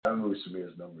me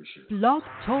Samir's number. Shit. Blog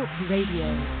Talk Radio.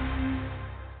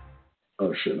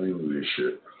 Oh shit, let me move this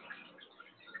shit.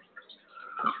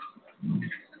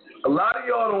 A lot of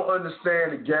y'all don't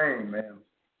understand the game, man.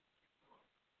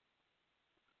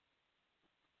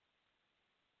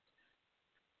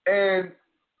 And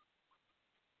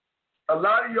a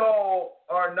lot of y'all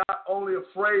are not only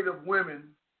afraid of women,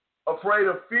 afraid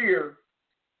of fear,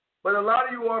 but a lot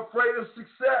of you are afraid of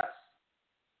success.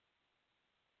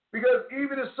 Because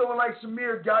even if someone like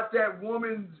Samir got that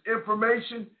woman's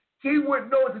information, he wouldn't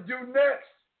know what to do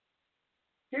next.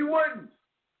 He wouldn't.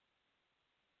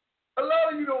 A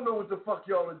lot of you don't know what the fuck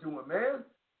y'all are doing, man.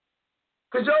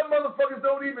 Because y'all motherfuckers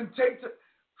don't even take time.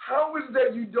 How is it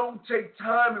that you don't take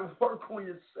time and work on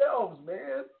yourselves,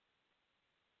 man?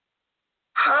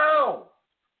 How?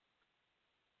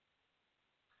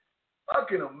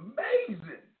 Fucking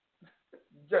amazing.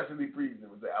 Jesse Lee Friesen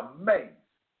was there. Amazing.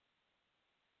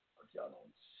 Fuck y'all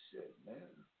on shit, man.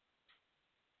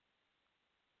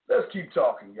 Let's keep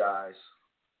talking, guys.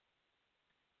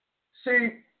 See,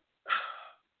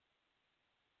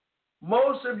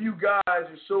 most of you guys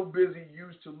are so busy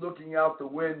used to looking out the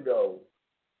window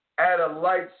at a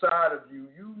light side of you,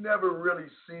 you never really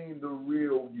seen the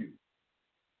real you.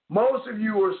 Most of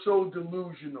you are so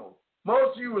delusional.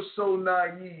 Most of you are so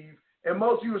naive. And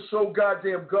most of you are so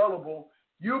goddamn gullible,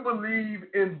 you believe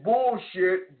in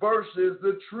bullshit versus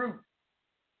the truth.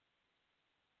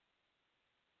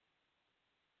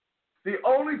 The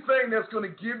only thing that's going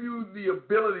to give you the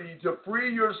ability to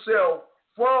free yourself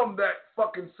from that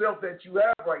fucking self that you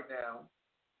have right now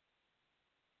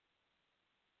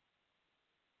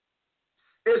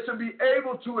is to be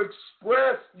able to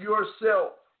express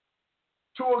yourself,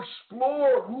 to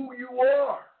explore who you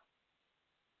are.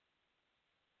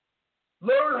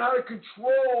 Learn how to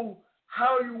control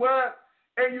how you act,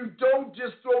 and you don't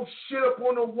just throw shit up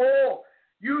on the wall.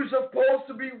 You're supposed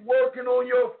to be working on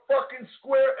your fucking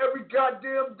square every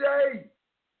goddamn day.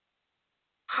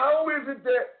 How is it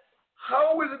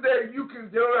that you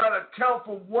can learn how to count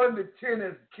from 1 to 10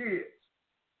 as kids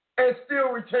and still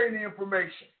retain the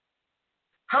information?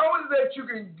 How is it that you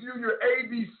can do your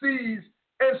ABCs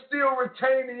and still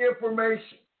retain the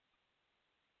information?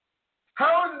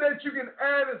 How is it that you can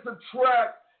add and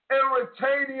subtract and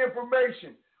retain the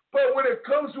information, but when it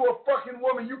comes to a fucking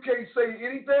woman, you can't say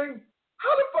anything?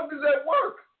 How the fuck does that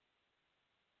work?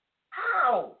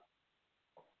 How?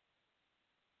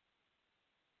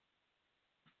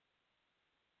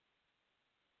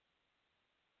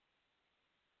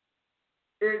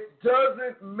 It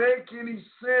doesn't make any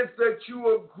sense that you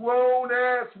are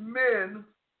grown-ass men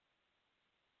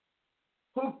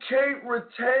who can't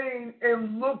retain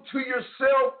and look to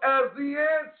yourself as the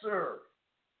answer.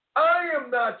 I am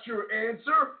not your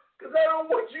answer because I don't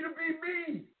want you to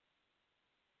be me.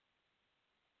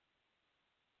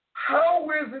 How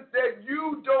is it that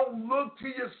you don't look to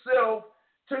yourself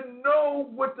to know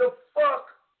what the fuck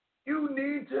you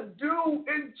need to do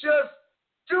and just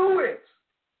do it?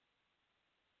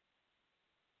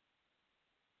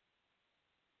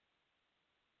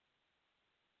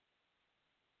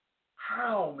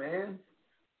 How, man?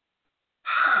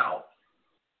 How?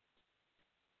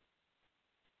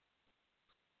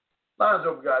 Lines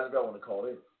open, guys. If y'all want to call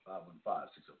in, 515-605-9373.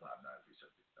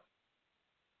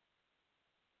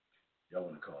 Y'all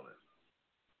want to call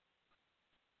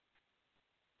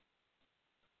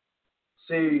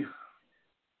in. See,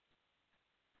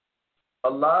 a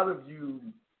lot of you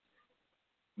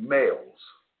males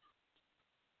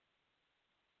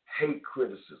hate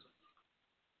criticism.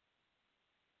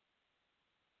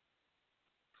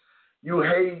 You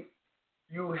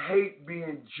hate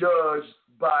being judged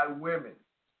by women.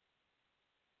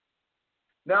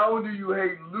 Not only do you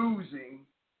hate losing,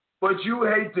 but you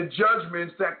hate the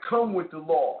judgments that come with the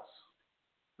loss.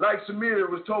 Like Samir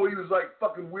was told he was like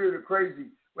fucking weird or crazy,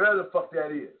 whatever the fuck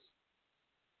that is.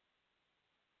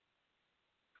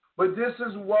 But this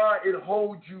is why it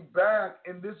holds you back,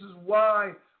 and this is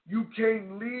why you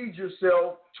can't lead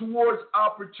yourself towards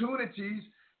opportunities,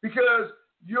 because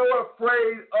you're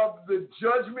afraid of the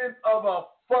judgment of a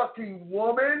fucking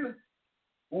woman?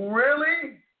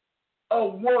 Really? A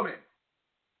woman.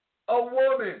 A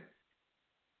woman.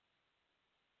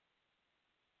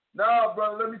 Nah,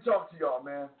 brother, let me talk to y'all,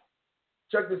 man.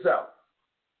 Check this out.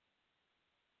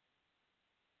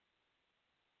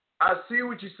 I see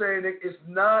what you're saying, Nick. It's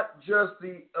not just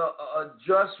the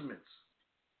adjustments.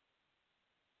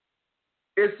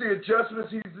 It's the adjustments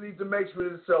he needs to make for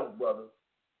himself, brother.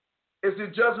 It's the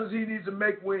adjustments he needs to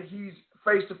make when he's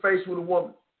face-to-face with a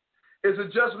woman. It's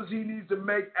adjustments he needs to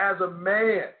make as a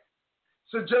man.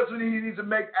 It's adjustments he needs to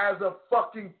make as a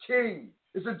fucking king.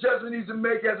 It's adjustment he needs to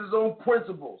make as his own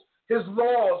principles, his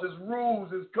laws, his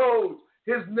rules, his codes,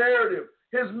 his narrative,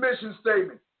 his mission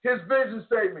statement, his vision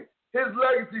statement, his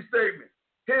legacy statement,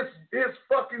 his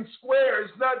fucking square.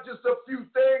 It's not just a few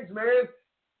things, man.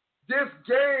 This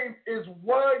game is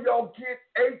why y'all get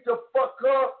ate the fuck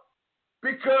up,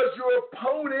 because your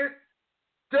opponent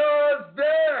does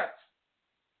that.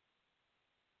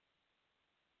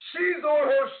 She's on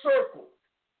her circle.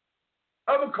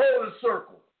 I'm going to call it a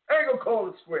circle. I ain't going to call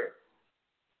it a square.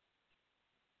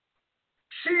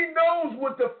 She knows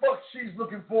what the fuck she's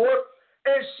looking for,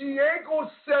 and she ain't going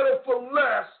to settle for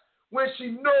less when she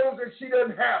knows that she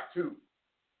doesn't have to.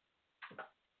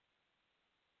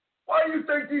 Why do you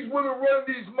think these women run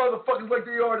these motherfuckers like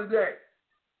they are today?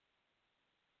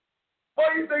 Why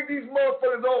do you think these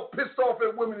motherfuckers all pissed off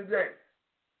at women today?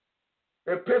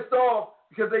 They're pissed off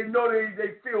because they know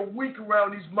they feel weak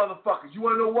around these motherfuckers. You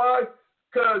want to know why?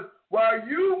 Because while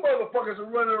you motherfuckers are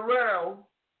running around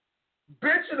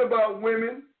bitching about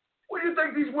women, what do you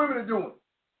think these women are doing?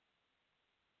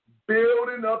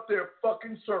 Building up their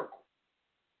fucking circle.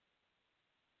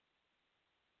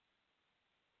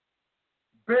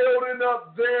 Building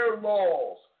up their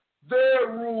laws, their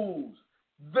rules,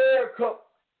 their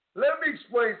Let me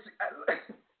explain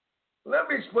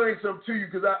something to you,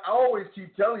 because I always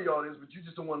keep telling you all this, but you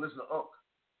just don't want to listen to Unc.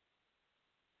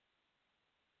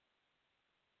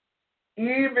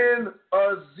 Even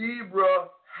a zebra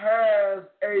has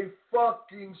a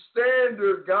fucking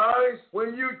standard, guys.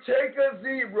 When you take a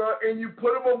zebra and you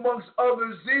put him amongst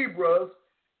other zebras,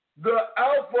 the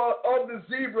alpha of the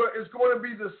zebra is going to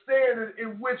be the standard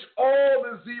in which all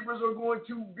the zebras are going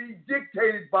to be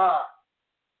dictated by.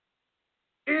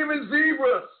 Even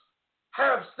zebras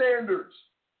have standards,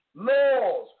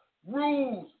 laws,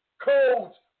 rules,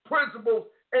 codes, principles,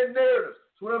 and narratives.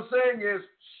 So what I'm saying is,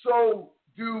 so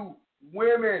do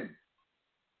women.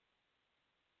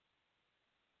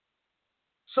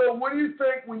 So what do you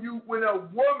think when a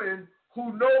woman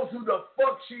who knows who the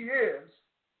fuck she is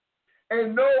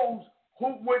and knows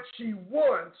what she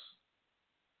wants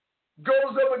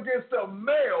goes up against a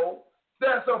male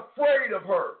that's afraid of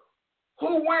her?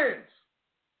 Who wins?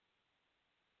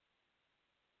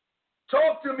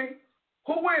 Talk to me.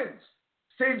 Who wins?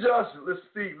 Steve Johnson.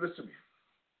 Steve, listen to me.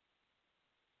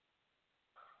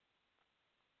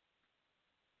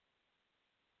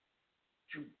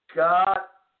 You got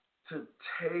to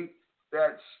take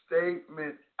that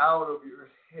statement out of your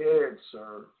head,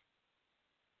 sir.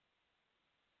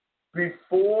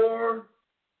 Before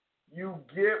you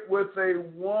get with a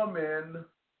woman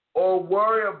or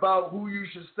worry about who you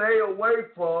should stay away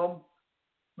from,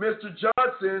 Mr.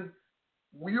 Johnson,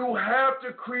 you have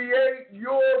to create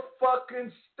your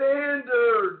fucking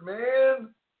standard, man.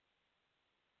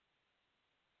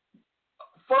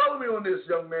 Follow me on this,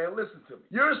 young man. Listen to me.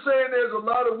 You're saying there's a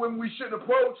lot of women we shouldn't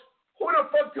approach. Who the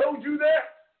fuck told you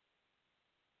that?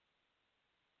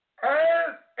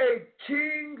 As a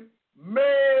king,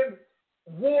 man,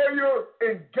 warrior,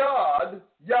 and God,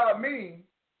 Yamin,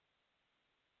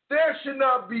 there should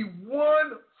not be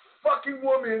one fucking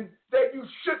woman that you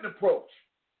shouldn't approach.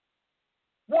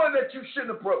 One that you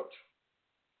shouldn't approach.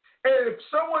 And if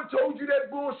someone told you that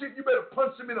bullshit, you better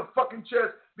punch them in the fucking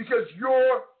chest, because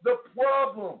you're the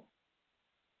problem.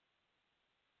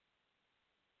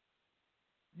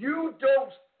 You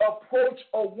don't approach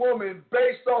a woman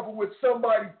based off of what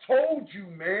somebody told you,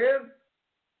 man.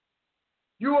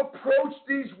 You approach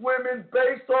these women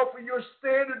based off of your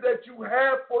standard that you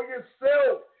have for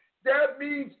yourself. That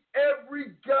means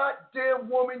every goddamn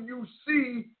woman you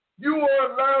see, you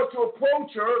are allowed to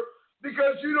approach her,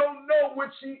 because you don't know what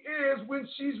she is when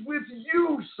she's with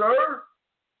you, sir.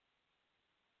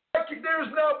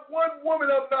 There's not one woman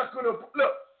I'm not going to...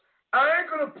 Look, I ain't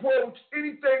going to approach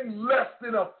anything less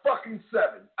than a fucking 7.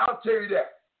 I'll tell you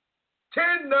that.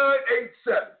 10, 9, 8,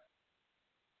 7.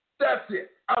 That's it.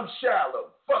 I'm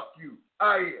shallow. Fuck you.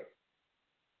 I am.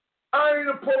 I ain't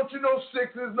approaching no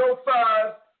 6s, no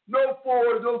 5s, no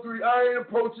 4s, no 3s. I ain't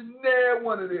approaching near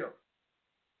one of them.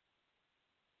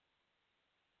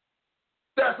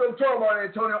 That's what I'm talking about,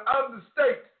 Antonio. I'm the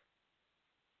state.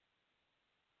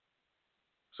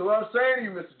 So what I'm saying to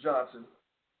you, Mr. Johnson,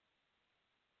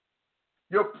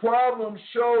 your problem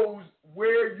shows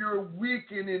where you're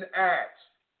weakening at.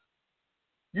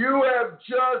 You have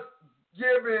just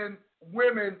given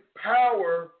women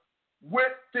power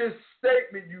with this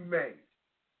statement you made.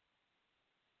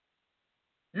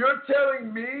 You're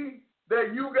telling me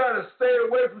that you got to stay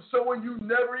away from someone you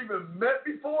never even met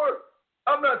before?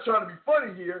 I'm not trying to be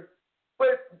funny here,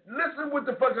 but listen what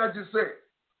the fuck I just said.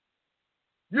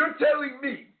 You're telling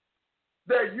me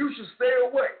that you should stay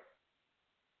away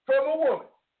from a woman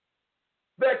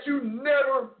that you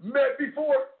never met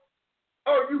before?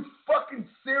 Are you fucking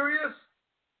serious?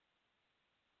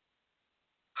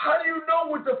 How do you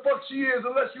know what the fuck she is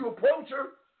unless you approach her?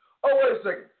 Oh, wait a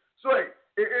second. So wait,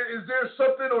 is there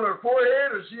something on her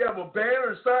forehead, or she have a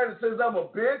banner or sign that says I'm a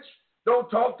bitch? Don't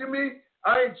talk to me.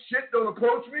 I ain't shit. Don't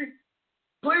approach me.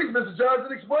 Please, Mr.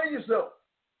 Johnson, explain yourself.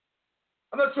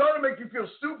 I'm not trying to make you feel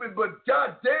stupid, but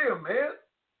goddamn, man.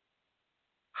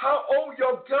 How old?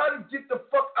 Y'all gotta get the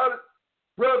fuck out of,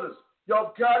 brothers,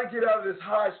 y'all gotta get out of this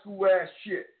high school ass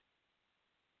shit.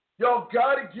 Y'all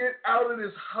gotta get out of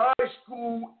this high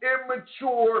school,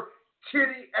 immature,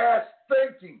 kitty ass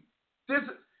thinking.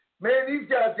 Man, these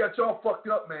guys got y'all fucked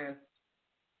up, man.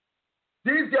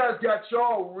 These guys got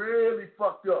y'all really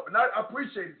fucked up. And I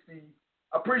appreciate it, Steve.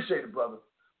 I appreciate it, brother.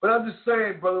 But I'm just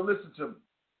saying, brother, listen to me.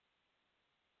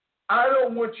 I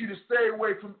don't want you to stay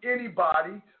away from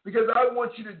anybody because I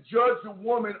want you to judge the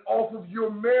woman off of your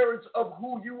merits of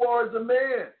who you are as a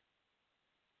man.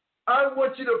 I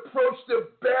want you to approach the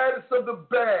baddest of the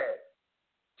bad.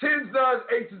 10s, 9s,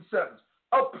 8s, and 7s.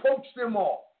 Approach them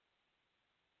all.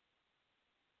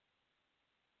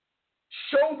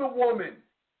 Show the woman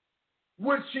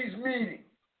what she's meeting.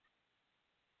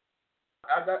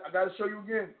 I got to show you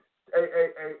again.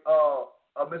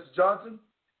 Mr. Johnson,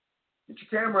 get your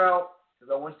camera out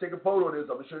because I want you to take a photo of this.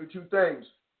 I'm going to show you two things.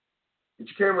 Get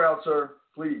your camera out, sir.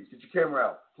 Please, get your camera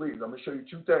out. Please, I'm going to show you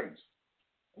two things.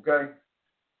 Okay?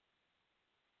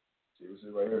 See this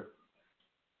right here?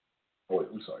 Oh, wait,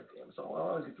 I'm sorry, damn. I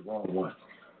always get the wrong one.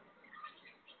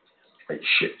 Hey,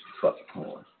 shit. Fuck it.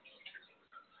 Hold on.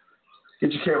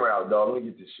 Get your camera out, dog. Let me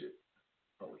get this shit.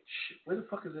 Oh, wait, shit. Where the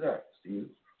fuck is it at, Steve?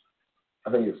 I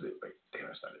think it's it. Wait, damn,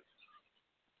 that's not it.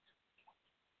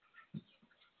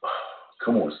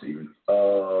 Come on, Steven. Wait.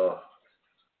 Oh,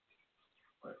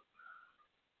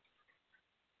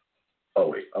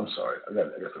 wait. I'm sorry. I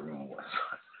got the wrong one.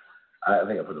 I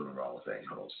think I put it on the wrong thing.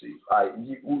 Hold on, Steve. All right,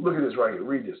 look at this right here.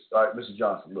 Read this. All right, Mr.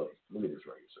 Johnson, look. Look at this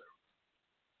right here, sir.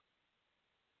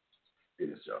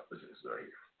 Read this, John. Listen to this right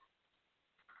here.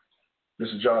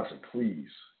 Mr. Johnson,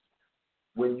 please.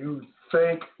 When you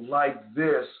think like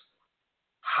this,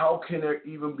 how can there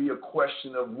even be a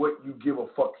question of what you give a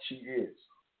fuck she is?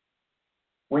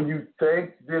 When you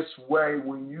think this way,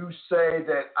 when you say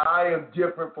that I am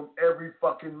different from every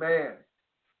fucking man,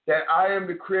 that I am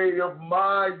the creator of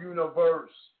my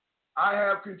universe, I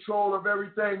have control of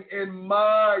everything in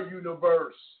my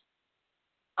universe.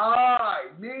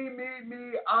 I, me,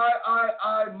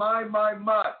 I, my.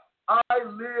 I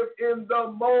live in the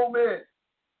moment.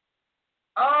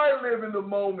 I live in the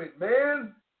moment,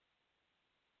 man.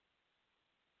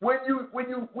 When you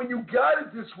got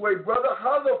it this way, brother,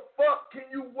 how the fuck can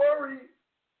you worry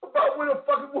about what a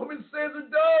fucking woman says or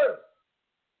does?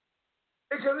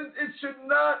 Because it should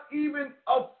not even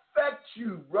affect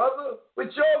you, brother.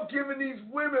 But y'all giving these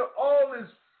women all this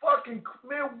fucking,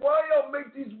 man, why y'all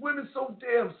make these women so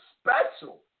damn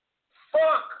special?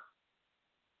 Fuck.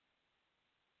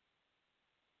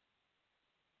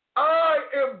 I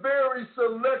am very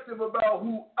selective about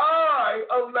who I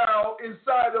allow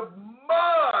inside of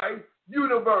my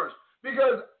universe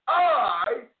because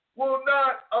I will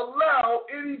not allow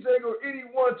anything or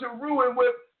anyone to ruin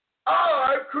what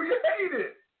I've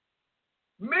created.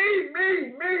 Me,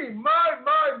 my,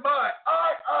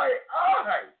 I.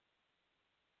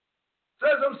 So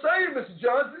as I'm saying, Mr.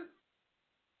 Johnson,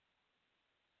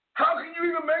 how can you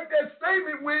even make that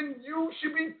statement when you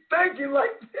should be thinking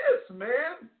like this,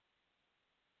 man?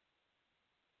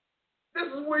 This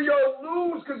is where y'all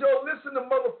lose because y'all listen to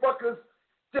motherfuckers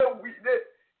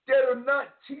that are not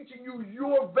teaching you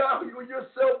your value and your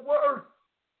self-worth.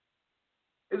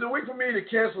 Is it weak for me to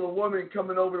cancel a woman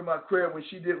coming over to my crib when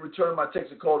she didn't return my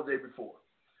text and call the day before?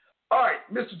 All right,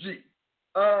 Mr. G.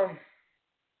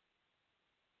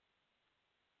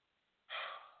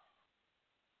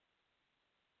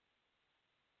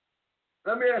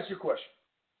 Let me ask you a question.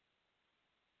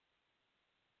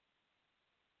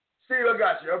 Steve, I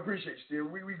got you. I appreciate you, Steve.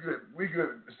 We good. We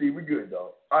good, Steve. We good,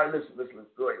 dog. All right, listen. Wait.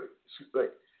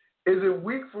 Is it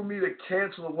weak for me to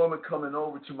cancel a woman coming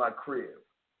over to my crib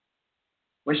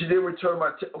when she didn't return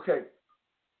my text? Okay,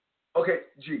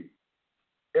 G.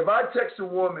 If I text a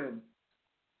woman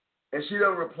and she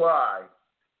doesn't reply,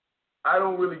 I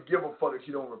don't really give a fuck if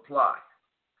she don't reply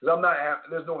because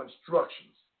there's no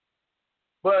instructions.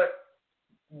 But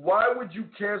why would you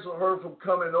cancel her from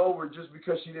coming over just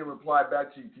because she didn't reply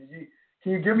back to you?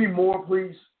 Can you give me more,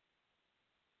 please?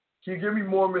 Can you give me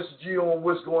more, Mr. G, on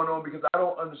what's going on? Because I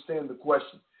don't understand the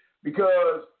question.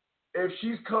 Because if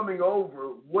she's coming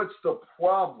over, what's the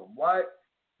problem? Why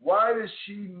Why does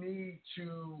she need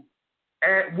to?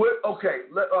 And what? Okay,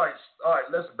 all right.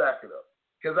 Let's back it up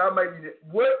because I might need it.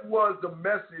 What was the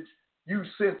message you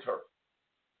sent her?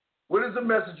 What is the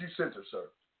message you sent her, sir?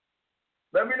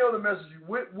 Let me know the message.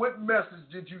 What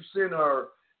message did you send her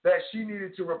that she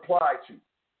needed to reply to?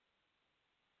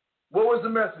 What was the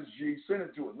message, G? Send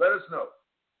it to her. Let us know.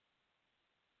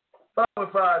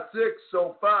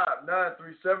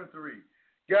 556-05-9373.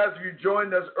 Guys, if you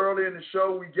joined us early in the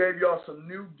show, we gave y'all some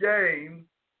new game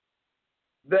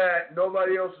that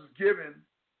nobody else is giving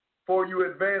for you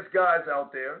advanced guys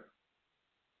out there.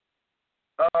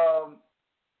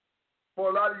 For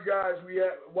a lot of you guys, we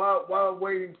have, while I'm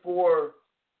waiting for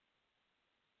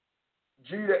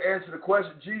G to answer the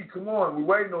question. G, come on, we're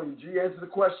waiting on you. G, answer the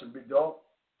question, big dog.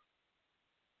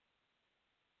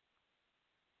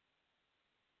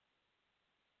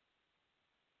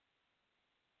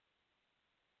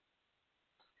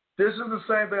 This is the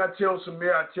same thing I tell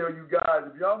Samir, I tell you guys.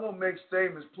 If y'all gonna make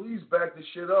statements, please back this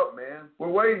shit up, man.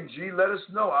 We're waiting, G. Let us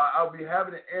know. I'll be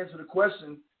happy to answer the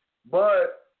question,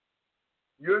 but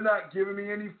you're not giving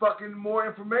me any fucking more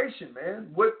information,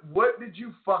 man. What did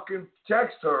you fucking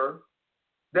text her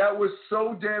that was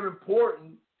so damn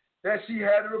important that she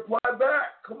had to reply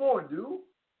back? Come on, dude.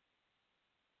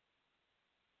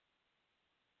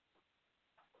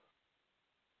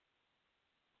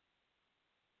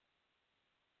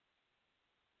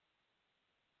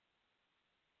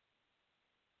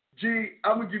 G,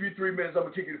 I'm going to give you 3 minutes. I'm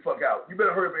going to kick you the fuck out. You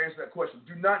better hurry up and answer that question.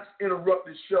 Do not interrupt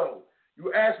this show.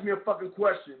 You ask me a fucking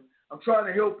question. I'm trying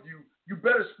to help you. You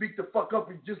better speak the fuck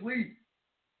up and just leave.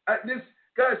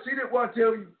 Guys, see that what I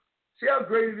tell you? See how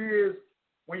great it is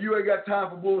when you ain't got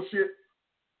time for bullshit?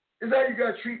 It's how you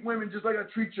got to treat women just like I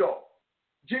treat y'all.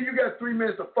 G, you got 3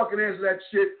 minutes to fucking answer that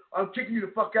shit. I'm kicking you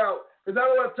the fuck out because I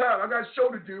don't have time. I got a show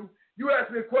to do. You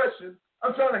ask me a question.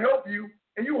 I'm trying to help you,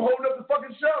 and you holding up the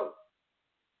fucking show.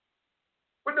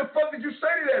 What the fuck did you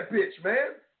say to that bitch,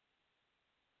 man?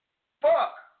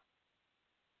 Fuck.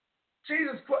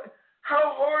 Jesus Christ.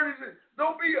 How hard is it?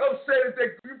 Don't be upset at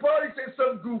that. You probably said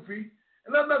something goofy,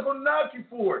 and I'm not going to knock you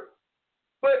for it.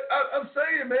 But I'm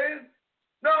saying, man,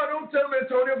 no, don't tell him,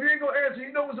 Antonio. If he ain't going to answer, he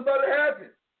knows what's about to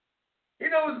happen. He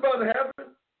knows what's about to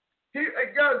happen. Hey,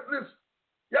 guys, listen.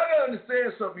 Y'all got to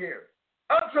understand something here.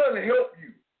 I'm trying to help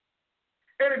you.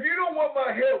 And if you don't want my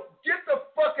help, get the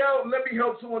fuck out and let me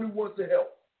help someone who wants to help.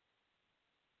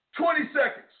 20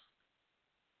 seconds.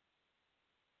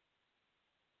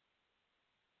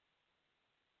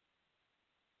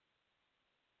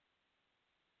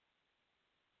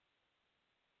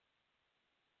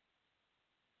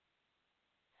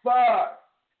 Five,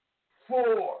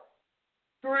 4,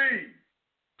 3,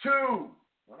 2. All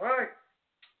right.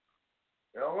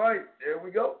 All right. There we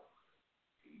go.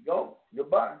 Here you go.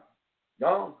 Goodbye.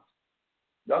 Y'all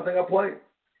think I play?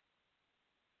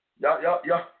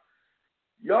 Y'all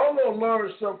gonna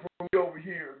learn something from me over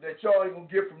here that y'all ain't gonna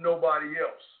get from nobody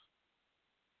else.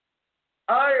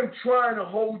 I am trying to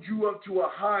hold you up to a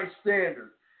high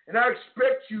standard, and I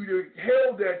expect you to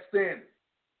hold that standard.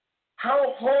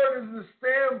 How hard is it to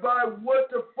stand by what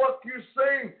the fuck you're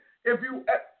saying? If you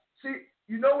see,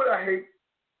 you know what I hate,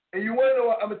 and you want to know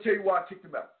what, I'm gonna tell you why I kicked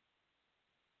him out.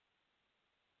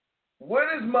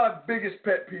 What is my biggest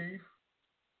pet peeve?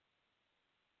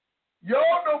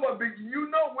 Y'all know what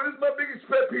is my biggest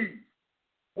pet peeve?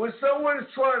 When someone is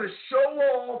trying to show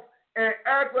off and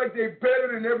act like they're better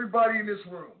than everybody in this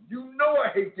room. You know I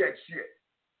hate that shit.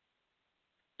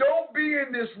 Don't be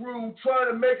in this room trying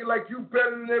to make it like you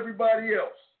better than everybody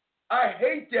else. I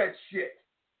hate that shit.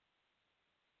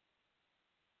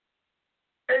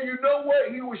 And you know what?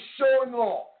 He was showing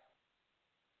off.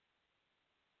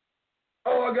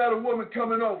 Oh, I got a woman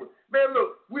coming over. Man,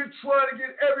 look, we're trying to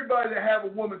get everybody to have a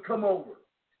woman come over.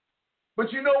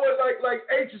 But you know what, like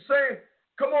H is saying,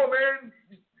 come on, man,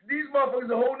 these motherfuckers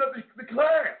are holding up the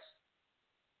class.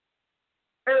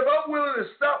 And if I'm willing to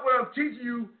stop what I'm teaching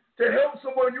you to help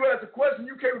someone, you ask a question,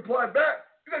 you can't reply back,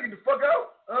 you gotta get the fuck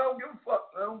out. I don't give a fuck.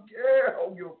 I don't care. I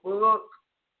don't give a fuck.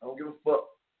 I don't give a fuck.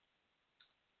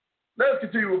 Let's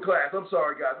continue with class. I'm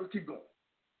sorry, guys. Let's keep going.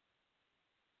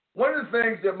 One of the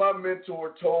things that my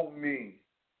mentor told me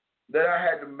that I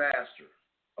had to master,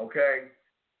 okay,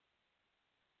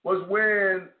 was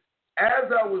when, as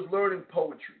I was learning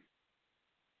poetry,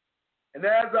 and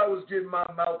as I was getting my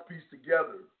mouthpiece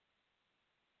together,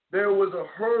 there was a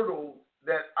hurdle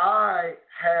that I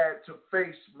had to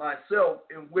face myself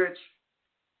in which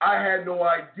I had no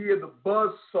idea the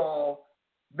buzzsaw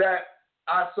that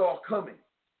I saw coming.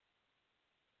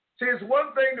 See, it's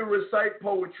one thing to recite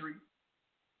poetry.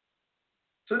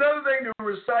 It's another thing to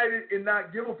recite it and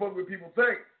not give a fuck what people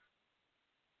think.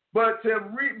 But to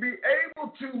be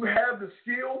able to have the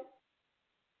skill,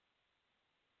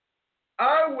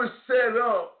 I was set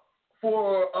up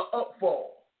for an upfall,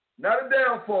 not a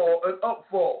downfall, an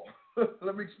upfall.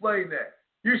 Let me explain that.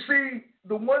 You see,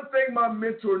 the one thing my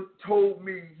mentor told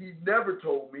me, he never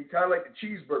told me, kind of like the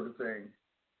cheeseburger thing,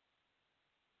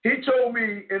 he told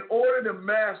me in order to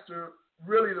master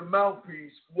really the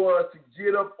mouthpiece was to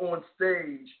get up on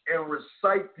stage and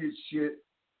recite this shit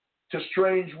to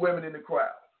strange women in the crowd.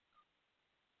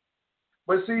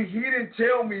 But see, he didn't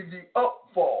tell me the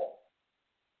upfall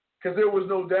because there was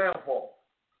no downfall.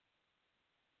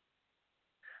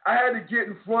 I had to get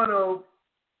in front of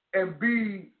and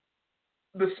be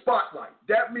the spotlight.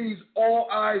 That means all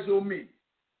eyes on me.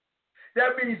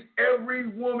 That means every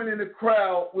woman in the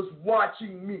crowd was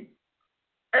watching me.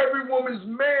 Every woman's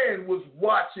man was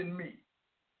watching me.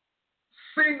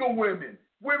 Single women,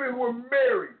 women who are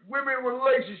married, women in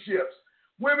relationships,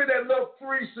 women that love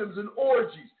threesomes and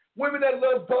orgies, women that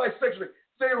love bisexuality,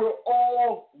 they were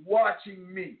all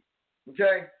watching me,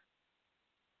 okay?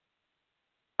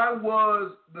 I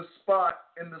was the spot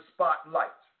in the spotlight.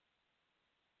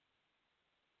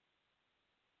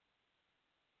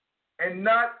 And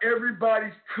not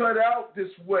everybody's cut out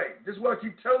this way. This is what I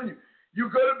keep telling you. You're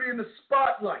going to be in the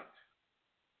spotlight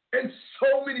in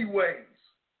so many ways.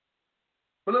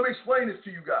 But let me explain this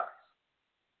to you guys.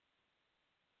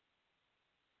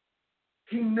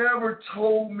 He never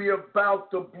told me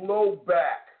about the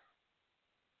blowback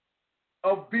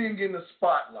of being in the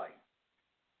spotlight.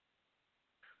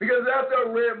 Because after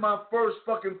I read my first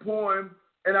fucking poem,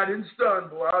 and I didn't stun,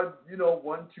 boy,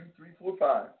 1, 2, 3, 4,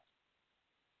 5.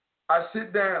 I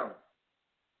sit down.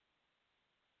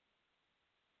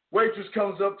 Waitress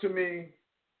comes up to me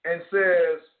and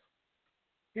says,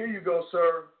 "Here you go,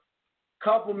 sir.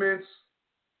 Compliments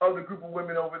of the group of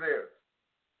women over there."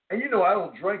 And I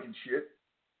don't drink and shit.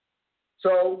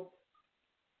 So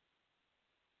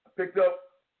I picked up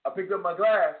my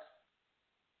glass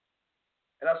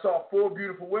and I saw 4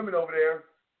 beautiful women over there,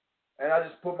 and I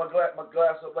just put my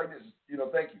glass up like this.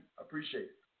 Thank you. I appreciate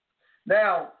it.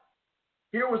 Now,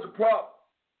 here was the problem.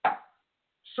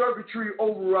 Circuitry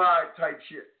override type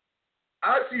shit.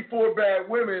 I see 4 bad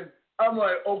women. I'm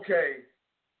like, okay,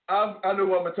 I know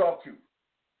who I'm going to talk to.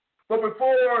 But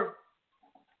before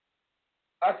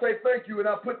I say thank you and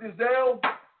I put this down,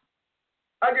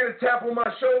 I get a tap on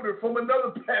my shoulder from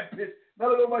another bad bitch.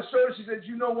 Another on my shoulder. She said,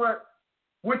 "You know what?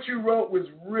 What you wrote was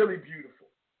really beautiful."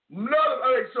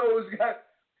 So it's got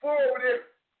 4 over there,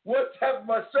 1 tap on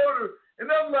my shoulder.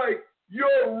 And I'm like,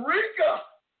 Eureka!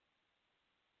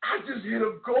 I just hit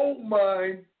a gold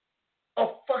mine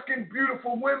of fucking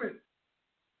beautiful women.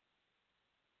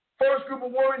 First group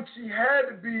of women, she had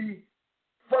to be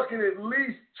fucking at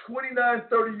least 29,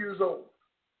 30 years old.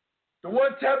 The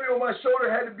one tapping on my shoulder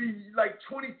had to be like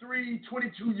 23,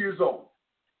 22 years old.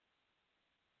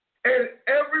 And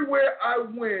everywhere I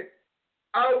went,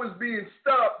 I was being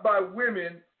stopped by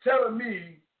women telling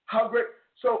me how great.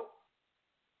 So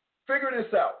figure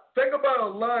this out. Think about a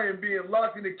lion being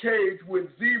locked in a cage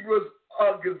with zebras,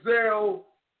 a gazelle,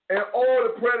 and all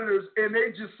the predators, and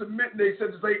they just submit and they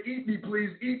said, "Eat me,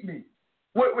 please, eat me."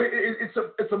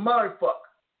 It's a mind fuck.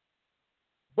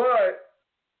 But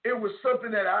it was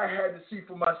something that I had to see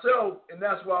for myself, and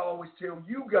that's why I always tell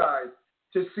you guys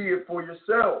to see it for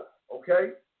yourself,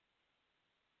 okay?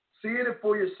 See it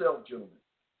for yourself, gentlemen.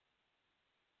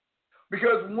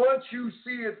 Because once you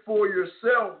see it for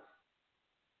yourself,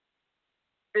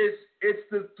 it's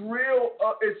the thrill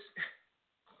of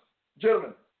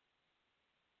gentlemen,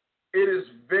 it is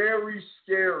very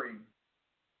scary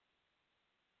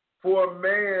for a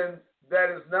man that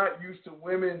is not used to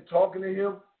women talking to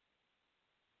him,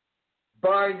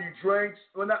 buying you drinks.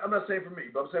 Well, I'm not saying for me,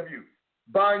 but I'm saying for you.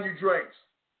 Buying you drinks,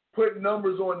 putting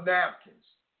numbers on napkins,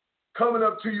 coming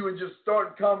up to you and just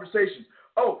starting conversations.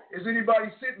 "Oh, is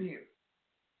anybody sitting here?"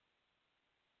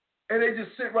 And they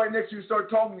just sit right next to you and start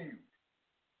talking to you.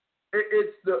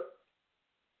 It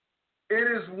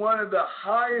is one of the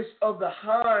highest of the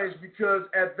highs, because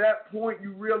at that point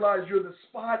you realize you're the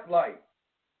spotlight.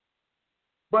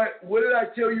 But what did I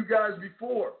tell you guys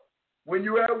before? When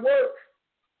you're at work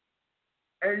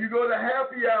and you go to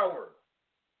happy hour,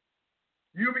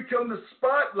 you become the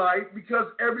spotlight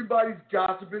because everybody's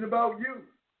gossiping about you.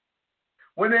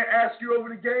 When they ask you over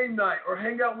to game night or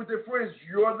hang out with their friends,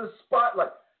 you're the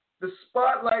spotlight. The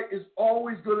spotlight is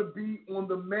always going to be on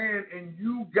the man, and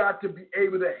you got to be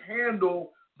able to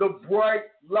handle the bright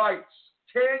lights.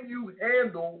 Can you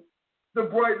handle the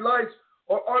bright lights,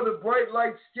 or are the bright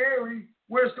lights scary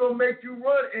where it's going to make you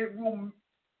run?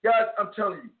 Guys, I'm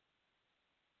telling you,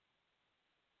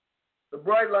 The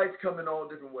bright lights come in all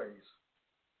different ways.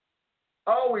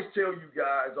 I always tell you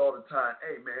guys all the time,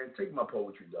 hey man, take my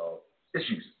poetry, dog. Just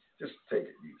use it. Just take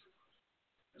it, use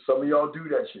it. Some of y'all do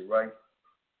that shit, right?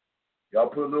 Y'all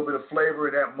put a little bit of flavor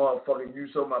in that motherfucker,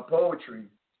 use some of my poetry,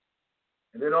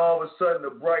 and then all of a sudden the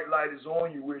bright light is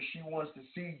on you where she wants to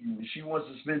see you and she wants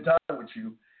to spend time with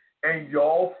you, and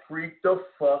y'all freak the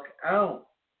fuck out.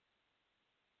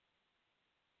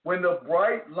 When the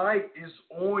bright light is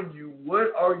on you,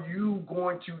 what are you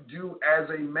going to do as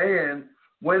a man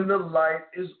when the light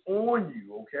is on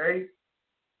you, okay?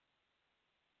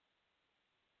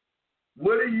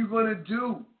 What are you going to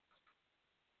do?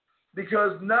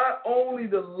 Because not only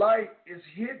the light is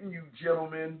hitting you,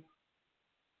 gentlemen,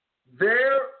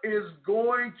 there is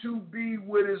going to be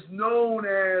what is known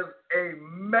as a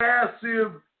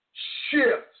massive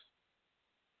shift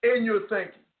in your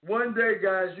thinking. One day,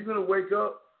 guys, you're going to wake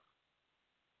up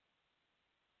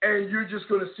and you're just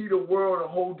going to see the world a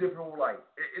whole different light.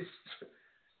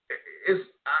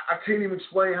 I can't even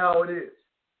explain how it is.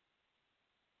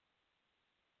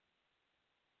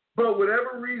 But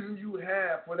whatever reason you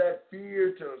have for that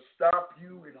fear to stop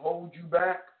you and hold you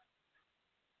back,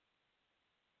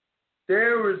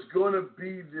 there is going to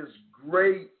be this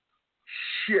great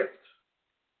shift.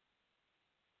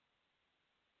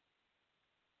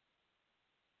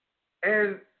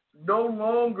 And no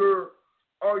longer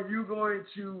are you going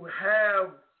to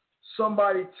have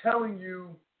somebody telling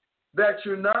you that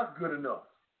you're not good enough.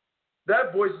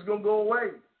 That voice is going to go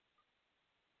away.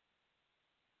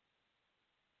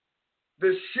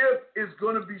 The shift is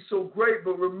going to be so great,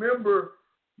 but remember,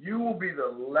 you will be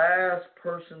the last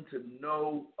person to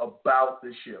know about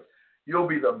the shift. You'll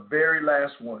be the very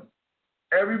last one.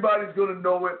 Everybody's going to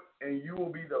know it, and you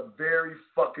will be the very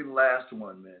fucking last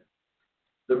one, man.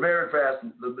 The very fast,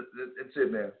 that's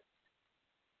it, man.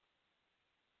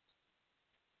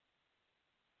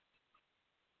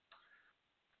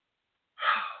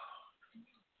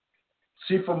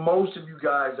 See, for most of you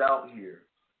guys out here,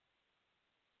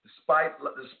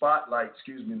 the spotlight,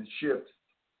 the shift,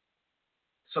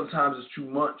 sometimes it's too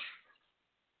much.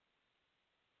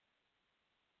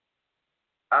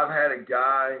 I've had a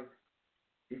guy,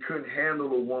 he couldn't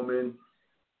handle a woman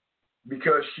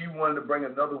because she wanted to bring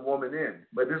another woman in.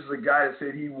 But this is a guy that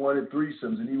said he wanted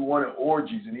threesomes and he wanted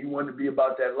orgies and he wanted to be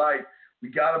about that life. We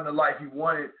got him the life he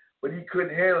wanted, but he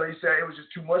couldn't handle it. He said it was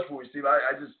just too much for me, Steve. I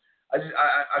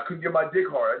couldn't get my dick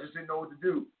hard. I just didn't know what to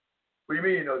do. What do you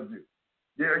mean you know what to do?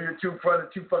 Yeah, you're two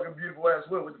fucking beautiful ass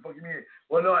women. What the fuck you mean?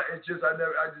 Well, no, it's just I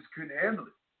just couldn't handle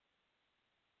it.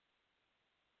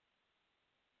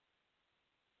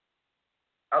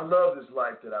 I love this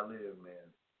life that I live,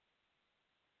 man.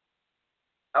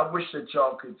 I wish that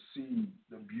y'all could see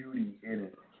the beauty in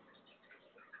it.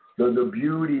 The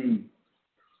beauty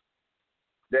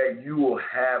that you will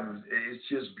have, it's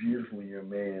just beautiful in your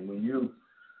man.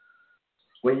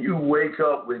 When you wake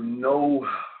up with no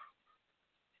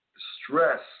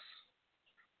stress,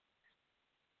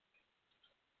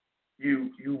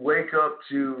 you wake up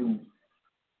to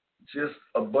just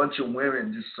a bunch of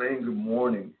women just saying good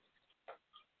morning.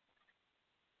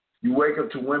 You wake up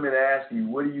to women asking you,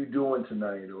 what are you doing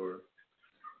tonight? Or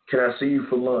can I see you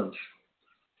for lunch?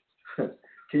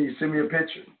 Can you send me a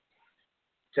picture?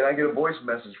 Can I get a voice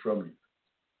message from you?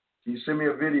 Can you send me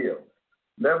a video?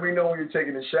 Let me know when you're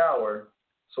taking a shower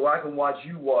so I can watch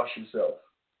you wash yourself.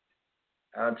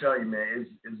 And I'm telling you, man,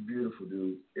 it's beautiful,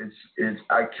 dude.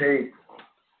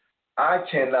 I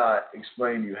cannot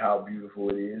explain to you how beautiful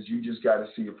it is. You just got to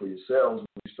see it for yourselves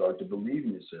when you start to believe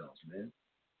in yourselves, man.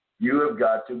 You have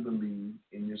got to believe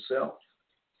in yourself.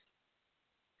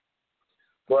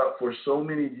 But for so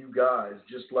many of you guys,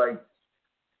 just like,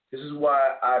 this is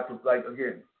why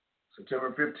again,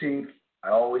 September 15th, I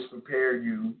always prepare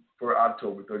you for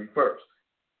October 31st.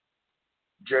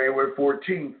 January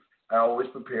 14th, I always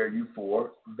prepare you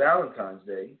for Valentine's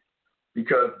Day,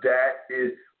 because that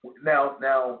is, now,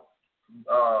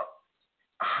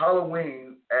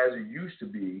 Halloween, as it used to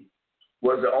be,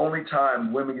 was the only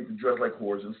time women get to dress like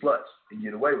whores and sluts and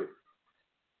get away with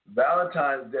it.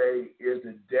 Valentine's Day is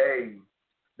the day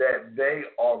that they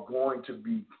are going to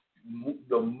be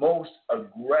the most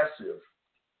aggressive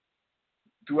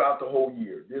throughout the whole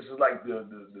year. This is like the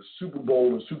Super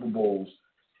Bowl of Super Bowls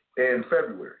in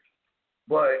February.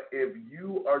 But if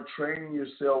you are training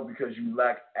yourself because you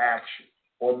lack action,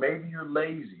 or maybe you're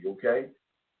lazy, okay?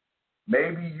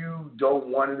 Maybe you don't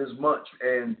want it as much.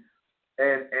 And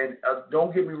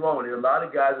don't get me wrong, there are a lot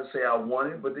of guys that say I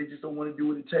want it, but they just don't want to do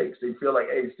what it takes. They feel like,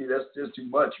 hey, Steve, that's just too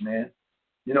much, man.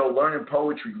 You know, learning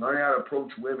poetry, learning how to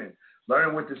approach women,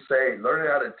 learning what to say, learning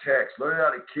how to text, learning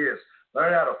how to kiss,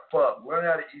 Learn how to fuck. Learn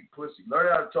how to eat pussy. Learn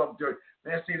how to talk dirty.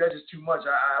 Man, see, that's just too much.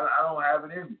 I don't have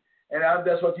it in me. And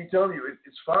that's what I keep telling you.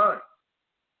 It's fine.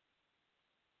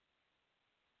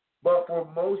 But for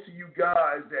most of you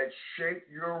guys that shape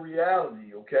your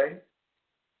reality, okay?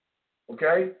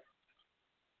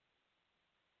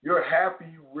 You're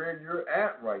happy where you're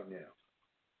at right now.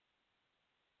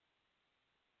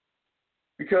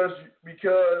 Because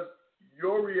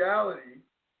your reality,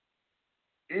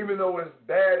 even though it's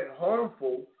bad and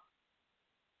harmful,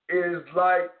 is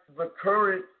like the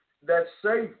current that's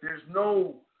safe. There's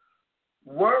no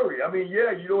worry. I mean,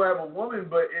 yeah, you don't have a woman,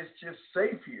 but it's just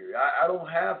safe here. I don't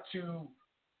have to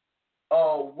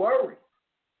worry.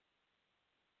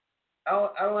 I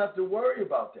don't have to worry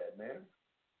about that, man.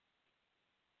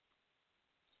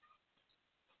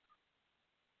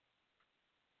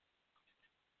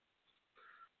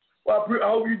 Well, I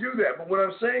hope you do that. But what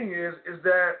I'm saying is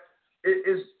that it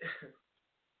is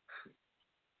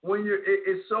when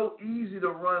it's so easy to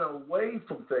run away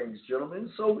from things, gentlemen.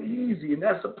 It's so easy, and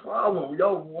that's the problem. We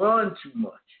all run too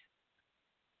much,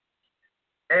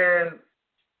 and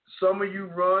some of you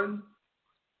run,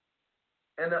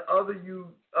 and the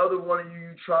other one of you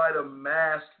try to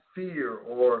mask fear,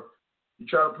 or you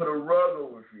try to put a rug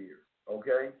over fear.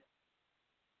 Okay.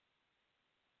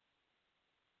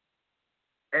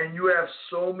 And you have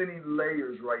so many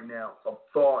layers right now of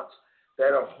thoughts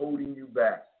that are holding you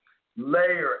back.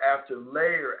 Layer after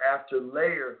layer after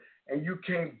layer, and you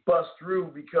can't bust through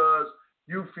because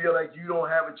you feel like you don't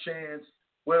have a chance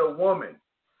with a woman.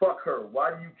 Fuck her.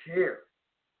 Why do you care?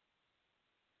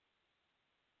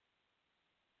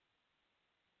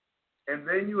 And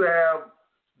then you have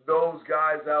those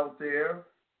guys out there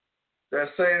that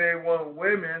say they want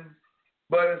women,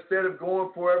 but instead of going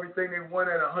for everything they want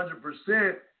at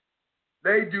 100%,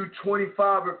 they do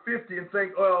 25 or 50 and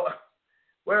think, well,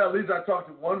 at least I talked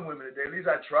to one woman today. At least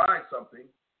I tried something.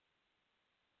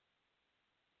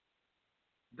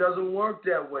 Doesn't work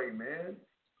that way, man.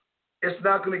 It's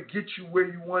not going to get you where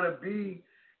you want to be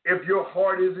if your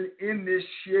heart isn't in this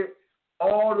shit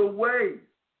all the way.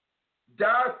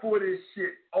 Die for this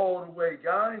shit all the way,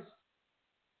 guys.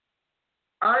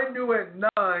 I knew at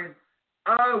 9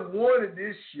 I wanted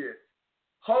this shit.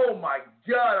 Oh my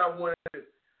God, I wanted it.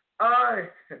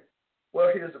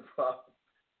 Well, here's the problem.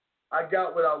 I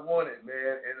got what I wanted, man,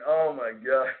 and oh my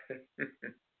God.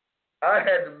 I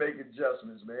had to make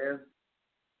adjustments, man.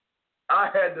 I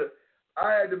had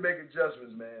to make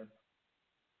adjustments, man.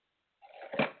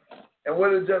 And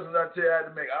what adjustments I tell you I had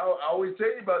to make? I always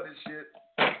tell you about this shit.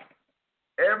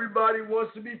 Everybody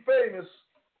wants to be famous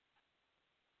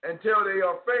until they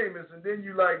are famous, and then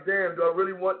you like, damn, do I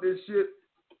really want this shit?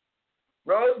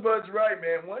 Rosebud's right,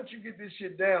 man. Once you get this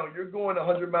shit down, you're going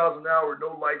 100 miles an hour,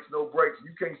 no lights, no brakes.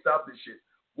 You can't stop this shit.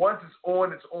 Once it's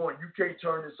on, it's on. You can't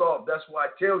turn this off. That's why I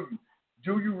tell you,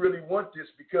 do you really want this?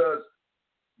 Because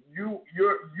you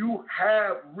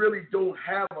really don't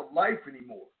have a life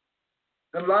anymore.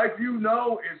 The life you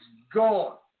know is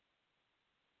gone.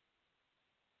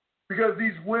 Because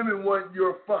these women want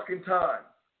your fucking time.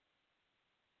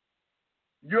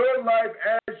 Your life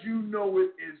as you know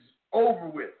it is over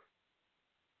with.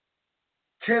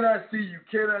 Can I see you?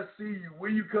 Can I see you?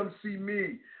 Will you come see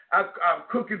me? I'm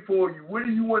cooking for you. What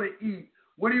do you want to eat?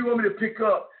 What do you want me to pick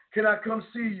up? Can I come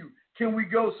see you? Can we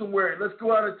go somewhere? Let's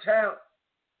go out of town.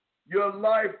 Your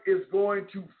life is going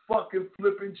to fucking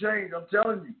flip and change. I'm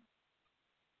telling you.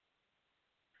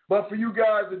 But for you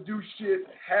guys to do shit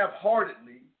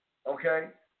half-heartedly, okay,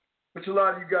 which a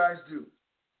lot of you guys do,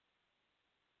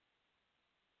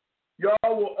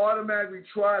 y'all will automatically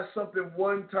try something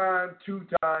one time, 2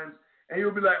 times, and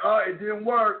you'll be like, oh, it didn't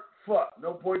work. Fuck,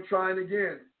 no point trying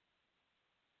again.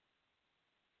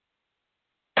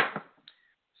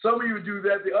 Some of you do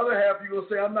that. The other half, you're going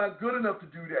to say, I'm not good enough to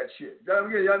do that shit.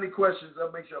 Y'all need questions.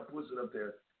 I'll make sure I put it up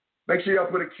there. Make sure y'all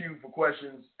put a Q for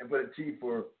questions and put a T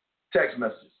for text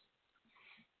messages.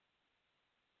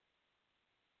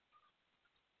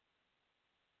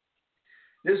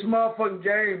 This motherfucking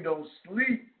game don't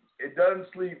sleep. It doesn't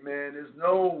sleep, man. There's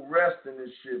no rest in this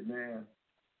shit, man.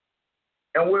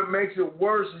 And what makes it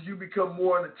worse is you become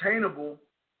more unattainable,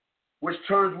 which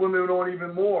turns women on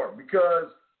even more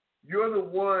because you're the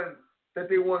one that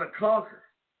they want to conquer.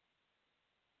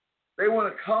 They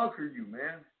want to conquer you,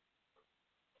 man.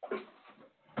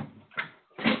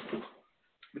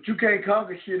 But you can't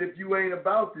conquer shit if you ain't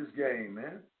about this game,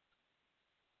 man.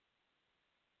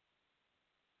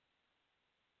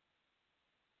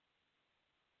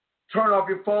 Turn off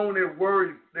your phone, they're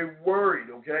worried. They're worried,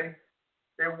 okay?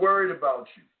 They're worried about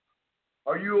you.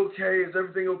 Are you okay? Is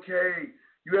everything okay?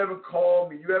 You haven't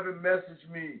called me. You haven't messaged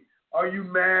me. Are you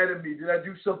mad at me? Did I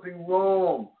do something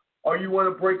wrong? Or you want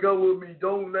to break up with me?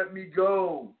 Don't let me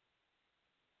go.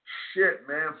 Shit,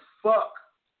 man. Fuck.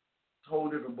 It's a whole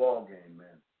different ball game,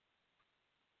 man.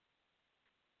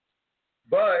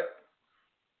 But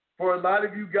for a lot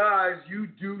of you guys, you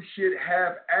do shit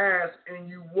half-ass and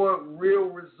you want real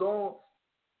results.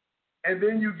 And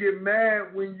then you get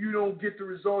mad when you don't get the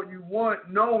result you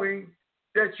want, knowing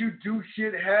that you do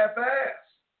shit half-ass.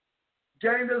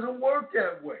 Game doesn't work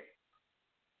that way.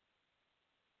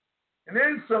 And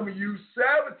then some of you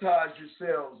sabotage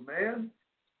yourselves, man.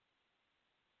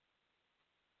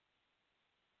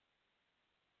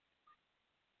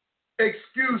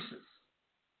 Excuses.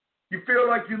 You feel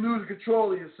like you're losing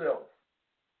control of yourself.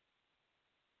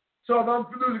 So if I'm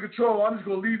losing control, I'm just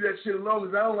going to leave that shit alone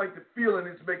because I don't like the feeling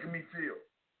it's making me feel.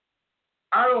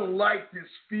 I don't like this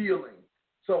feeling.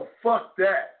 So fuck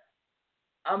that.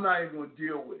 I'm not even going to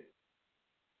deal with it.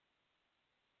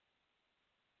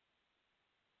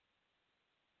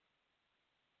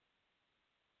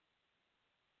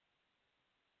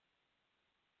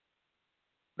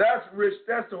 That's Rich.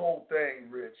 That's the whole thing,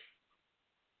 Rich.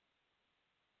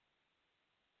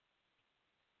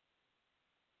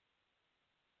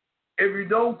 If you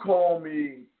don't call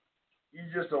me, you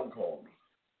just don't call me.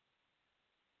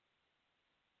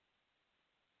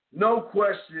 No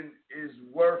question is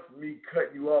worth me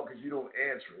cutting you off because you don't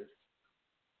answer it.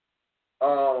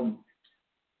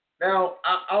 Now,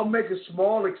 I'll make a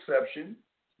small exception,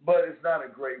 but it's not a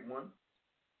great one.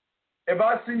 If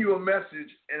I send you a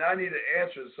message and I need to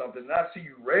answer something and I see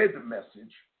you read the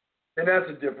message, then that's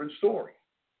a different story.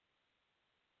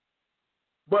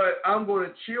 But I'm going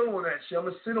to chill on that shit. I'm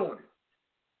going to sit on it.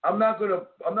 I'm not gonna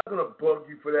bug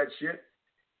you for that shit.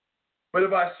 But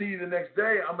if I see you the next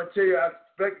day, I'm gonna tell you I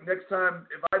expect next time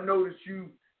if I notice you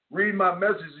read my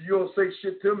message, you don't say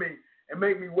shit to me and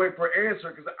make me wait for an answer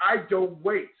because I don't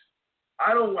wait.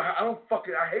 I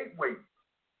hate waiting.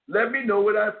 Let me know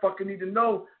what I fucking need to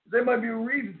know. There might be a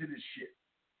reason to this shit.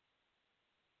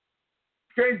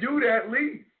 Can't do that,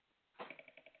 leave.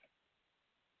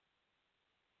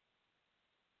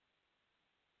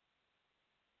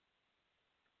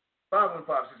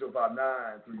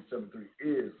 515-605-9373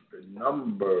 is the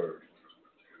number.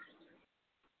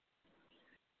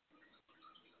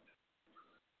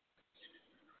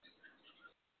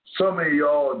 Some of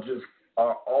y'all just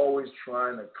are always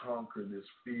trying to conquer this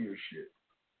fear shit.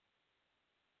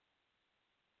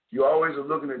 You always are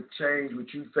looking to change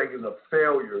what you think is a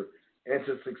failure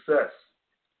into success.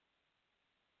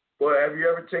 Well, have you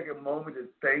ever taken a moment to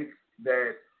think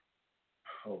that,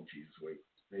 oh, Jesus, wait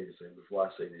a second before I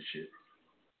say this shit.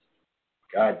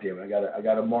 God damn it, I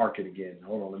gotta mark it again.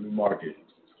 Hold on, let me mark it.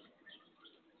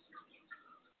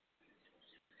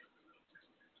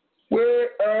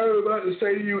 What I'm about to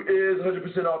say to you is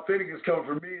 100% authentic. It's coming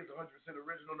from me. It's 100%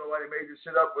 original. Nobody made this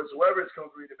shit up whatsoever. It's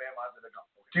coming from me, the man mindset.com.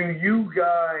 Do you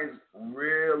guys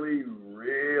really,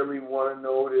 really want to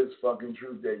know this fucking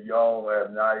truth that y'all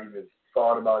have not even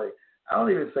thought about it? I don't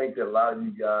even think that a lot of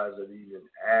you guys have even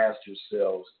asked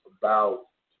yourselves about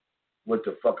what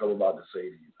the fuck I'm about to say to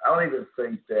you. I don't even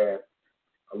think that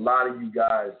a lot of you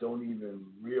guys don't even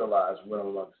realize what I'm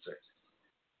about to say.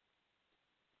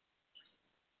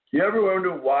 You ever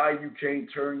wonder why you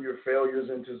can't turn your failures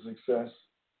into success?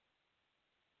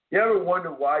 You ever wonder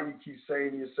why you keep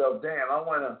saying to yourself, damn,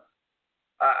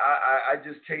 I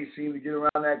just can't seem to get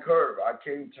around that curve. I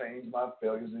can't change my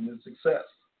failures into success.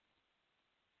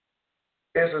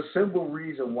 There's a simple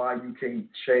reason why you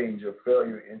can't change a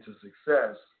failure into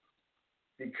success,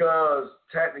 because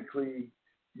technically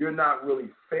you're not really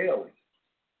failing.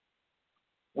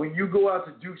 When you go out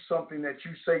to do something that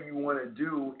you say you want to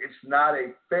do, it's not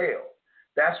a fail.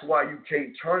 That's why you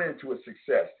can't turn it into a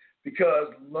success,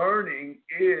 because learning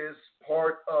is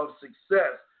part of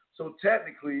success. So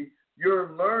technically,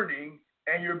 you're learning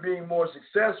and you're being more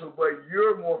successful, but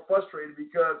you're more frustrated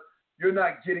because you're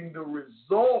not getting the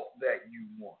result that you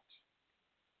want.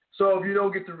 So if you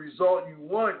don't get the result you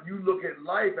want, you look at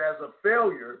life as a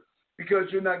failure because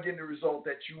you're not getting the result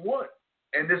that you want.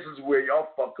 And this is where y'all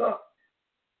fuck up.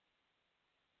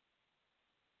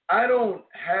 I don't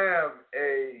have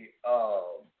a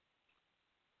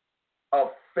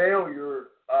failure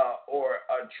or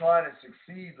trying to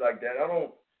succeed like that. I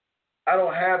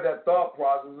don't have that thought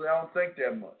process. I don't think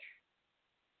that much.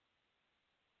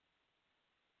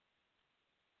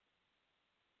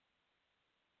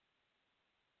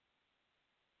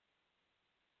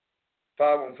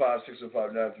 Five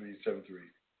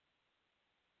 515-605-9373.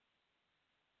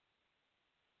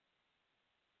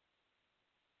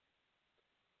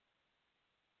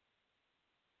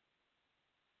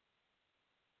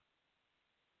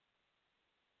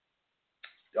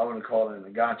 Y'all want to call in? I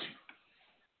got you.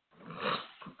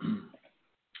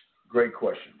 Great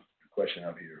question. Question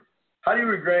up here. How do you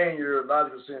regain your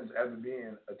logical sense after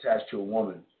being attached to a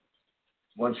woman?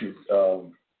 Once you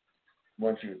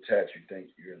attach, you think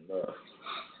you're in love.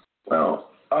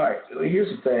 Well, all right. Here's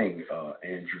the thing,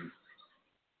 Andrew.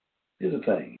 Here's the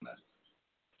thing.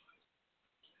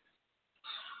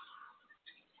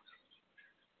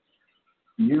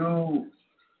 You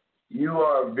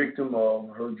are a victim of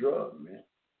her drug, man,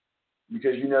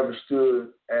 because you never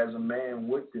stood as a man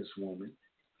with this woman.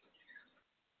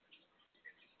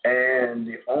 And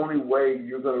the only way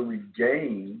you're going to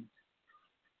regain,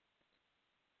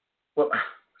 well,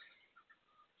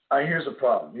 here's the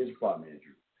problem. Here's the problem,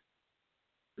 Andrew.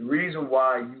 The reason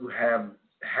why you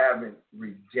haven't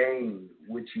regained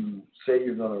what you say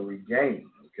you're going to regain,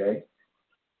 okay,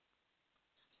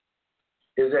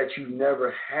 is that you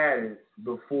never had it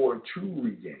before to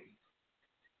regain.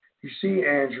 You see,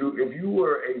 Andrew, if you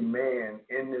were a man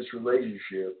in this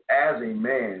relationship, as a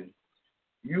man,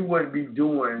 you wouldn't be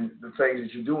doing the things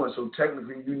that you're doing. So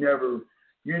technically, you never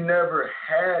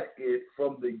had it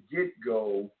from the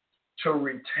get-go to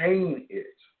retain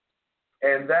it.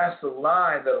 And that's the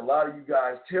lie that a lot of you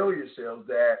guys tell yourselves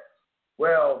that,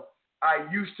 well, I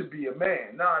used to be a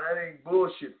man. Nah, that ain't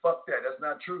bullshit. Fuck that. That's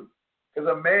not true. Because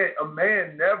a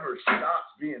man never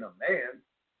stops being a man.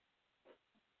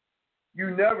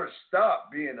 You never stop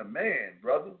being a man,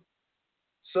 brother.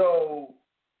 So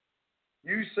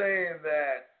you saying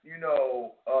that, you're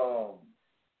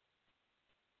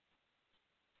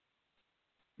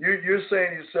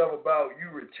saying to yourself about you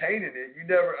retaining it. You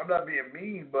never, I'm not being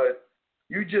mean, but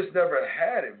you just never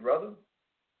had it, brother.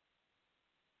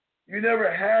 You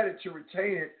never had it to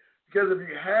retain it, because if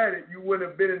you had it, you wouldn't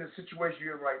have been in the situation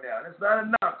you're in right now. And it's not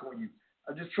a knock on you.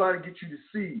 I'm just trying to get you to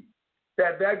see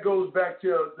that goes back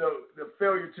to the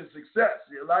failure to success.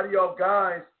 A lot of y'all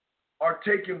guys are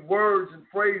taking words and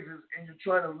phrases and you're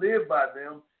trying to live by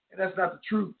them, and that's not the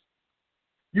truth.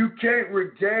 You can't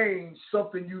regain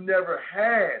something you never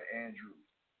had, Andrew.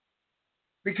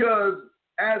 Because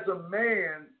as a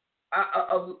man, I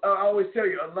always tell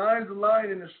you, a line's a line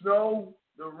in the snow,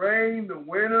 the rain, the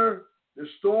winter, the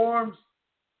storms,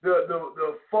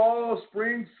 the fall,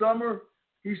 spring, summer.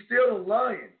 He's still a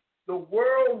lion. The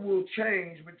world will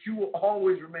change, but you will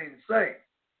always remain the same.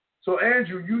 So,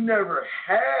 Andrew, you never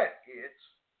had it.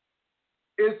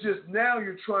 It's just now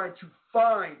you're trying to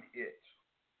find it.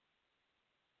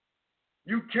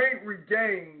 You can't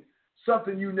regain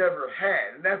something you never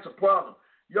had, and that's a problem.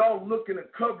 Y'all look in a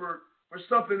cupboard for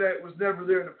something that was never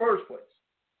there in the first place.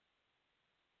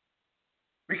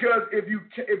 Because if you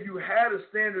had a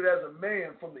standard as a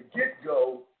man from the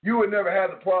get-go, you would never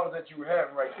have the problems that you were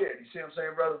having right there. You see what I'm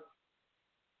saying, brother?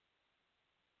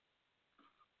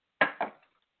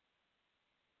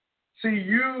 See,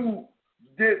 you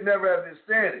did never have this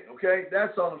standing, okay?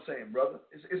 That's all I'm saying, brother.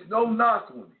 It's no knock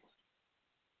on you.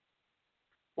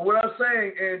 But what I'm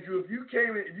saying, Andrew, if you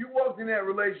walked in that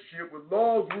relationship with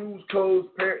laws, rules, codes,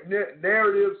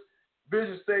 narratives,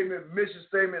 vision statement, mission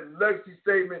statement, legacy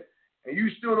statement, and you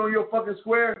stood on your fucking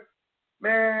square,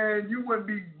 man, you wouldn't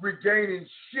be regaining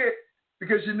shit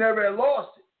because you never had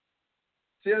lost it.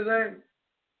 See what I'm saying?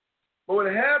 But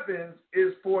what happens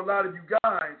is, for a lot of you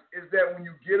guys, is that when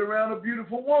you get around a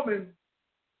beautiful woman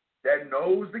that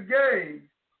knows the game,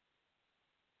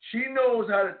 she knows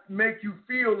how to make you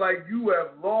feel like you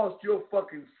have lost your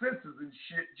fucking senses and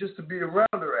shit just to be around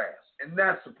her ass. And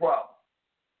that's the problem.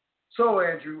 So,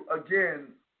 Andrew,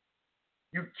 again,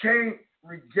 you can't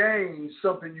regain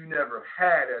something you never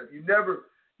had. You never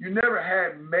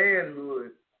had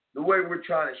manhood the way we're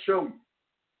trying to show you.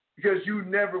 Because you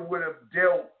never would have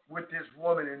dealt with this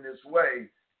woman in this way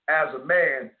as a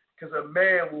man, because a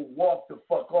man will walk the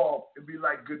fuck off and be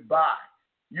like, goodbye.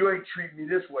 You ain't treating me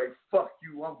this way. Fuck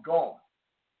you. I'm gone.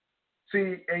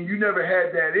 See, and you never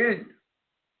had that in you.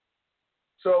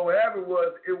 So whatever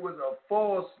it was a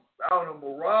false, I don't know,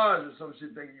 mirage or some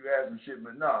shit thinking you had some shit,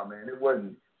 but nah, man, it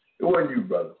wasn't you,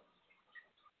 brother.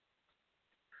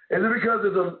 Is it because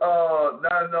there's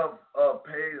not enough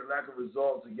pay, the lack of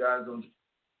results, and guys don't?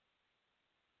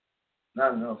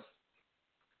 Not enough.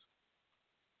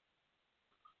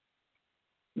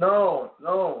 No,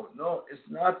 it's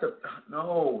not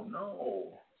no.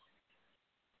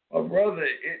 My brother,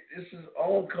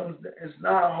 it's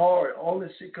not hard. All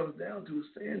this shit comes down to a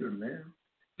standard, man.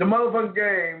 The motherfucking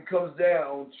game comes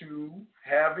down to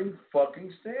having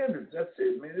fucking standards. That's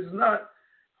it, man. This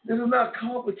is not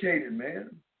complicated,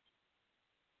 man.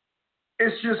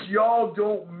 It's just y'all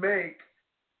don't make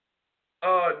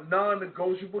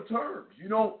non-negotiable terms. You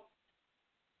don't.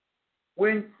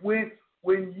 When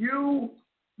you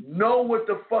Know what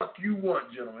the fuck you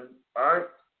want, gentlemen. All right?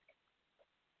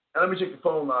 And let me check the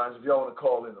phone lines. If y'all want to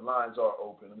call in, the lines are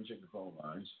open. Let me check the phone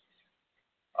lines.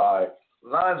 All right.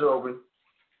 Lines are open.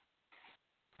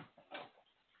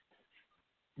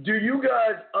 Do you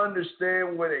guys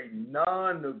understand what a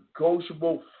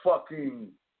non-negotiable fucking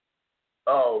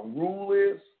rule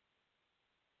is?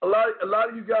 A lot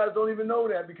of you guys don't even know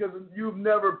that because you've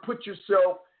never put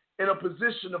yourself in a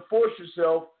position to force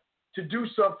yourself to do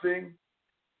something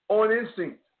on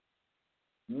instinct.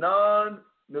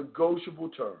 Non-negotiable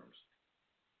terms.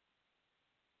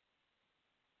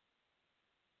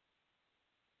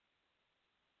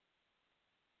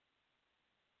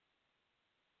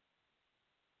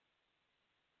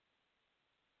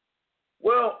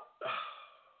 Well,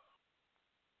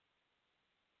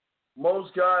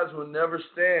 most guys will never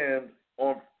stand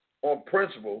on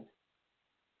principle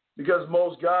because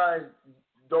most guys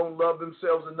don't love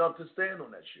themselves enough to stand on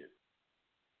that shit.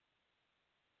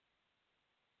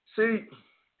 See,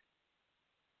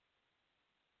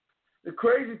 the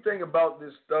crazy thing about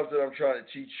this stuff that I'm trying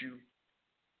to teach you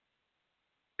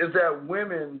is that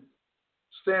women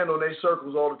stand on their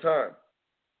circles all the time.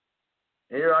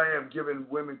 And here I am giving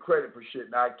women credit for shit,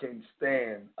 and I can't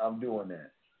stand I'm doing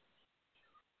that.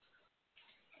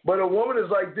 But a woman is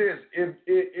like this.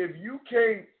 If you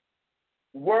can't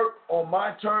work on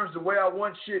my terms the way I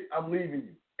want shit, I'm leaving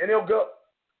you. And they'll go.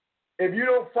 If you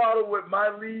don't follow with my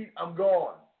lead, I'm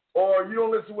gone. Or you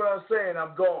don't listen to what I'm saying,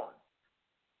 I'm gone.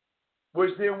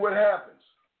 Which then what happens?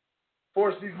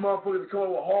 Force these motherfuckers to come up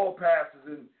with hall passes,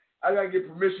 and I got to get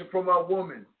permission from my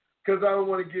woman because I don't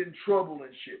want to get in trouble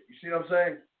and shit. You see what I'm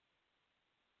saying?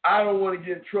 I don't want to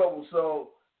get in trouble. So,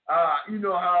 you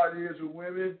know how it is with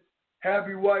women.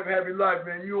 Happy wife, happy life,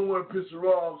 man. You don't want to piss her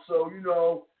off. So, you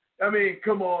know, I mean,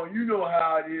 come on. You know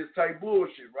how it is type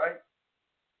bullshit, right?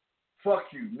 Fuck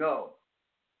you. No.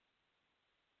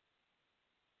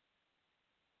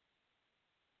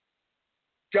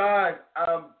 Guys,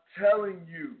 I'm telling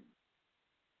you.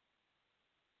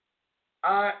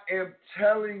 I am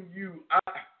telling you.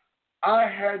 I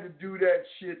had to do that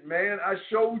shit, man. I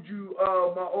showed you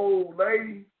my old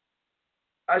lady.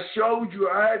 I showed you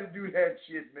I had to do that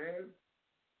shit, man.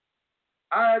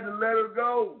 I had to let her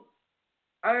go.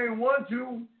 I didn't want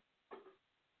to,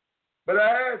 but I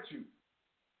had to.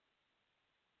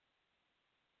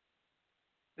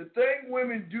 The thing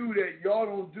women do that y'all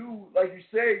don't do, like you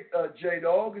say,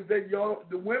 J-Dog, is that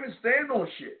the women stand on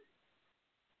shit.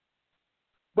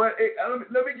 But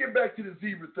let me get back to the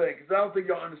zebra thing, because I don't think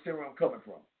y'all understand where I'm coming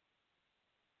from.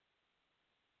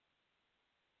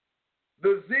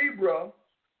 The zebra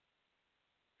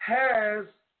has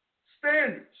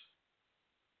standards.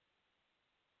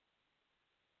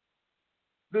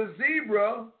 The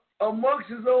zebra, amongst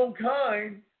his own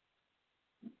kind,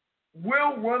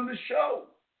 will run the show.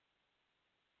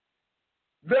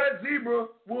 That zebra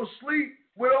will sleep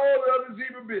with all the other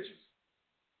zebra bitches.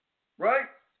 Right?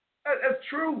 That's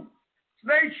true. It's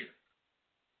nature.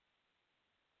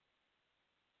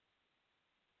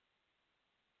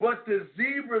 But the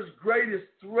zebra's greatest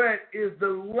threat is the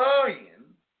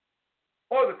lion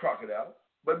or the crocodile,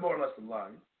 but more or less the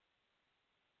lion.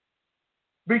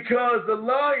 Because the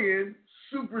lion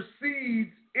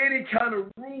supersedes any kind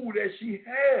of rule that she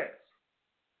has.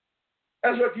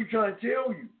 That's what I keep trying to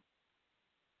tell you.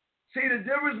 See, the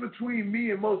difference between me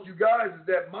and most of you guys is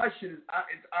that my shit is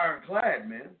it's ironclad,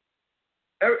 man.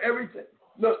 Everything.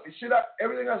 Look,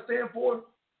 everything I stand for,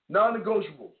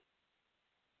 non-negotiables.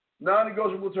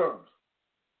 Non-negotiable terms.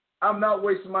 I'm not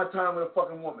wasting my time with a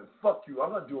fucking woman. Fuck you.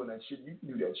 I'm not doing that shit. You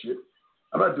can do that shit.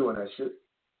 I'm not doing that shit.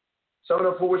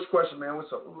 704, what's your question, man?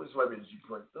 What's up? What's my business?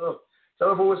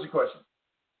 704, what's your question?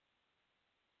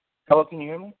 Hello, can you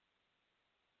hear me?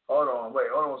 Hold on,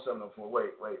 704. Wait,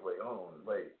 hold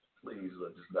on, please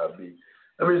let this not be.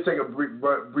 Let me just take a brief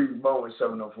moment,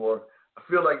 704. I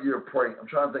feel like you're a prank. I'm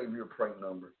trying to think of your prank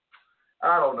number.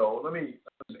 I don't know. Let me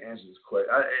just answer this question.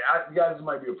 Guys, this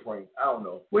might be a prank. I don't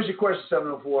know. What's your question,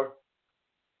 704?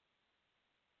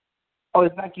 Oh,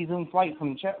 it's Nike Zoom Flight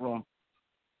from the chat room.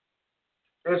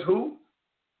 It's who?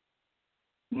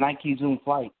 Nike Zoom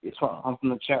Flight. I'm from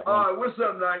the chat room. All right, what's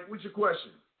up, Nike? What's your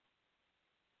question?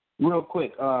 Real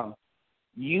quick,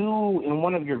 you in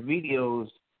one of your videos,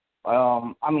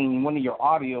 one of your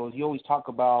audios, you always talk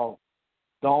about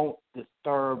don't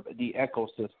disturb the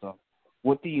ecosystem.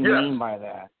 What do you mean by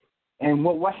that? And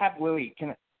what happens?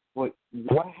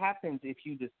 What happens if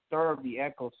you disturb the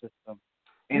ecosystem?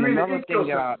 And another thing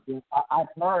that I've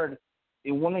heard,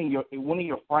 one of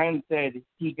your friends said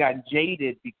he got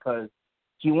jaded because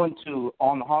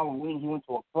on Halloween he went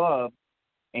to a club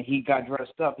and he got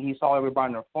dressed up and he saw everybody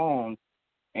on their phones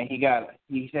and he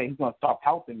said he's gonna stop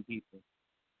helping people.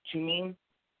 What you mean?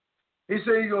 He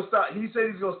said he's gonna stop. He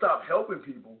said he's gonna stop helping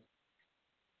people.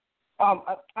 I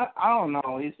don't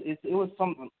know. It was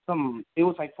some. It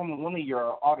was like from one of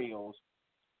your audios.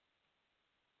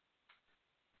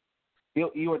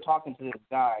 You were talking to this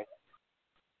guy.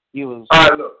 He was. All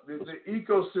right, look. The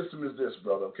ecosystem is this,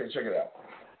 brother. Okay, check it out.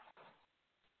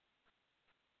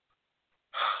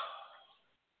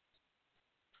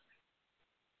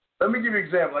 Let me give you an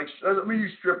example. Like, let me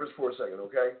use strippers for a second,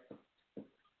 okay?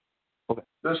 Okay.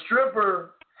 The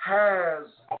stripper has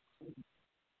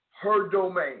her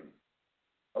domain,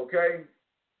 okay,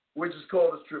 which is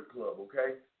called a strip club,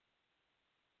 okay?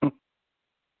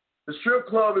 The strip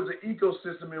club is an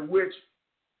ecosystem in which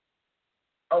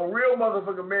a real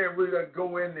motherfucking man really doesn't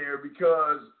go in there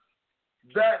because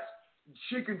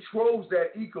she controls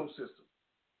that ecosystem.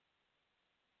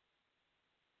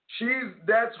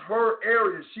 That's her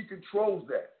area. She controls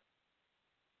that.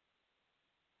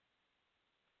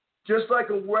 Just like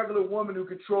a regular woman who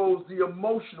controls the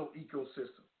emotional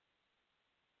ecosystem.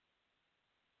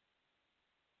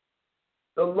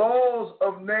 The laws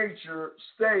of nature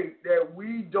state that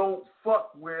we don't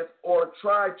fuck with or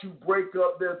try to break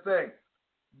up their thing.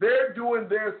 They're doing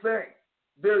their thing.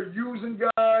 They're using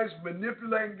guys,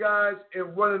 manipulating guys,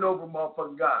 and running over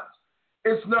motherfucking guys.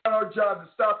 It's not our job to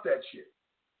stop that shit.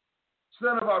 It's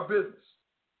none of our business.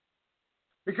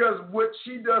 Because what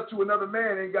she does to another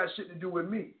man ain't got shit to do with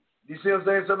me. You see what I'm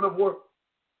saying? Something of work.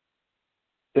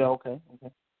 Yeah, okay.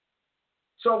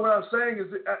 So what I'm saying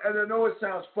is, and I know it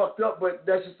sounds fucked up, but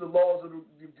that's just the laws of the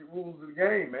rules of the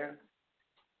game, man.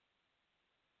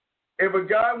 If a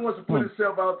guy wants to put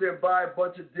himself out there and buy a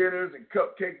bunch of dinners and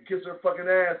cupcake and kiss her fucking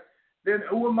ass, then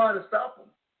who am I to stop him?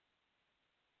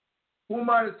 Who am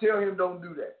I to tell him don't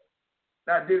do that?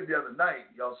 Now, I did it the other night.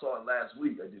 Y'all saw it last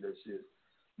week. I did that shit.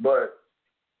 But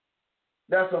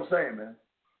that's what I'm saying, man.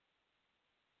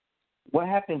 What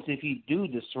happens if you do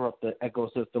disrupt the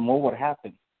ecosystem? What would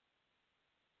happen?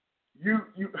 You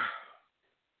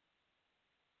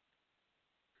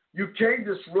can't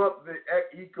disrupt the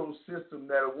ecosystem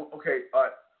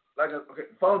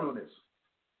follow on this.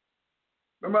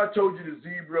 Remember I told you the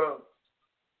zebra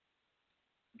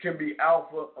can be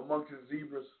alpha amongst the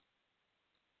zebras?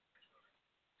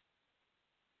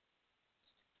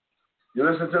 You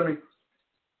listen to me?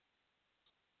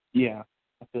 Yeah,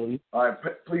 I feel you. All right,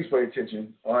 please pay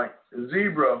attention. All right, the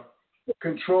zebra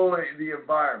controlling the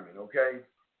environment, okay?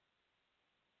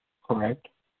 Correct.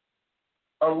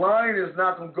 A lion is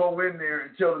not going to go in there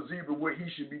and tell the zebra what he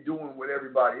should be doing with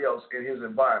everybody else in his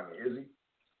environment, is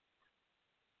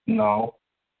he? No.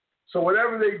 So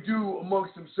whatever they do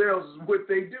amongst themselves is what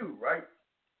they do, right?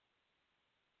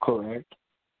 Correct.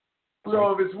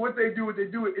 So if it's what they do, is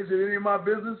it any of my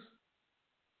business?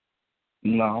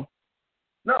 No.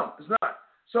 No, it's not.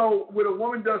 So what a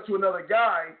woman does to another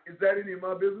guy, is that any of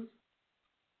my business?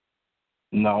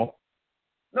 No.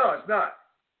 No, it's not.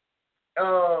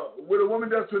 What a woman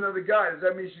does to another guy, does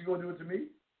that mean she's going to do it to me?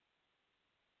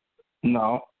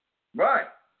 No. Right.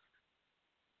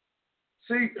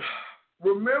 See,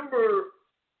 remember,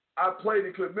 I played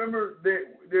the clip. Remember,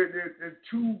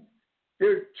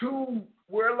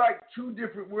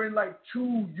 we're in like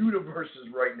two universes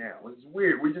right now. It's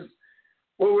weird.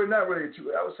 We're not really in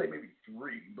two. I would say maybe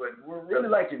three, but we're really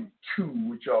like in two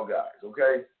with y'all guys,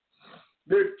 okay?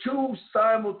 There are two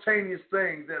simultaneous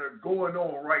things that are going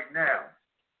on right now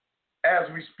as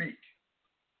we speak.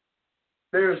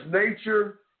 There's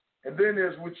nature, and then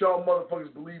there's what y'all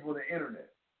motherfuckers believe on the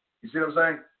internet. You see what I'm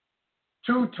saying?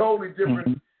 Two totally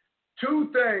different,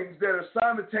 two things that are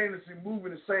simultaneously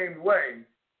moving the same way,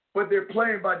 but they're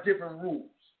playing by different rules.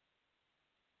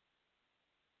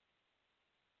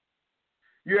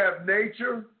 You have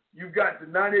nature, you've got the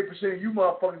 98% of you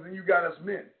motherfuckers, and you got us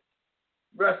men.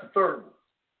 That's the third one.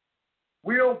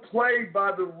 We don't play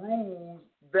by the rules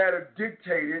that are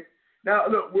dictated. Now,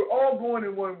 look, we're all going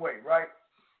in one way, right?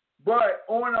 But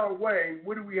on our way,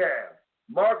 what do we have?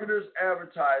 Marketers,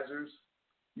 advertisers.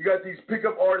 You got these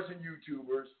pickup artists and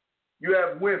YouTubers. You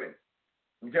have women,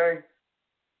 okay?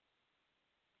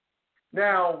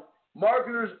 Now,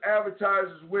 marketers,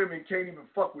 advertisers, women can't even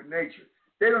fuck with nature.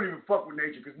 They don't even fuck with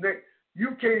nature because you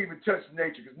can't even touch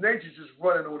nature because nature's just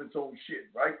running on its own shit,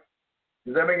 right?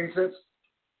 Does that make any sense?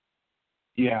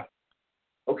 Yeah.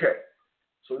 Okay.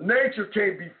 So nature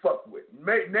can't be fucked with.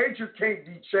 Nature can't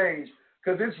be changed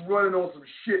because it's running on some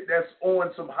shit that's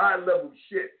on some high-level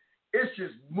shit. It's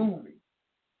just moving.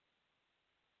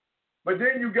 But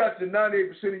then you got the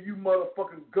 98% of you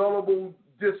motherfucking gullible,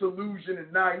 disillusioned,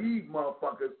 and naive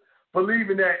motherfuckers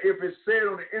believing that if it's said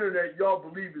on the internet, y'all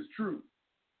believe it's true.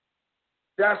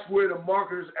 That's where the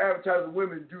marketers, advertising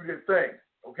women do their thing,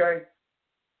 okay?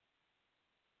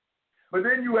 But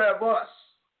then you have us.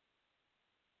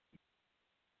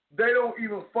 They don't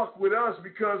even fuck with us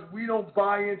because we don't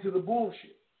buy into the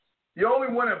bullshit. The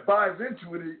only one that buys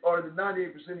into it are the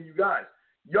 98% of you guys.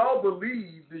 Y'all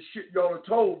believe the shit y'all are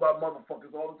told by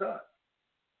motherfuckers all the time.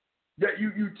 That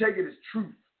you take it as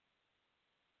truth.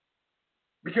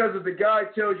 Because if the guy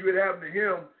tells you it happened to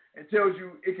him and tells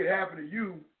you it could happen to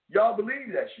you, y'all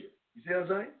believe that shit. You see what I'm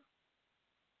saying?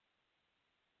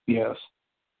 Yes.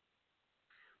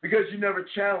 Because you never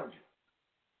challenge it.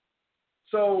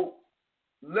 So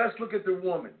let's look at the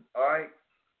woman, all right?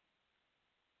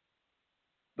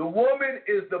 The woman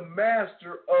is the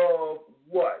master of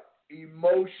what?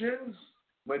 Emotions,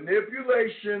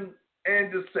 manipulation,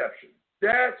 and deception.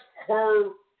 That's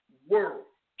her world.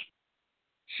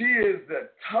 She is the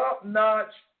top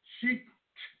notch.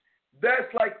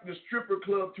 That's like the stripper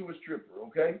club to a stripper,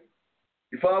 okay?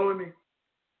 You following me?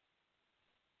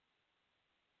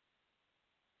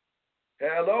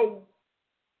 Hello?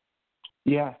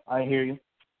 Yeah, I hear you.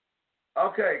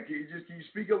 Okay, can you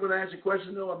speak up when I ask you a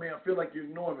question, though? I mean, I feel like you're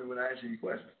ignoring me when I ask you a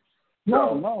question.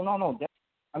 No.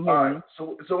 I'm all hearing right,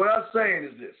 so what I'm saying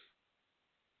is this.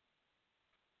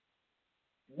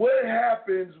 What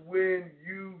happens when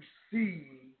you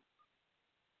see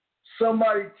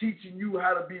somebody teaching you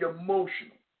how to be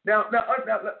emotional? Now let's look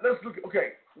at, let's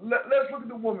look at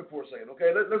the woman for a second,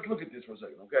 okay? Let's look at this for a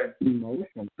second, okay?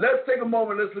 Emotion. Let's take a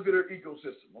moment, let's look at her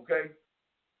ecosystem, okay?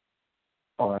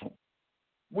 All right.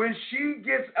 When she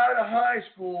gets out of high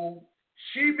school,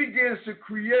 she begins to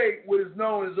create what is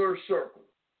known as her circle.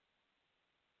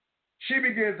 She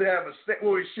begins to have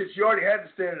she already had to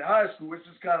stand in high school, which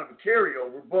is kind of a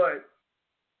carryover, but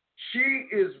she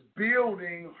is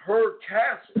building her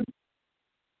castle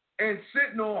and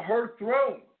sitting on her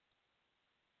throne,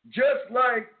 just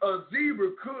like a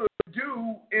zebra could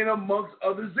do in amongst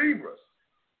other zebras.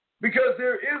 Because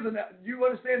you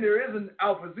understand there is an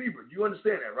alpha zebra. You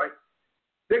understand that, right?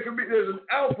 There's an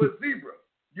alpha zebra.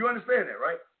 You understand that,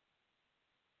 right?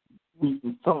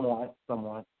 Somewhat.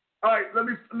 All right, let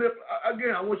me flip.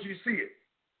 Again, I want you to see it.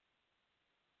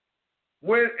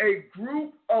 When a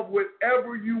group of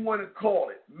whatever you want to call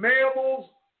it, mammals,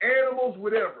 animals,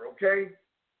 whatever, okay,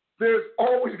 there's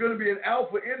always going to be an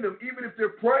alpha in them, even if they're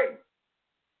prey.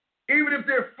 Even if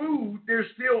they're food,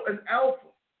 there's still an alpha.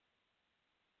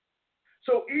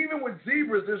 So even with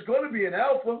zebras, there's going to be an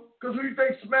alpha, because who do you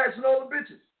think smashing all the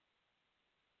bitches?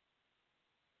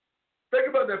 Think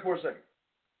about that for a second.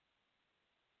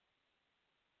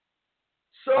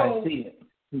 So, I see it.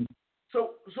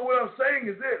 So what I'm saying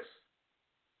is this.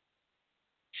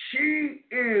 She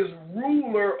is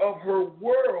ruler of her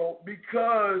world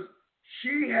because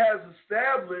she has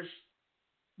established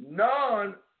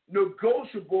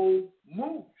non-negotiable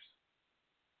moves.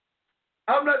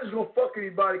 I'm not just going to fuck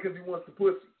anybody because he wants the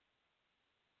pussy.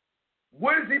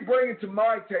 What is he bringing to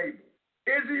my table?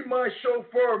 Is he my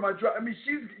chauffeur, my driver? I mean,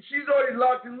 she's already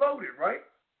locked and loaded, right?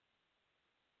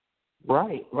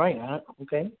 Right.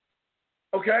 Okay.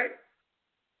 Okay?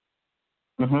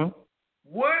 Mm-hmm.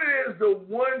 What is the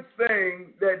one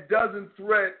thing that doesn't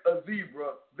threat a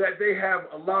zebra that they have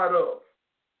a lot of?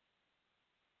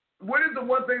 What is the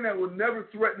one thing that will never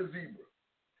threaten a zebra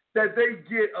that they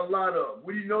get a lot of?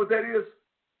 What do you know what that is?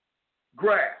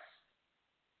 Grass.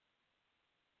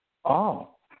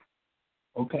 Oh.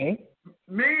 Okay.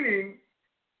 Meaning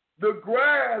the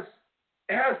grass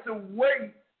has to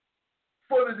wait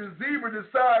for the zebra to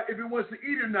decide if it wants to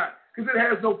eat or not, because it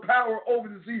has no power over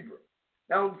the zebra.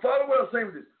 Now, follow what I'm saying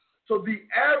with this. So the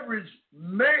average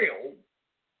male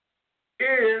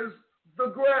is the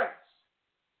grass.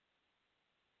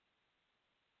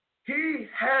 He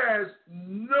has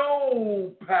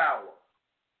no power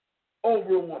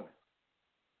over a woman.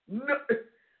 No,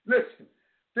 listen,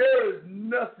 there is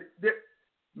nothing.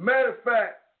 Matter of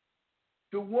fact,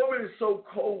 the woman is so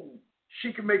cold,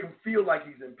 she can make him feel like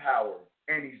he's in power,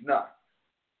 and he's not.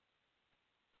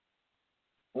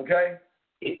 Okay?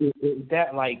 Is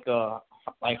that like her,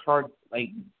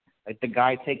 like the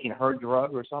guy taking her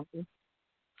drug or something?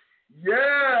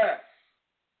 Yes.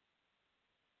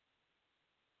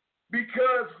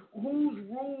 Because whose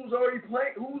rules are he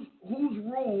playing? Whose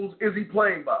rules is he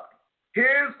playing by?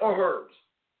 His or hers?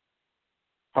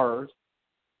 Hers.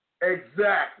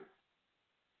 Exactly.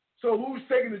 So who's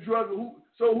taking the drug?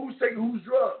 Who's taking whose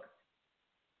drug?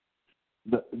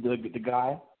 The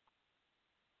guy.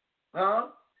 Huh?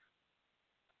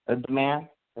 The man.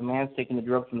 The man's taking the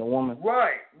drug from the woman.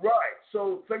 Right.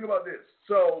 So think about this.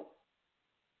 So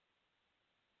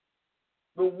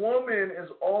the woman is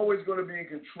always going to be in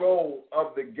control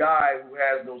of the guy who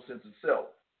has no sense of self.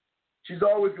 She's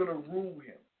always going to rule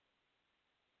him.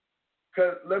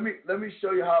 Cause let me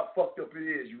show you how fucked up it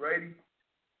is. You ready?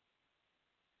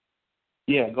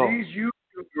 Yeah, go. These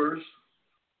YouTubers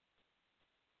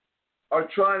are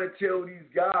trying to tell these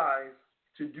guys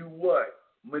to do what?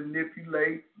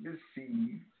 Manipulate,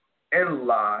 deceive, and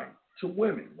lie to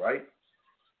women, right?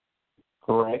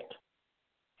 Correct.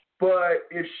 But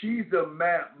if she's the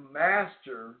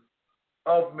master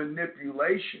of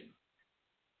manipulation,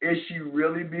 is she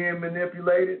really being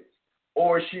manipulated?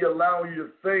 Or is she allowing you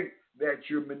to think that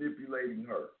you're manipulating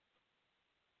her?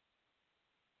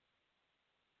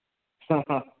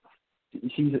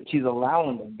 she's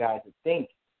allowing the guy to think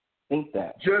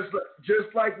that.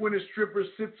 Just like when a stripper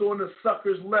sits on the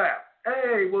sucker's lap.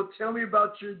 Hey, well, tell me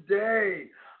about your day.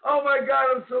 Oh my God,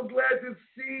 I'm so glad to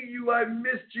see you. I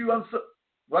missed you.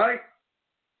 Right?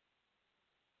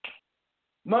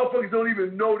 Motherfuckers don't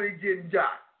even know they getting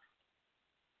got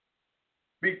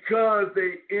because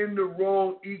they in the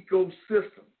wrong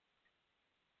ecosystem.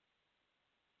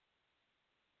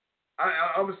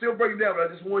 I'm still breaking down, but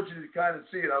I just want you to kind of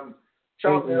see it. I'm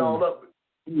chopping it all up.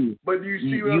 But do you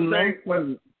see what I'm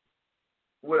saying?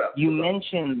 What up? You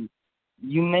mentioned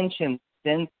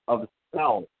sense of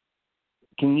self.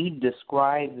 Can you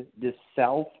describe this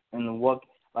self and what,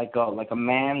 like a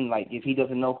man, like if he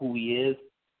doesn't know who he is,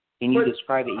 can you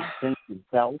describe a sense of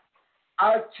self?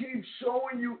 I keep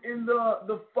showing you in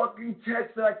the fucking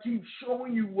text that I keep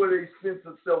showing you what a sense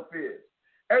of self is.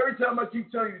 Every time I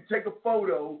keep telling you to take a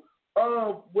photo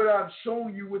of what I'm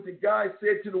showing you, what the guy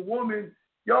said to the woman,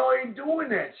 y'all ain't doing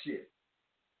that shit.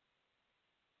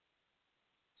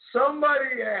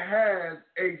 Somebody that has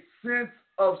a sense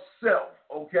of self,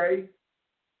 okay,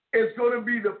 is going to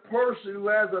be the person who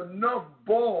has enough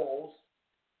balls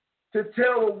to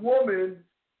tell a woman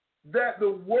that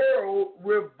the world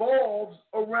revolves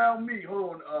around me.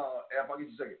 Hold on, F, I'll get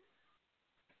you a second.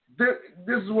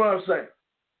 This is what I'm saying.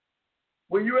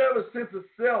 When you have a sense of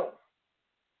self,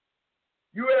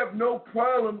 you have no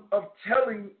problem of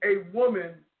telling a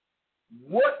woman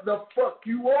what the fuck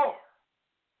you are.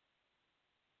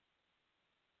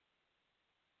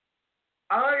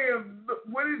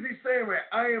 What is he saying, man?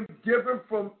 I am different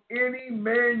from any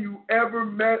man you ever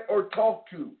met or talked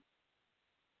to.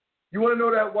 You want to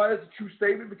know that why that's a true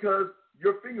statement? Because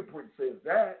your fingerprint says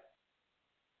that.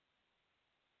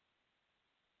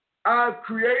 I've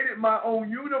created my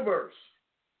own universe.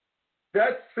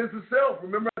 That's sense of self.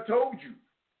 Remember I told you.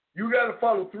 You got to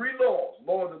follow 3 laws.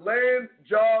 Law of the land,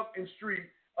 job, and street.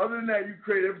 Other than that, you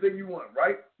create everything you want,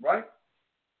 right? Right?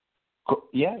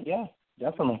 Yeah,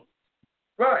 definitely.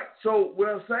 Right. So what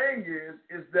I'm saying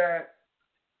is that,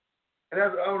 and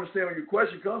as I understand where your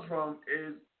question comes from,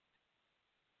 is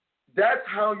that's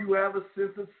how you have a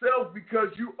sense of self, because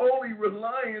you're only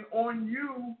relying on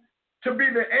you to be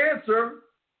the answer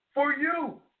for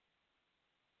you.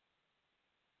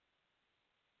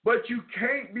 But you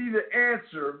can't be the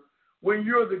answer when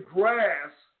you're the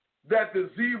grass that the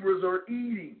zebras are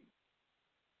eating.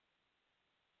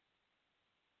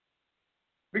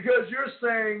 Because you're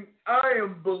saying, I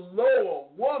am below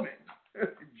a woman.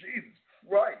 Jesus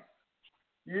Christ.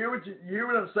 You hear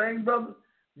what I'm saying, brother?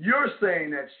 You're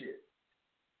saying that shit.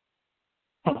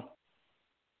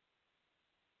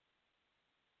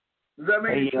 Does that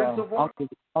make sense so far?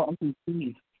 I'm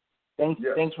confused.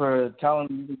 Thanks for telling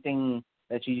me everything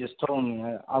that you just told me.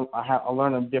 I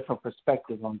learned a different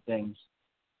perspective on things.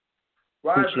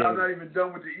 Right, but I'm not even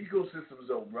done with the ecosystems,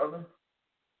 though, brother.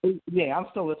 Yeah, I'm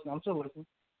still listening.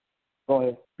 Go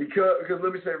ahead. Because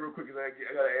let me say it real quick, because I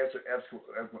got to answer.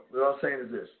 What I'm saying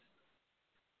is this.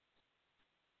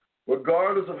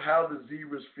 Regardless of how the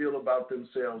zebras feel about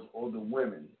themselves or the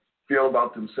women feel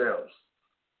about themselves,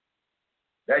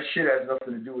 that shit has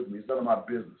nothing to do with me. It's none of my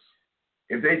business.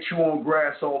 If they chew on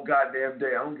grass all goddamn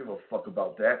day, I don't give a fuck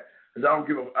about that. Because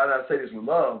and I say this with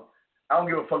love, I don't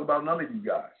give a fuck about none of you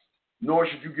guys. Nor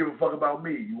should you give a fuck about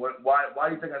me. Why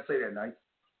do you think I say that, Knight?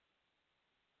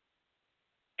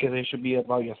 Because it should be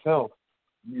about yourself.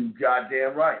 You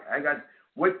goddamn right.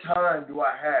 What time do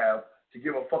I have to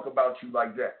give a fuck about you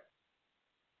like that?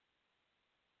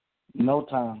 No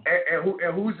time.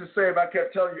 And who's to say if I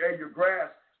kept telling you, hey, you're grass,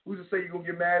 who's to say you're going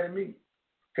to get mad at me?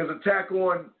 Because attack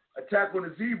on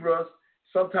the zebras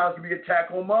sometimes can be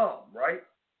attack on mom, right?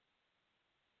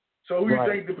 So who do you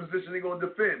think the position they're going to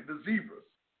defend? The zebras.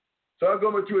 So I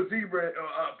go into a zebra,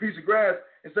 a piece of grass,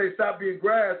 and say, stop being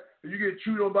grass, and you get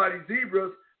chewed on by these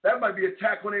zebras. That might be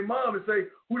attack on their mom and say,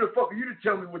 who the fuck are you to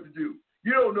tell me what to do?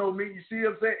 You don't know me. You see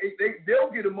what I'm saying? They'll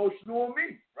get emotional on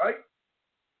me, right?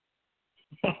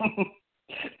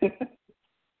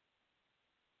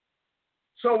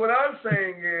 So what I'm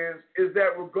saying is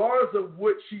that regardless of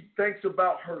what she thinks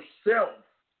about herself,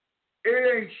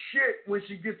 it ain't shit when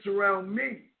she gets around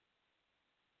me.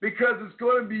 Because it's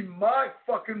going to be my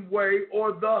fucking way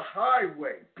or the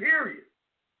highway, period.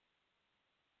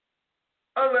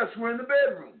 Unless we're in the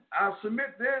bedroom. I'll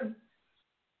submit then.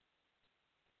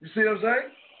 You see what I'm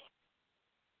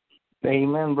saying?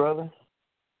 Amen, brother.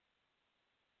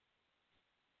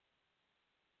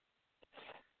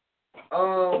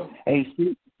 Hey,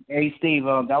 Steve.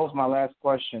 That was my last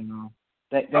question.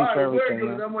 Thanks for everything. Very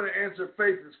good. I'm going to answer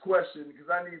Faith's question because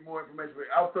I need more information.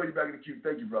 I'll throw you back in the queue.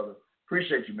 Thank you, brother.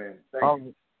 Appreciate you, man. Thank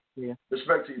you. Yeah.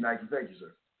 Respect to you, Nike. Thank you,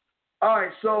 sir. All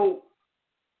right, so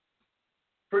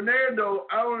Fernando,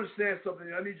 I don't understand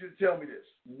something. I need you to tell me this.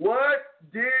 What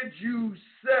did you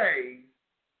say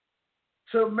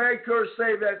to make her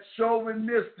say that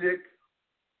chauvinistic?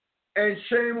 And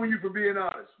shame on you for being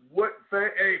honest.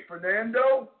 Hey,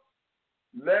 Fernando,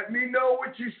 let me know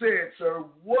what you said, sir.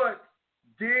 What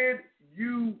did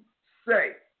you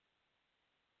say?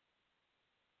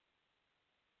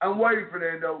 I'm waiting,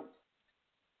 Fernando.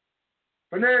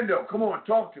 Fernando, come on,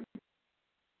 talk to me.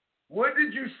 What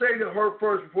did you say to her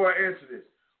first before I answer this?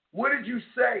 What did you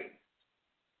say?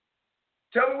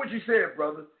 Tell me what you said,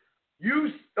 brother.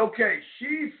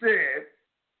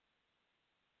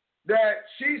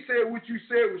 She said what you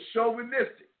said was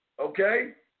chauvinistic,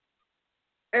 okay?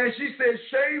 And she said,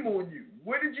 shame on you.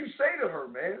 What did you say to her,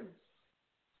 man?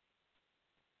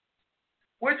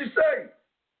 What did you say?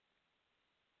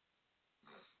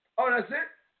 Oh, that's it?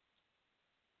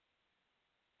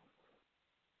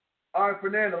 All right,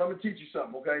 Fernando, let me teach you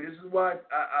something, okay? This is why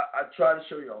I try to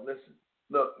show y'all. Listen,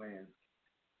 look, man.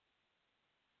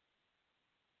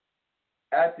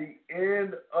 At the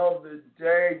end of the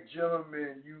day,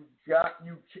 gentlemen,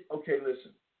 okay,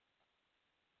 listen.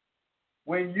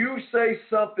 When you say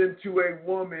something to a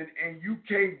woman and you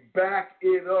can't back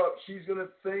it up, she's going to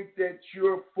think that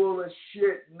you're full of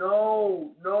shit.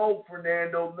 No,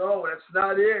 Fernando, no, that's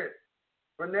not it.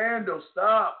 Fernando,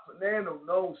 stop. Fernando,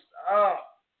 no, stop.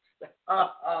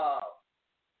 Stop.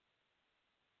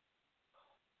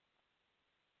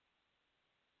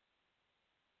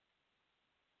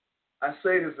 I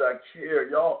say this, I care.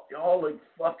 Y'all are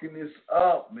fucking this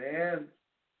up, man.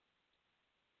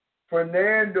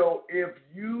 Fernando, if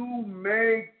you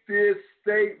make this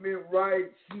statement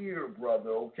right here, brother,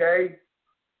 okay?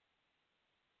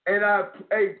 And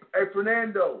hey,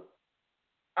 Fernando,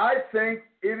 I think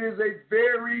it is a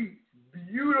very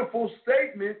beautiful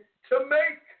statement to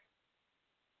make.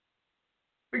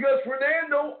 Because,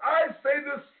 Fernando, I say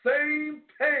the same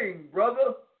thing,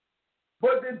 brother.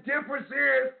 But the difference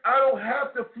is I don't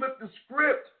have to flip the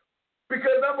script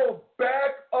because I'm going to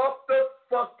back up the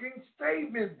fucking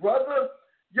statement, brother.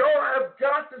 Y'all have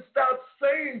got to stop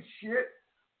saying shit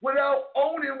without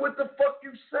owning what the fuck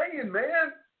you saying,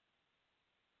 man.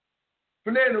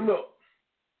 Fernando, look.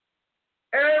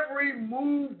 Every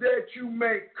move that you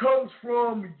make comes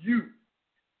from you.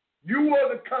 You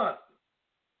are the constant.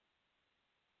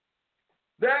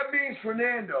 That means,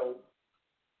 Fernando,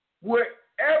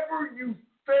 whatever you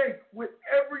think,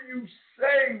 whatever you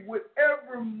say,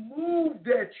 whatever move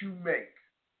that you make,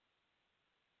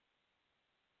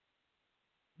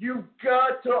 you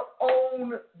got to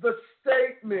own the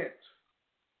statement.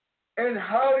 And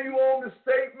how do you own the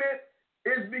statement?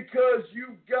 Is because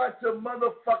you got to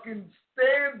motherfucking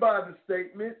stand by the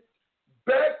statement.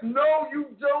 No, you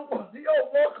don't.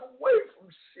 Yo, walk away from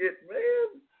shit,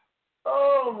 man.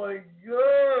 Oh my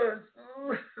God.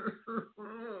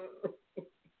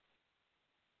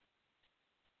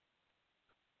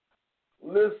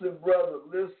 Listen, brother.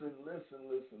 Listen.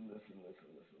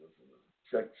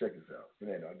 Check this out.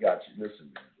 Fernando, I got you.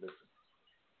 Listen, man. Listen.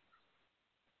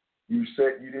 You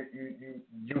said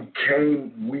you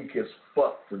came weak as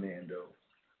fuck, Fernando.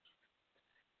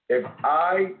 If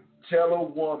I tell a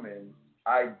woman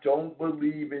I don't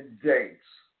believe in dates,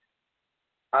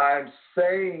 I'm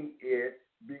saying it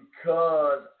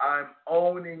because I'm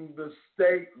owning the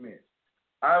statement.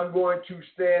 I'm going to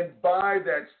stand by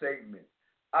that statement.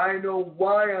 I know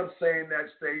why I'm saying that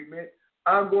statement.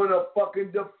 I'm going to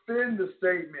fucking defend the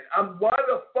statement. Why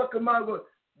the fuck am I going?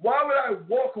 Why would I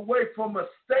walk away from a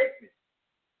statement?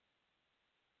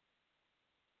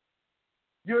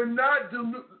 You're not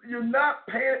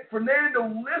paying. Fernando,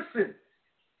 listen.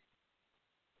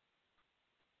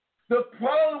 The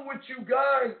problem with you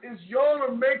guys is y'all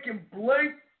are making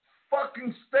blank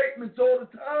fucking statements all the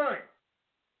time.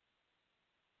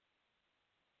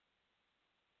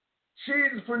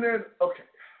 Jesus, Fernando. Okay.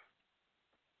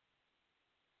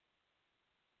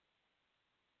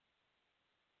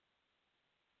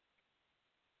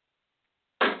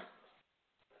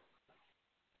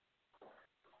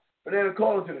 Fernando,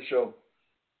 call into the show.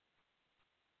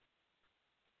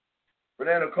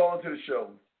 Fernando, call into the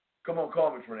show. Come on,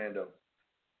 call me, Fernando.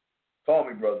 Call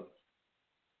me, brother.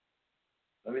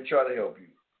 Let me try to help you,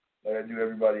 like I do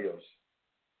everybody else.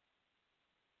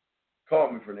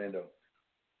 Call me, Fernando.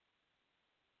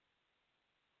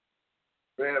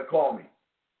 Fernando, call me.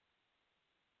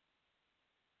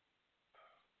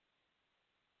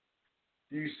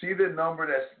 Do you see the number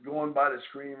that's going by the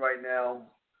screen right now?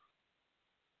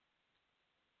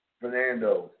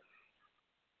 Fernando.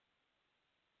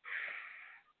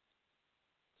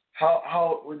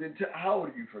 How old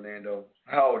are you, Fernando?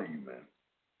 How old are you, man?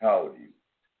 How old are you?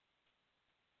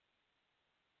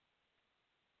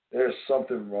 There's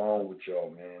something wrong with y'all,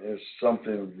 man. There's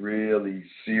something really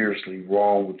seriously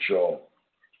wrong with y'all.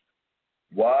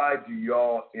 Why do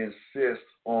y'all insist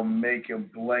on making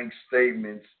blank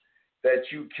statements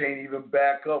that you can't even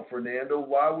back up, Fernando?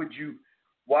 Why would you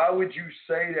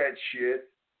say that shit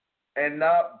and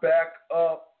not back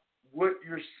up what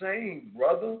you're saying,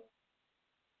 brother?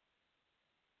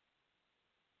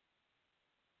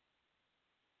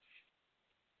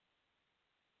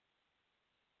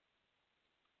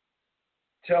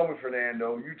 Tell me,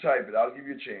 Fernando, you type it. I'll give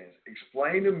you a chance.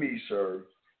 Explain to me, sir,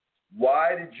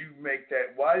 why did you make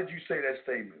that? Why did you say that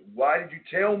statement? Why did you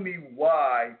tell me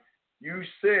why you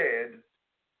said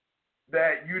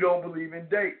that you don't believe in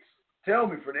dates? Tell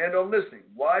me, Fernando, I'm listening.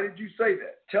 Why did you say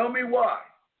that? Tell me why.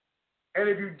 And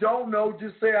if you don't know,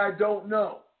 just say I don't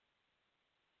know.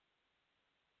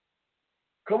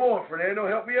 Come on, Fernando,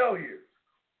 help me out here.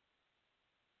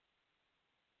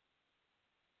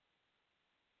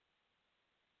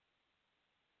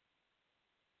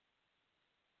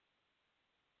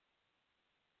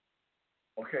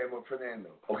 Okay, well, Fernando.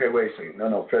 Okay, wait a second.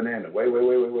 No, Fernando. Wait. Wait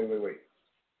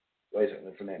a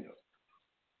second, Fernando.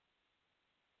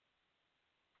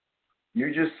 You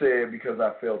just said because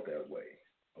I felt that way,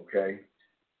 okay?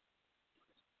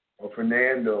 Well,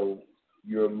 Fernando,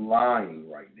 you're lying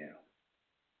right now.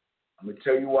 I'm going to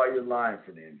tell you why you're lying,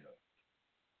 Fernando.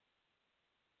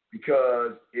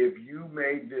 Because if you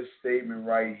made this statement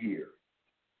right here,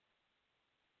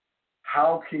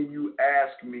 how can you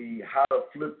ask me how to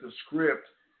flip the script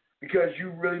because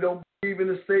you really don't believe in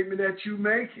the statement that you're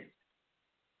making?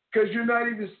 Because you're not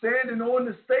even standing on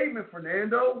the statement,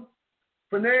 Fernando.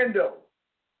 Fernando,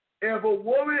 if a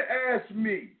woman asks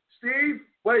me, Steve,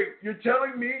 wait, you're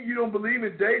telling me you don't believe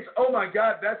in dates? Oh, my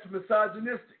God, that's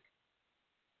misogynistic.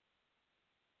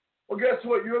 Well, guess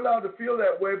what? You're allowed to feel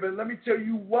that way, but let me tell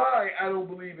you why I don't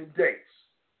believe in dates.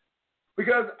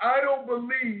 Because I don't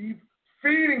believe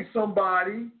feeding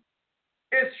somebody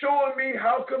is showing me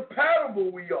how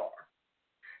compatible we are.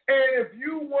 And if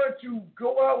you want to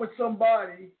go out with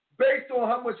somebody based on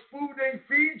how much food they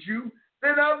feed you,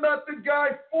 then I'm not the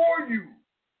guy for you.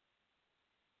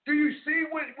 Do you see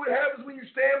what happens when you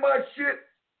stand by shit?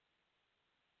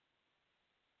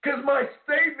 Because my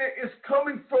statement is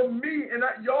coming from me, and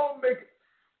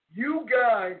you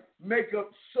guys make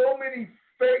up so many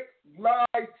fake,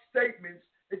 lied statements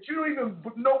that you don't even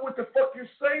know what the fuck you're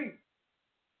saying.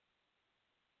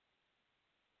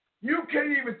 You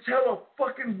can't even tell a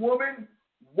fucking woman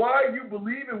why you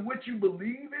believe in what you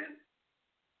believe in.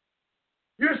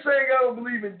 You're saying I don't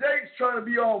believe in dates, trying to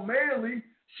be all manly.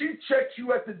 She checks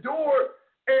you at the door,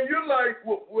 and you're like,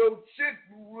 well shit,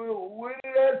 what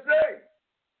did I say?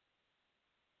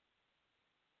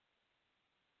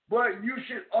 But you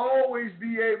should always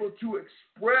be able to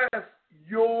express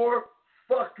your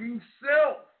fucking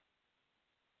self.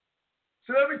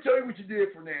 So let me tell you what you did,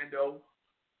 Fernando.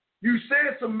 You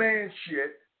said some man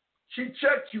shit. She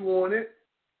checked you on it.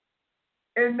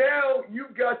 And now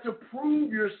you've got to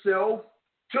prove yourself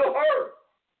to her.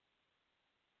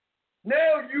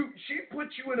 Now she put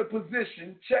you in a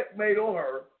position, checkmate on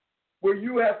her, where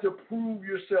you have to prove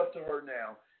yourself to her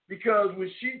now. Because when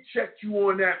she checked you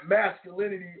on that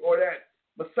masculinity or that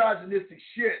misogynistic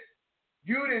shit,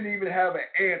 you didn't even have an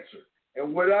answer.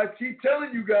 And what I keep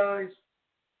telling you guys,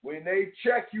 when they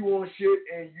check you on shit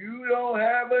and you don't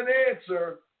have an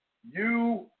answer,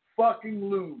 you fucking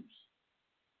lose.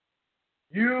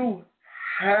 You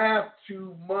have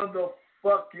to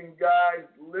motherfucking guys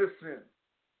listen.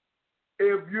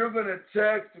 If you're going to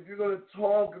text, if you're going to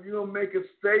talk, if you're going to make a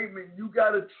statement, you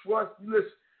got to trust. Listen,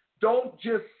 don't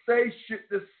just say shit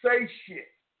to say shit.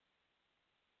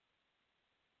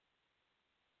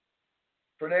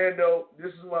 Fernando,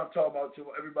 this is what I'm talking about to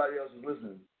everybody else is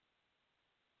listening.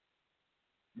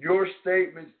 Your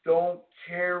statements don't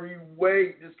carry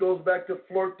weight. This goes back to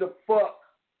flirt to fuck.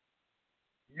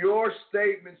 Your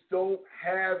statements don't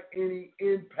have any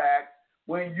impact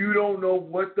when you don't know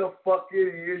what the fuck it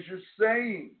is you're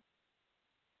saying.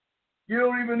 You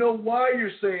don't even know why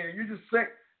you're saying it. You just say,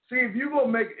 see, if you're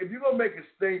gonna make a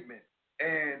statement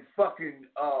and fucking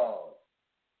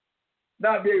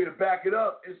not be able to back it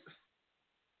up, it's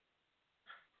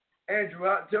Andrew.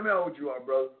 Tell me how old you are,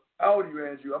 brother. How old are you,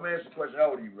 Andrew? I'm gonna ask you a question.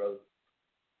 How old are you, brother?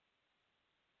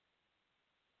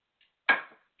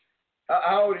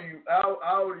 How old are you? How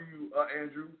old are you,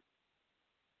 Andrew?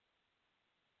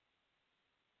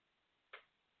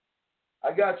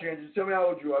 I got you, Andrew. Tell me how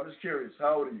old you are. I'm just curious.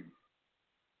 How old are you?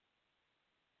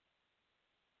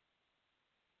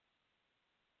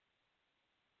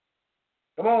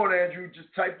 Come on, Andrew.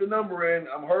 Just type the number in.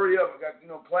 I'm hurry up. I got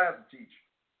class to teach.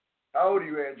 How old are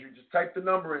you, Andrew? Just type the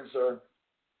number in, sir.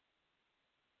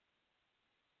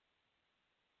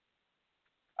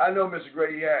 I know, Mr.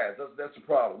 Gray, he has. That's the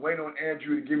problem. Waiting on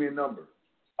Andrew to give me a number.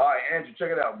 All right, Andrew,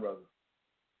 check it out, brother.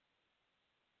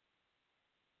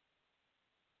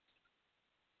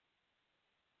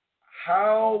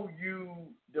 How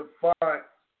you define?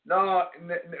 No,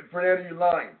 Fernando, you're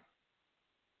lying.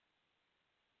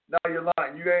 No, you're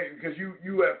lying. You ain't, because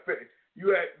you have.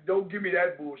 Don't give me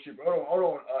that bullshit. Hold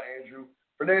on, Andrew.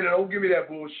 Fernando, don't give me that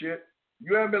bullshit.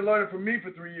 You haven't been learning from me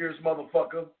for 3 years,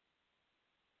 motherfucker.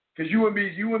 Because you wouldn't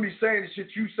be saying the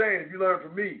shit you saying if you learned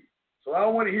from me. So I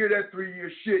don't want to hear that 3-year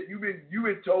shit. You've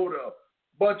been told a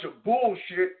bunch of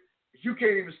bullshit. You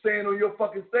can't even stand on your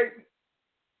fucking statement.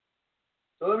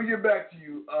 So let me get back to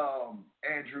you,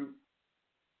 Andrew.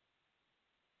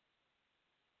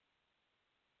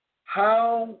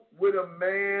 How would a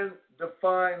man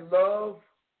define love?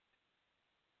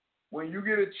 When you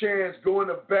get a chance, go in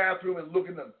the bathroom and look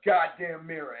in the goddamn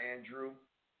mirror, Andrew.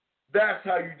 That's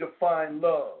how you define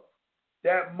love.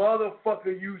 That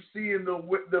motherfucker you see in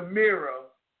the mirror,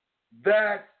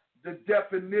 that's the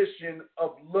definition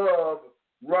of love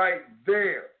right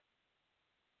there.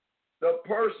 The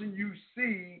person you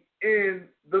see in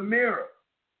the mirror.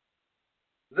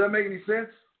 Does that make any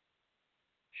sense?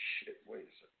 Shit, wait a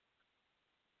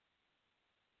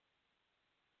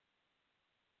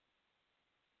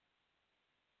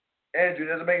second. Andrew,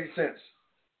 doesn't make any sense.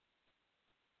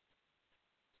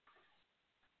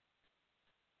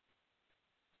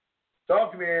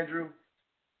 Talk to me, Andrew.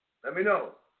 Let me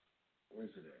know. Where's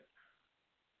it at?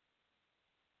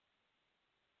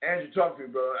 Andrew, talk to me,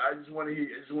 brother. I just want to hear.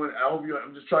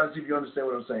 I'm just trying to see if you understand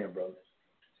what I'm saying, brother.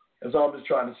 That's all I'm just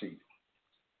trying to see.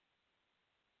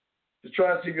 Just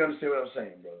trying to see if you understand what I'm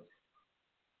saying, brother.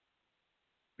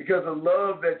 Because the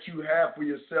love that you have for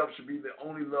yourself should be the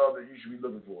only love that you should be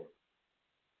looking for.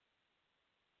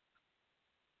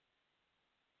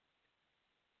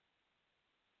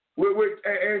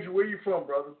 Hey, Andrew, where you from,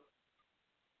 brother?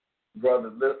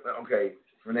 Brother, okay,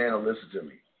 Fernando, listen to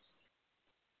me.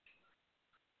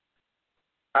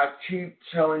 I keep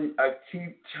telling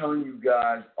you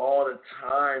guys all the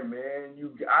time, man.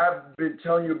 I've been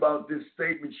telling you about this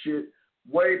statement shit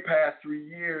way past 3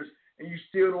 years, and you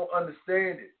still don't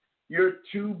understand it. You're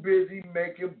too busy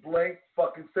making blank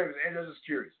fucking statements. And I'm just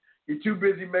curious. You're too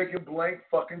busy making blank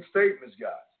fucking statements,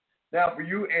 guys. Now, for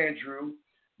you, Andrew,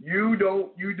 you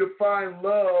define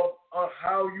love on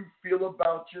how you feel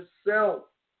about yourself.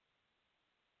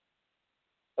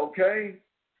 Okay?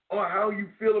 On how you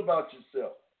feel about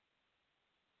yourself.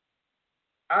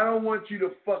 I don't want you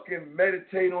to fucking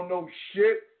meditate on no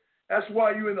shit. That's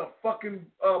why you're in the fucking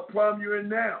problem you're in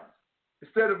now.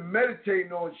 Instead of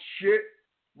meditating on shit,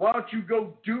 why don't you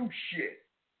go do shit?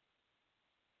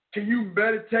 Can you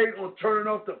meditate on turning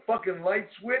off the fucking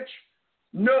light switch?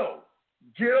 No.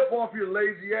 Get up off your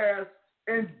lazy ass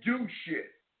and do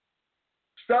shit.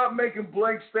 Stop making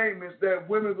blank statements that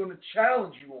women are going to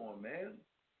challenge you on, man.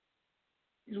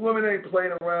 These women ain't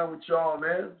playing around with y'all,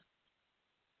 man.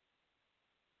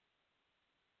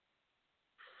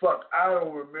 Fuck, I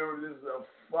don't remember. This is a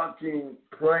fucking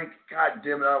prank. God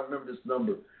damn it, I don't remember this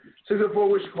number. 604,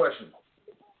 what's your question?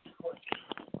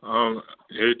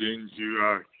 Hey, Dean, can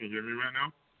you hear me right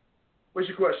now? What's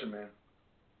your question, man?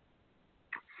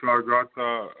 So I got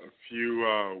a few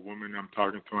women I'm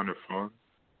talking to on the phone.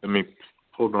 Let me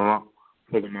pull them up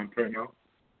right now.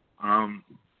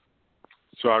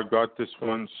 So I got this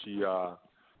one. She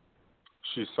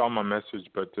saw my message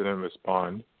but didn't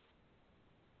respond.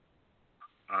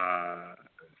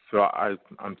 So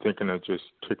I'm thinking of just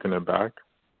kicking it back.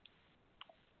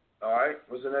 All right.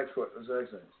 What's the next thing?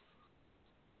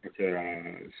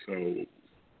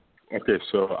 Okay.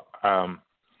 So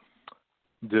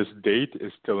this date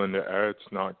is still in the air.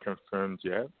 It's not confirmed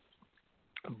yet,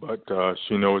 but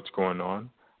she knows what's going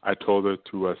on. I told her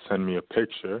to send me a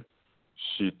picture.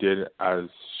 She did as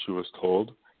she was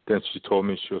told. Then she told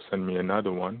me she'll send me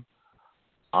another one.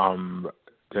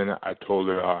 Then I told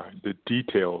her the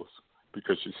details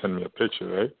because she sent me a picture,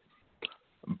 right?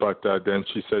 But then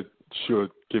she said she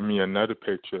would give me another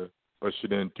picture, but she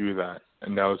didn't do that,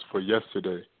 and that was for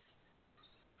yesterday.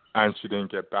 And she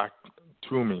didn't get back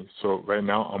to me. So right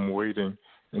now I'm waiting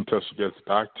until she gets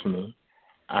back to me,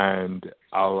 and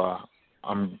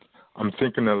I'm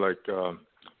thinking of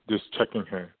just checking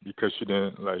her because she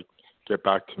didn't get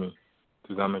back to me.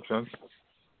 Does that make sense?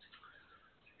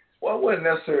 Well, it wasn't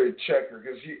necessary to check her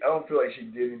because I don't feel like she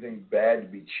did anything bad to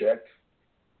be checked.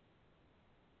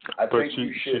 But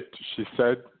she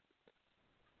said,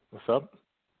 what's up?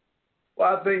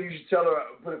 Well, I think you should tell her,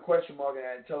 put a question mark in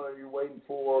that and tell her you're waiting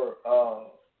for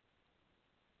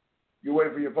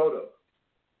your photo.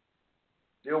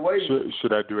 You're waiting.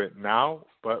 Should I do it now?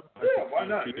 But yeah, why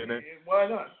not? Why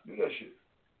not? Do that shit.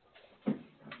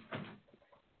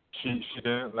 She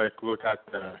didn't look at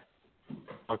the.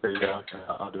 Okay,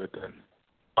 I'll do it then.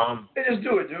 Just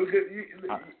do it, dude.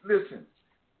 Listen,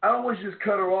 I don't want you to just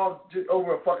cut her off just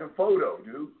over a fucking photo,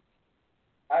 dude.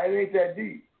 It ain't that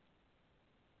deep.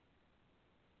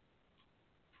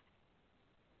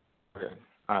 Okay.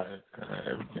 All right.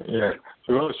 Yeah.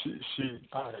 Well, she.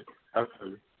 All right.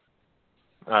 Absolutely.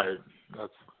 All right.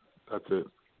 That's it.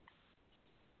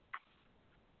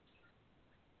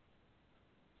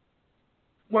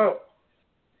 Well,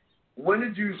 when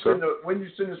did you send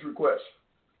this request?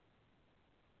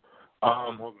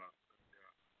 Hold on.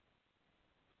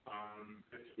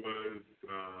 It was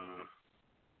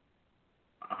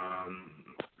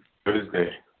Thursday.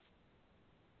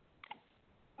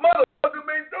 Motherfucker,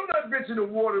 man, throw that bitch in the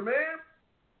water, man.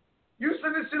 You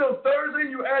sent this shit on Thursday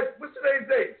and you asked, what's today's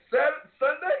date?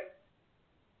 Sunday?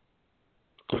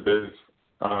 Today's,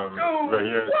 dude, right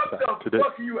here. What the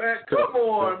fuck are you at? Come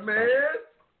on, man.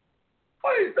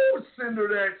 Why don't send her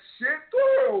that shit? Throw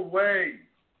her away.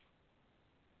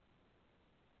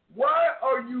 Why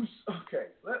are you... Okay,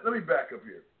 let me back up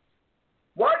here.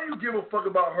 Why do you give a fuck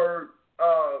about her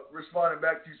responding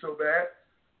back to you so bad?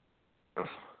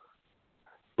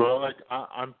 Well,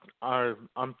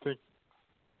 I'm thinking...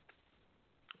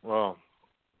 Well,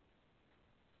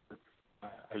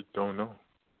 I don't know.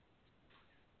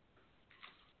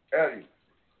 Eddie,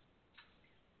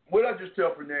 what did I just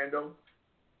tell Fernando?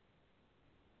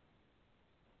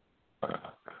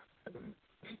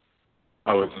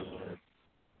 I wasn't here.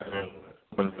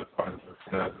 When you find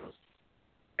Fernando.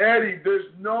 Eddie, there's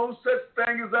no such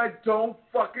thing as I don't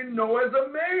fucking know as a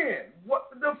man. What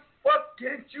the fuck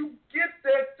can't you get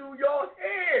that through your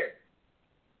head?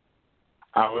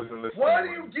 I wasn't listening. Why do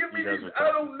you give me these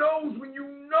I don't knows when you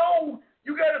know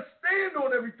you gotta stand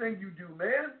on everything you do,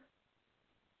 man?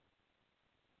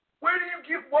 Why do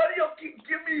y'all keep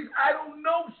giving me these I don't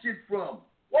know shit from?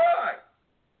 Why?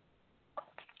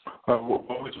 What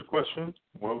was your question?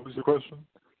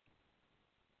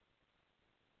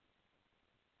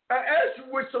 I asked you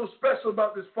what's so special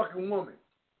about this fucking woman.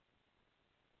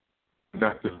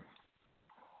 Nothing.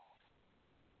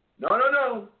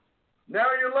 No. Now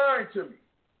you're lying to me.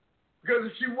 Because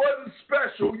if she wasn't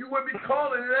special, you wouldn't be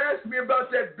calling and asking me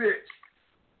about that bitch.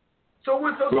 So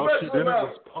what's so special about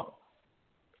it?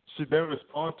 She didn't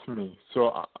respond to me.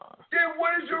 So then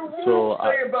what does your rule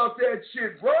say about that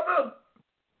shit, brother?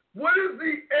 What is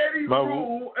the Eddie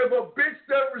rule if a bitch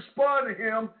doesn't respond to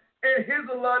him in his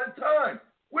allotted time?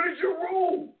 What is your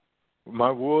rule? My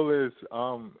rule is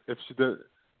if she does,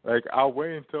 I'll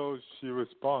wait until she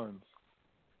responds.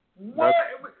 What?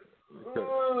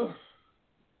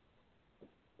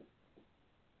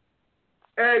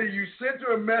 Eddie, you sent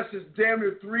her a message damn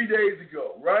near 3 days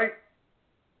ago, right?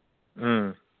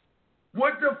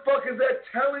 What the fuck is that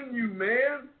telling you,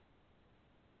 man?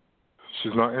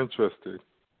 She's not interested.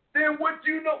 Then what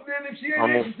do you know? Then if she ain't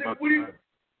interested, what do you...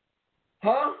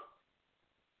 Huh?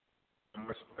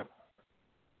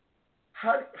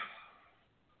 How do...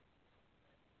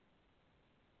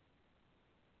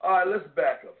 All right, let's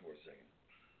back up for a second.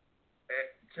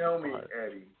 Tell me,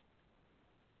 Eddie.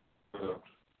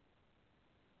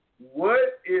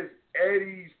 What is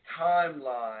Eddie's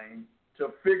timeline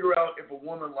to figure out if a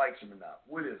woman likes him or not?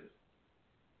 What is it?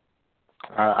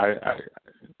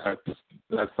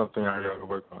 That's something I got to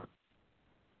work on.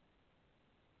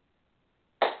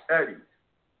 Eddie,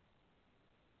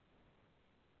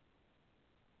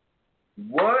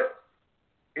 what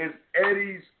is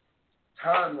Eddie's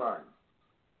timeline?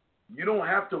 You don't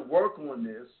have to work on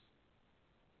this.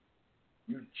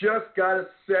 You just got to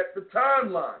set the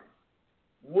timeline.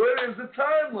 What is the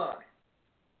timeline?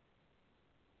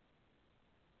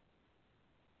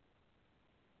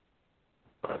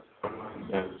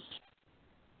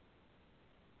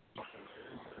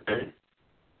 Okay.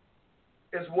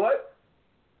 Is what?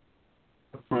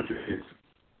 4 days.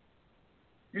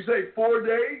 You say 4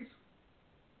 days?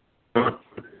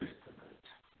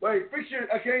 Wait,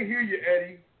 I can't hear you,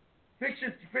 Eddie. Fix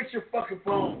your fucking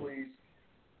phone, please.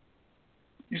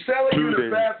 You sound like you're in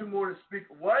the bathroom or the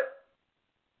speaker. What?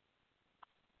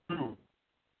 2.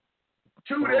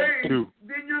 2 days? 2.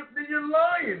 Then you're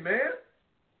lying, man.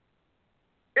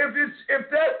 If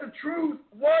that's the truth,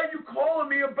 why are you calling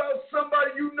me about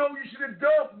somebody you know you should have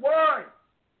dumped? Why?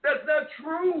 That's not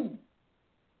true.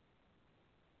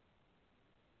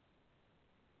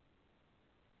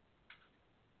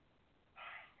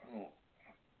 Oh.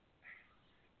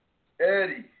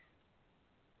 Eddie.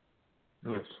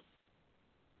 Yes.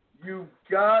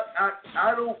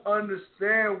 I don't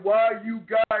understand why you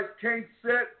guys can't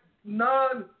set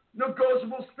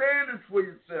non-negotiable standards for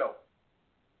yourself.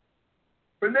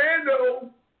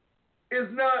 Fernando is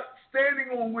not standing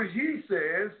on what he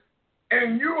says,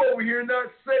 and you over here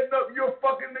not setting up your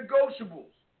fucking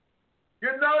negotiables.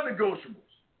 Your non-negotiables.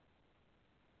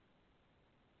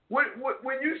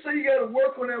 When you say you got to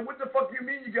work on that, what the fuck do you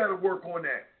mean you got to work on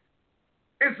that?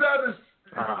 It's either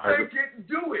think it and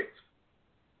do it.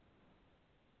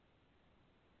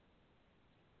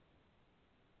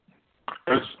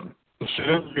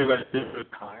 Shouldn't you like give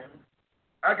it time?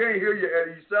 I can't hear you,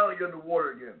 Eddie. You sound like you're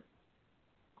underwater again.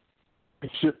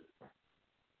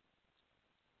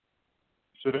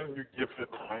 Shouldn't you give it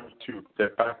time to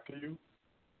get back to you?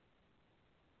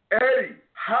 Eddie,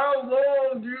 how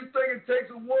long do you think it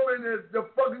takes a woman to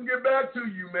fucking get back to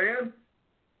you, man?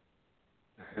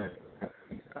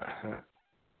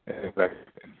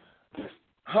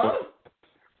 Huh?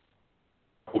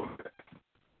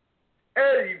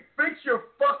 Eddie, fix your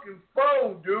fucking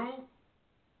phone, dude.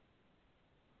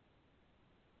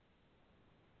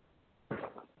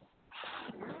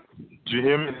 Do you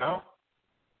hear me now?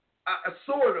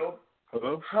 Sort of.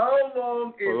 Hello? How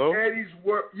long in Eddie's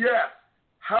world? Yes.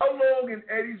 How long in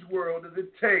Eddie's world does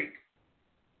it take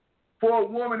for a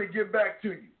woman to get back to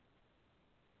you?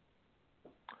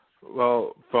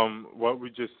 Well, from what we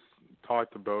just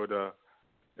talked about,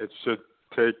 it should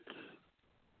take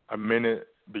a minute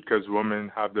because women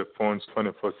have their phones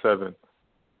 24/7.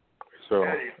 So.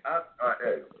 Eddie,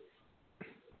 Eddie.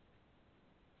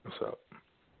 What's up?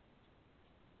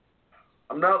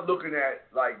 I'm not looking at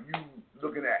like you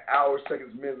looking at hours,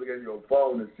 seconds, minutes, looking at your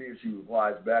phone and see if she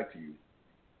replies back to you.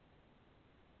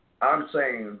 I'm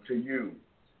saying to you,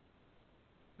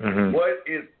 what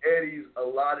is Eddie's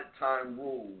allotted time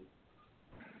rule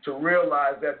to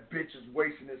realize that bitch is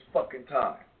wasting his fucking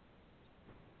time?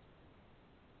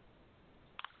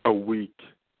 A week.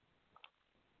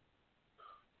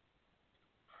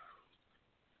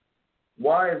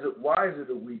 Why is it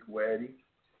a week, Eddie?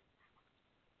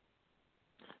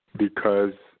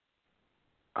 Because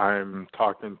I'm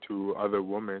talking to other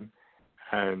women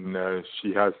and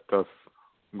she has stuff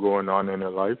going on in her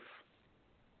life.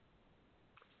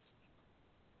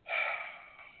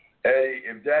 Eddie,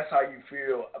 if that's how you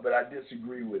feel, but I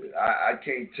disagree with it. I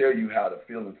can't tell you how to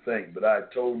feel and think, but I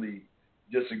totally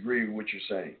disagree with what you're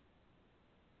saying.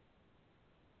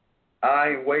 I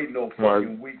ain't waiting no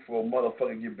fucking week for a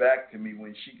motherfucker to get back to me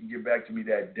when she can get back to me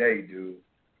that day, dude.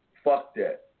 Fuck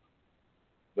that.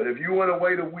 But if you want to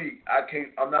wait a week,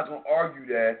 I'm not going to argue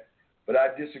that, but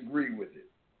I disagree with it.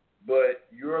 But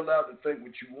you're allowed to think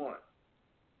what you want.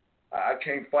 I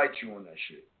can't fight you on that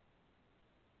shit.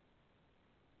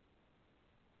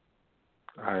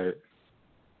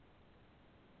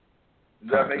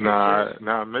 Does that make sense?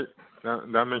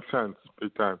 That makes sense.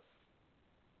 Big time.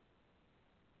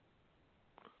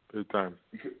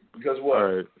 Because what?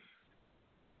 All right.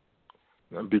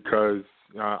 Because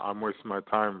I'm wasting my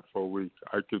time for a week.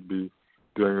 I could be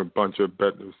doing a bunch of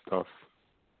better stuff.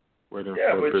 Waiting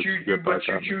for a bitch to get back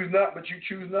at me. But you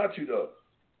choose not to, though.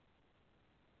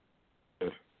 Yeah.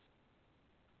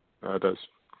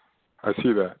 I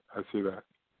see that.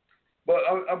 But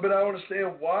I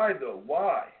understand why, though.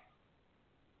 Why?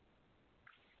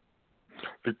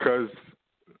 Because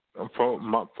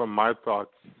from my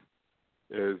thoughts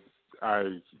is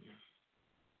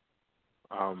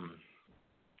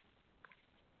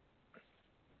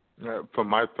from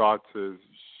my thoughts is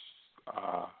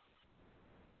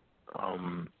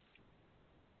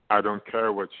I don't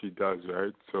care what she does,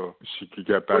 right? So she could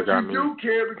get back at me. But you do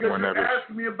care because whenever. You're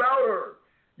asking me about her.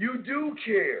 You do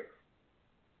care.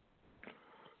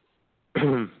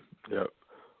 Yep.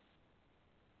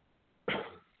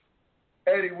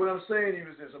 Eddie, what I'm saying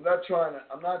is this: I'm not trying to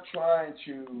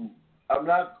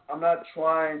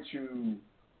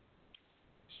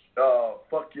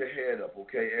fuck your head up,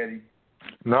 okay, Eddie?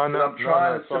 No. I know.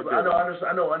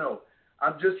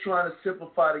 I'm just trying to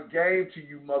simplify the game to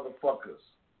you motherfuckers.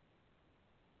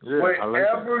 Yeah, I like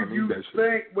that. Whenever I need you that shit.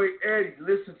 think, wait, Eddie,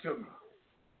 listen to me.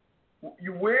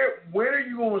 When are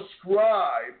you going to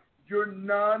scribe your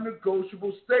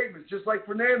non-negotiable statements? Just like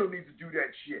Fernando needs to do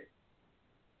that shit.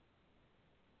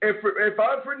 If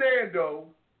I'm Fernando,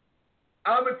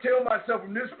 I'm going to tell myself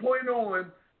from this point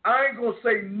on, I ain't going to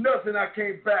say nothing I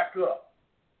can't back up.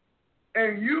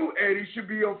 And you, Eddie, should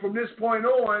be from this point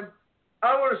on,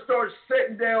 I want to start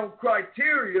setting down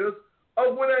criteria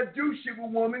of when I do shit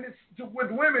with women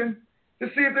to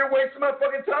see if they're wasting my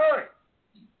fucking time.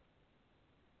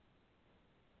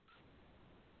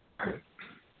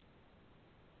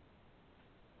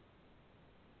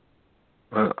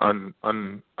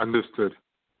 Understood.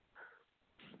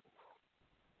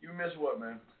 You missed what,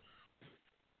 man?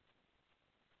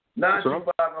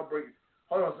 925, I'll bring it.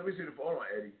 Hold on, let me see the phone. Hold on,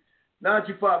 Eddie.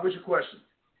 925, what's your question?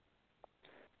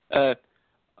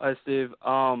 Hi, Steve.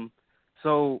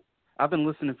 So I've been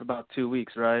listening for about 2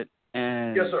 weeks, right?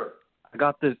 And yes, sir. I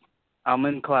got this. I'm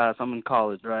in class. I'm in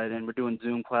college, right? And we're doing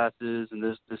Zoom classes. And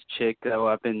there's this chick that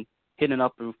I've been hitting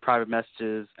up through private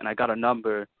messages, and I got a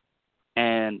number,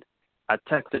 and I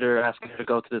texted her asking her to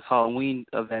go to this Halloween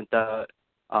event that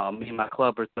me and my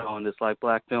club are throwing, this like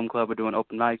black film club. We're doing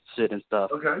open night shit and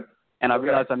stuff. Okay. And I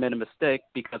realized I made a mistake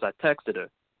because I texted her,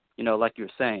 you know, like you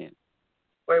were saying.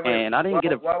 Wait. And I didn't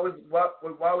get a. Why was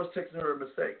texting her a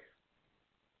mistake?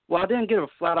 Well, I didn't get a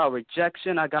flat out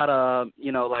rejection. I got a,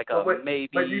 you know, like a maybe.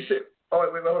 But you said,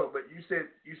 hold on. But you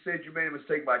said you made a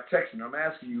mistake by texting her. I'm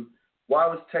asking you, why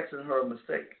was texting her a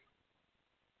mistake?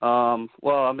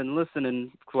 Well, I've been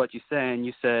listening to what you're saying.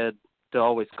 You said to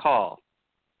always call.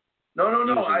 No.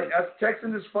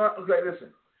 Texting is fine. Okay,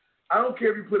 listen. I don't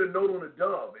care if you put a note on a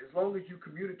dove, as long as you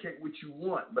communicate what you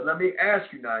want. But let me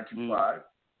ask you, 925,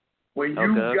 when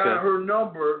you got her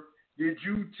number, did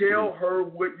you tell her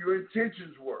what your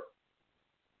intentions were?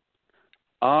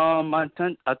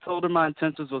 I told her my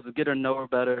intentions was to get her to know her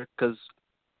better, wait.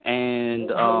 Okay,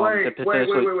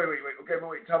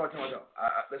 time out.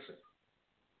 Listen.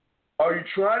 Are you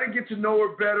trying to get to know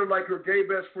her better like her gay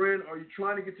best friend, or are you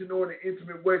trying to get to know her in an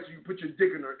intimate way so you put your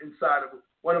dick in her inside of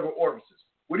one of her orifices?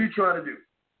 What are you trying to do?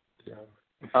 Yeah.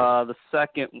 The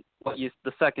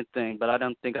second thing, but I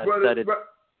don't think I said it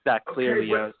that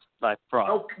clearly as like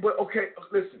fraud. Okay,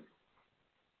 listen.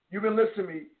 You've been listening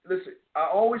to me. Listen, I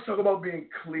always talk about being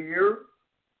clear,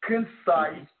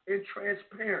 concise, and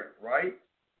transparent, right?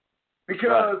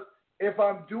 Because if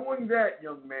I'm doing that,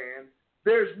 young man,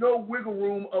 there's no wiggle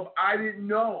room of I didn't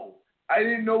know. I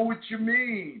didn't know what you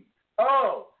mean.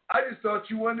 Oh, I just thought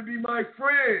you wanted to be my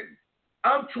friend.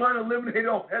 I'm trying to eliminate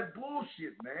all that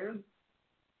bullshit, man.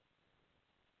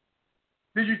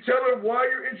 Did you tell her why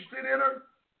you're interested in her?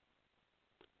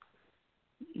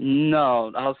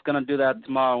 No, I was going to do that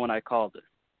tomorrow when I called her.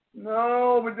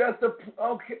 No, but that's the...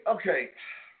 Okay.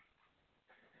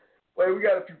 Wait, we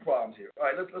got a few problems here. All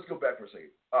right, let's go back for a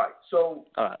second. All right, so...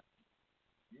 All right.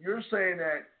 You're saying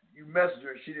that you messaged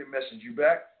her and she didn't message you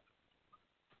back?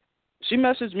 She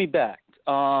messaged me back.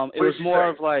 It was more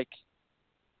of like...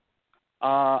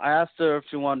 I asked her if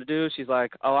she wanted to do. She's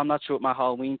like, "Oh, I'm not sure what my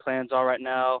Halloween plans are right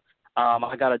now.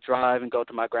 I got to drive and go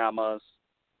to my grandma's."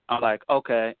 I'm like,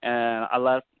 "Okay," and I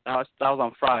left. That was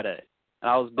on Friday,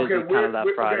 and I was busy that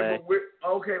Friday. Wait,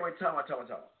 time out.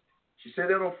 She said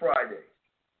that on Friday.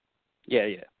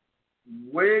 Yeah.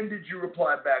 When did you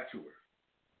reply back to her?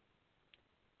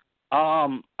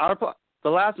 The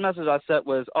last message I sent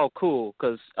was, "Oh, cool,"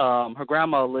 because her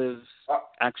grandma lives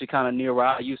actually kind of near where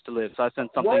I used to live, so I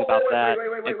sent something about that.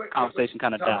 The conversation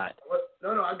kind of died.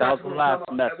 No, I got that was the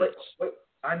last message. Wait.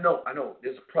 I know.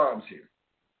 There's problems here.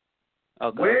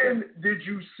 Okay. When did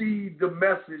you see the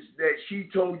message that she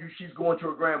told you she's going to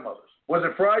her grandmother's? Was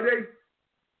it Friday?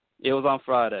 It was on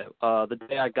Friday, the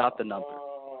day I got the number.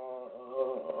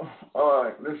 All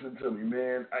right, listen to me,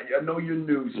 man. I know you're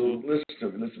new, so listen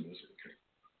to me. Listen, okay?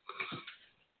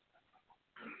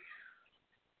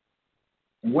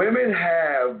 Women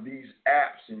have these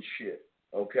apps and shit,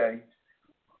 okay,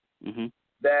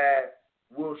 that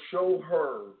will show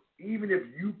her, even if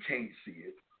you can't see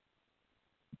it,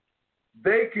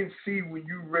 they can see when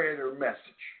you read her message,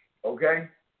 okay?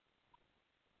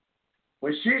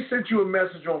 When she sent you a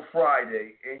message on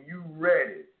Friday and you read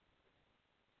it,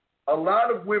 a lot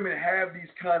of women have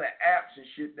these kind of apps and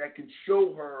shit that can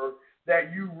show her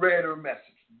that you read her message.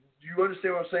 Do you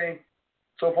understand what I'm saying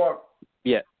so far?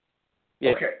 Yeah.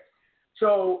 Okay.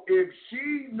 So if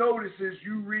she notices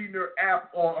you reading her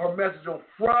app on her message on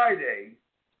Friday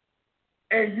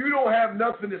and you don't have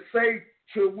nothing to say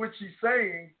to what she's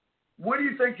saying, what do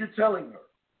you think you're telling her?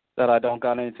 That I don't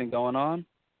got anything going on?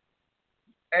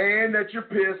 And that you're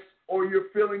pissed or you're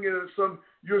feeling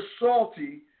you're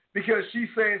salty because she's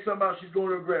saying something about she's going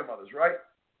to her grandmother's, right?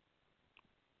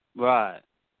 Right.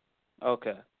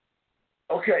 Okay.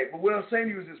 Okay, but what I'm saying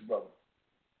to you is this, brother.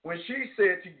 When she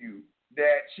said to you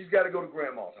that she's got to go to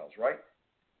grandma's house, right?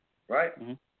 Right?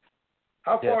 Mm-hmm.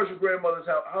 How far is your grandmother's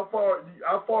house? How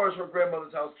far is her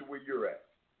grandmother's house to where you're at?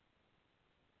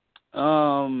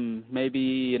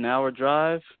 Maybe an hour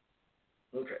drive.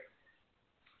 Okay.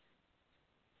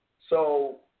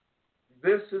 So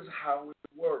this is how it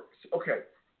works. Okay.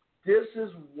 This is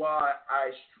why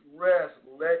I stress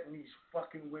letting these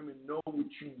fucking women know what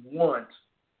you want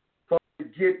from the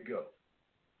get-go.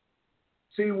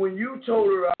 See, when you told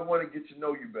her I want to get to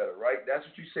know you better, right? That's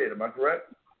what you said. Am I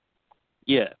correct?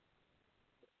 Yeah.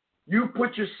 You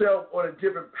put yourself on a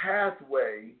different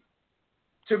pathway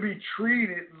to be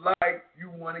treated like you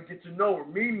want to get to know her,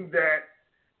 meaning that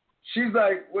she's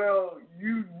like, well,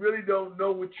 you really don't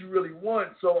know what you really want,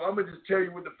 so I'm going to just tell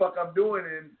you what the fuck I'm doing,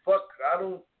 and fuck, I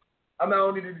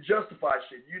don't need to justify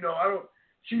shit. You know,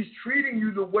 she's treating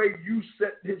you the way you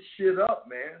set this shit up,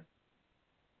 man.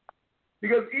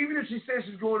 Because even if she says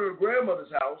she's going to her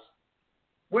grandmother's house,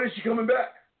 when is she coming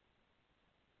back?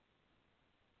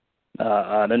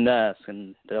 I didn't ask,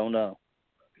 and they don't know.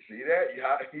 See that?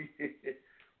 Yeah.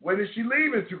 When is she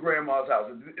leaving to grandma's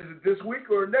house? Is it this week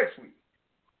or next week?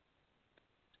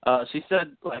 She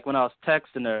said, like, when I was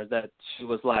texting her that she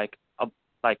was like it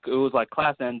was like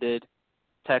class ended,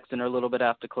 texting her a little bit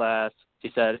after class.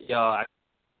 She said, yo,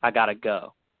 I gotta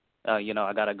go. I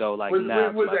gotta go like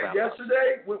now. Was that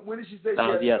yesterday? When did she say that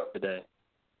she was yesterday.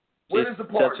 When is the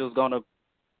party? Said she was gonna.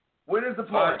 When is the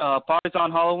party? Party's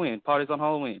on Halloween.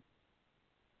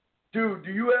 Dude,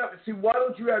 do you have? See, why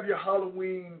don't you have your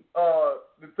Halloween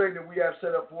the thing that we have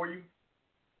set up for you?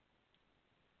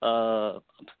 I'm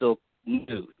still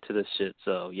new to this shit,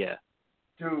 so yeah.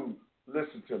 Dude,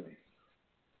 listen to me.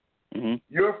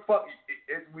 Mm-hmm.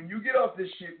 When you get off this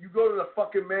shit, you go to the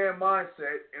fucking man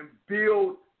mindset and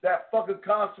build that fucking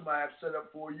costume I have set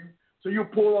up for you, so you'll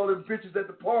pull all them bitches at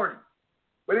the party.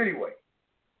 But anyway,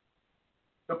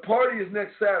 the party is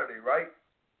next Saturday, right?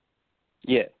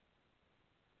 Yeah.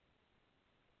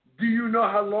 Do you know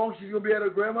how long she's gonna be at her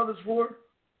grandmother's for?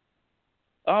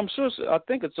 I'm sure. I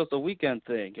think it's just a weekend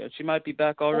thing. She might be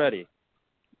back already.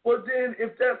 Well, then,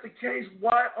 if that's the case,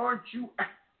 why aren't you?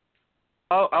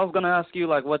 I was gonna ask you,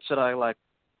 like, what should I like?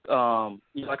 Like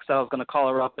I said, I was gonna call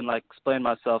her up and like explain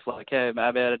myself. Like, hey,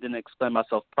 maybe I didn't explain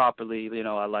myself properly.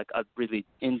 I'm really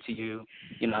into you.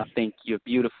 I think you're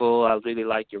beautiful. I really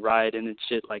like your writing and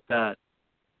shit like that.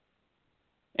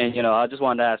 And I just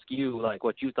wanted to ask you, like,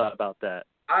 what you thought about that.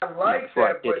 I like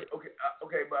that, but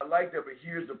but I like that, but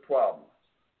here's the problem.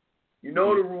 You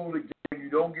know the rule of the game. You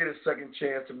don't get a second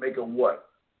chance to make a what?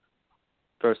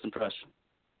 First impression.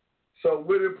 So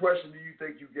what impression do you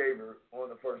think you gave her on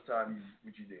the first time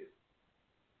you did?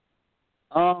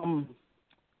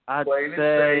 I'd Plain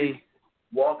say and safe,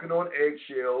 walking on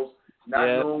eggshells, not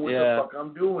knowing what the fuck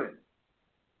I'm doing.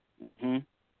 Mm-hmm.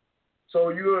 So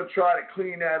you're going to try to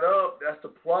clean that up. That's the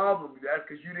problem. That's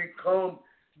because you didn't come.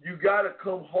 You got to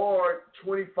come hard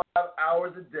 25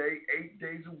 hours a day, 8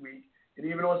 days a week, and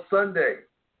even on Sunday.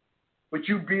 But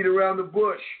you beat around the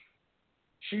bush.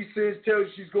 She tells you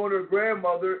she's going to her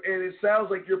grandmother, and it sounds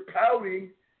like you're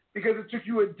pouting because it took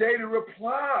you a day to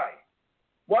reply.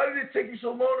 Why did it take you so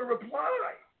long to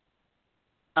reply?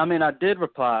 I mean, I did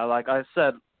reply. Like I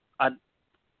said,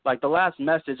 the last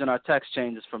message in our text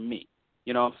chain is from me.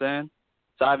 You know what I'm saying?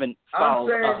 So I haven't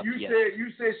followed up yet. You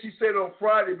said she said on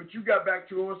Friday, but you got back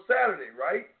to her on Saturday,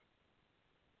 right?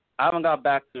 I haven't got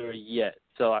back to her yet.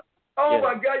 So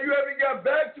my God, you haven't got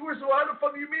back to her. So how the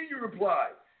fuck do you mean you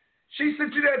replied? She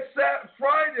sent you that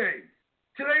Friday.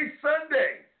 Today's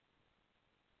Sunday.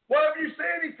 Why haven't you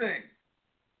said anything?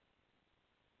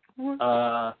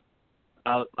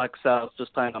 Like I said, I was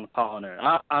just planning on calling her.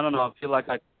 I don't know. I feel like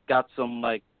I got some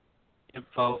like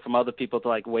info from other people to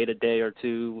like wait a day or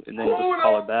two and then just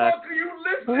call her back. Who the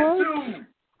fuck are you listening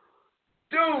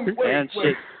to? Dude,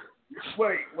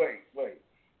 wait.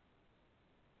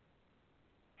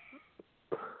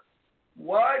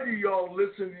 Why do y'all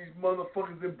listen to these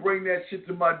motherfuckers and bring that shit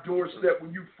to my doorstep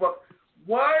when you fuck?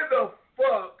 Why the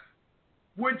fuck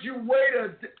would you wait a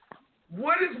day?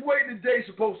 What is waiting a day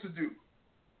supposed to do?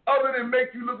 Other than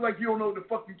make you look like you don't know what the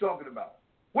fuck you're talking about.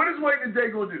 What is waiting a day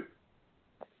gonna do?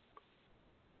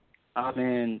 I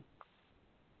mean,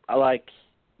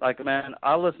 man,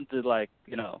 I listen to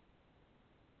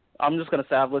I'm just gonna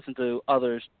say I've listened to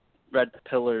others Red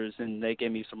Pillars and they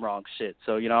gave me some wrong shit.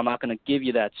 So, I'm not gonna give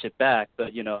you that shit back, but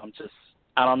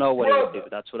I don't know what it would do.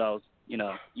 That's what I was,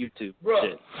 YouTube shit.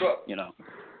 Bruh.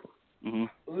 Mhm.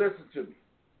 Listen to me.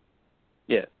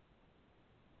 Yeah.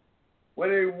 When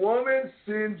a woman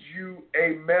sends you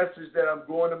a message that I'm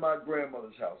going to my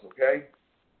grandmother's house, okay?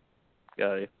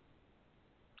 Got it.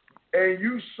 And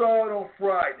you saw it on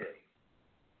Friday,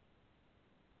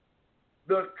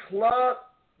 the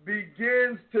clock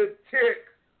begins to tick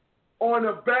on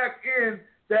the back end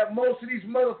that most of these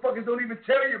motherfuckers don't even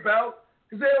tell you about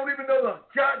because they don't even know the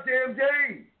goddamn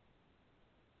game.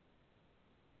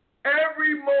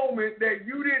 Every moment that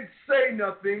you didn't say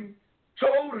nothing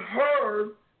told her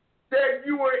that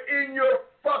you were in your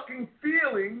fucking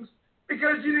feelings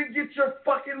because you didn't get your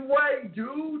fucking way,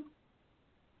 dude.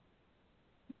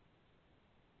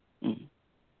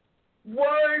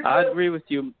 Why? I agree with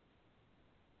you.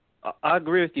 I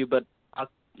agree with you, but I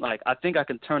think I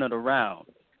can turn it around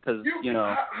because you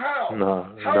know. How?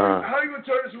 No. How are you gonna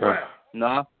turn this around?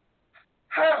 No.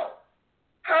 How?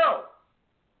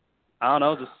 I don't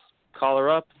know. Just call her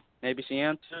up. Maybe she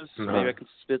answers. No. Maybe I can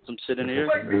spit some shit in her ear.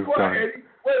 Wait, be quiet, Eddie.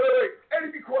 Wait.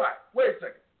 Eddie, be quiet. Wait a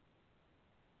second.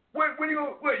 When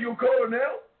you gonna call her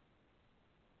now?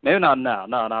 Maybe not now.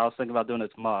 No, I was thinking about doing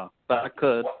it tomorrow, but I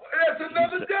could. Well, that's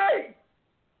another day.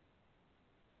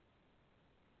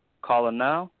 Call her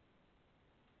now.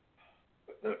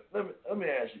 Let me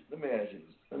ask you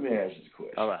this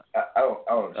question. All right. I don't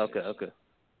understand. Okay.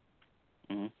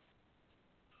 Mm-hmm.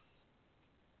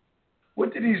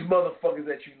 What did these motherfuckers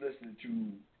that you listening to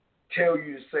tell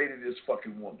you to say to this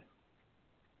fucking woman?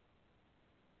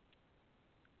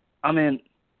 I mean,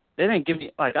 they didn't give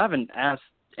me, I haven't asked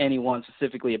anyone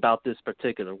specifically about this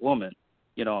particular woman,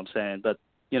 you know what I'm saying? But,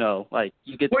 you know,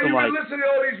 you get when some, you been listening to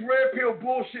all these red pill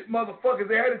bullshit motherfuckers,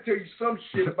 they had to tell you some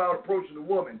shit about approaching a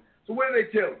woman. So what did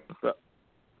they tell you?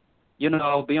 You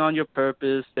know, be on your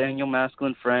purpose, stay in your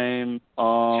masculine frame.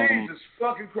 Jesus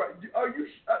fucking Christ. Are you,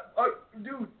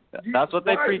 dude? That's what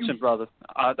they preaching, brother.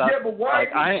 But why?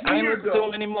 I ain't listening to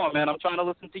them anymore, man. I'm trying to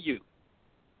listen to you.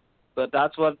 But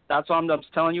that's I'm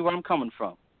telling you where I'm coming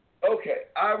from. Okay,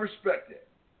 I respect it.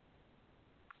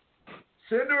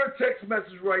 Send her a text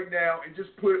message right now and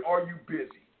just put, "Are you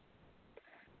busy?"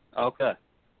 Okay.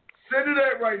 Send her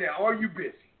that right now. Are you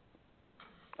busy?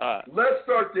 All right. Let's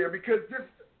start there because this.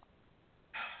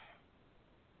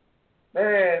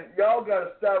 Man, y'all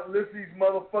gotta stop listening to these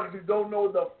motherfuckers who don't know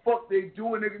what the fuck they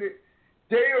doing.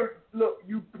 They are, look,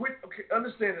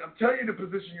 understand it. I'm telling you the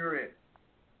position you're in.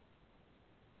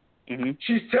 Mm-hmm.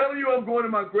 She's telling you I'm going to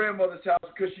my grandmother's house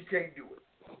because she can't do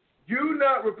it. You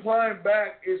not replying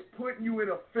back is putting you in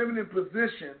a feminine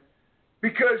position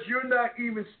because you're not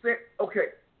even okay.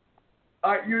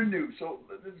 All right, you're new, so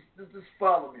just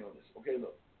follow me on this. Okay,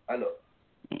 look.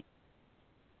 It's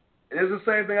the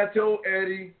same thing I told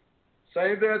Eddie.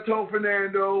 Same thing I told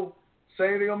Fernando.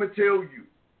 Same thing I'm going to tell you.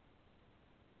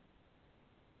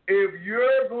 If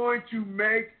you're going to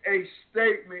make a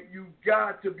statement, you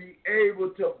got to be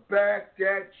able to back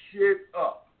that shit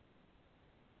up.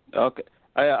 Okay.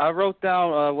 I wrote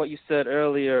down what you said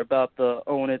earlier about the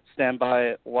own it, stand by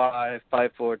it, why,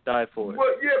 fight for it, die for it.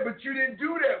 Well, yeah, but you didn't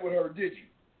do that with her, did you?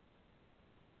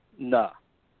 Nah.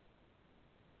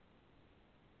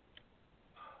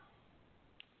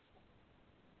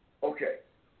 Okay.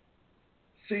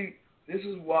 See, this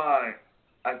is why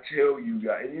I tell you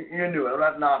guys, and you're new, I'm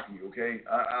not knocking you, okay?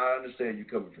 I understand you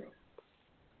coming from.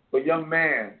 But young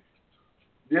man,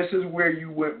 this is where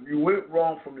you went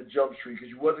wrong from the jump street because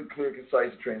you wasn't clear,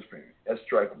 concise, and transparent. That's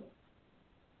strike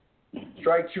one.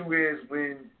 Strike two is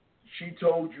when she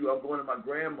told you I'm going to my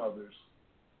grandmother's,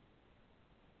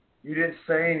 you didn't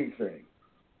say anything.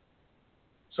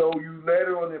 So you let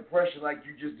her on the impression like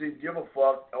you just didn't give a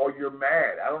fuck or you're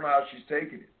mad. I don't know how she's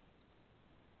taking it.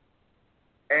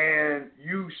 And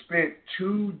you spent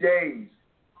 2 days.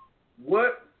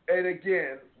 What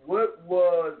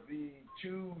was the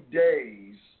 2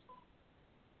 days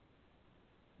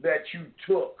that you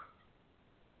took?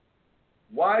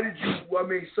 Why did you,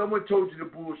 someone told you the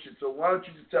bullshit, so why don't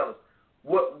you just tell us?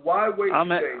 Why wait 2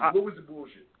 days? What was the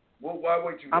bullshit? Why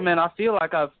wait 2 days? I feel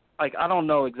like I don't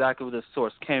know exactly where this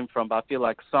source came from, but I feel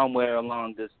like somewhere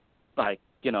along this,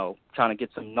 trying to get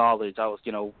some knowledge, I was,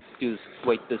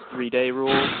 wait this 3-day rule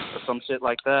or some shit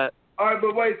like that. All right,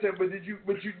 but wait a second. But did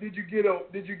you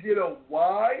get a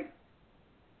why?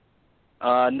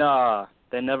 Nah,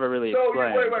 they never really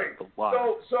explained the why.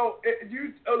 So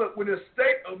look, when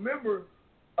remember,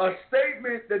 a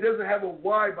statement that doesn't have a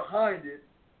why behind it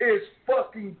is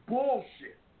fucking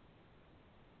bullshit.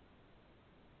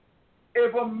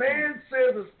 If a man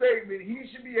says a statement, he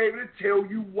should be able to tell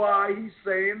you why he's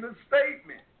saying the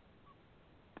statement.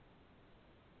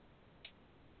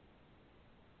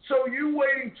 So you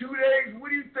waiting 2 days, what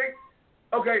do you think?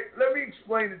 Okay, let me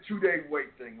explain the 2-day wait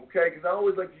thing, okay? Because I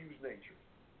always like to use nature.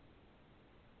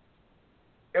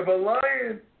 if a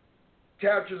lion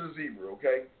captures a zebra,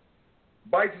 okay,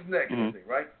 bites his neck and everything,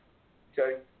 right?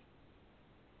 Okay.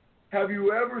 Have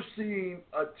you ever seen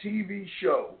a TV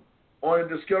show on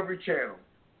the Discovery Channel?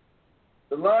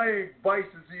 The lion bites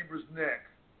the zebra's neck,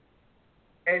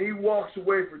 and he walks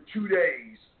away for 2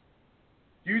 days.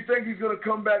 Do you think he's going to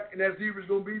come back and that zebra's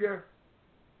going to be there?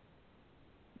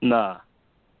 Nah.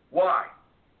 Why?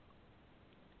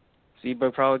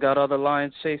 Zebra probably got other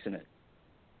lions chasing it.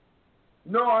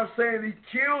 No, I'm saying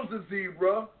he kills the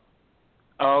zebra.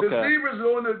 Oh, okay. The zebra's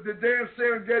on the damn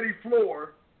Serengeti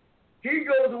floor. He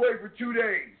goes away for 2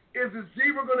 days. Is the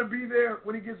zebra going to be there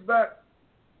when he gets back?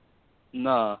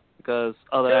 Nah, because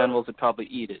other animals would probably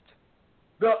eat it.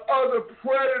 The other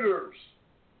predators.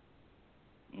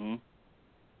 Mm-hmm.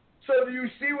 So do you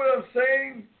see what I'm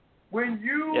saying? When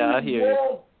you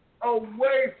walk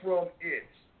away from it,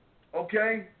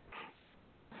 okay?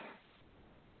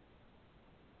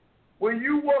 When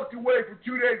you walked away for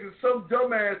 2 days and some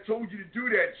dumbass told you to do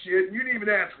that shit, and you didn't even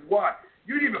ask why.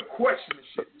 You didn't even question the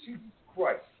shit. Jesus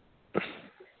Christ.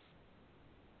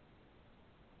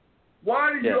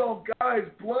 Why do y'all guys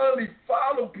blindly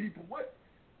follow people? What?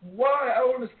 Why? I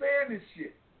don't understand this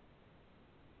shit.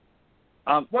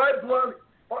 Why blindly?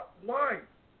 Why?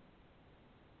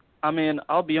 I mean,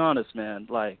 I'll be honest, man.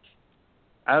 Like,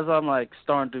 as I'm, like,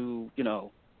 starting to, you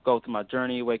know, go through my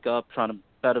journey, wake up, trying to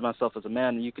better myself as a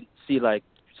man, and you can see, like,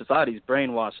 society's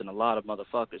brainwashing a lot of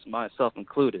motherfuckers, myself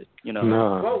included, you know.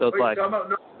 No. So it's like,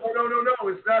 no.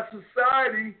 It's not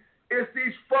society. It's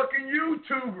these fucking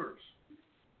YouTubers.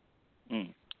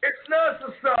 It's not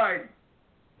society.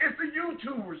 It's the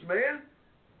YouTubers, man.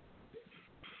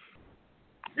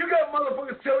 You got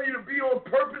motherfuckers telling you to be on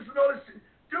purpose and all this shit.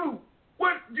 Dude,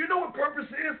 do you know what purpose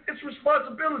is? It's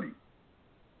responsibility.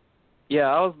 Yeah,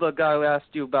 I was the guy who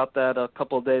asked you about that a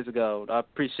couple of days ago. I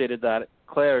appreciated that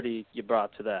clarity you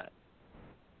brought to that.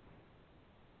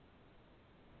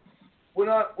 What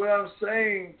I'm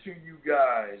saying to you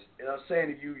guys, and I'm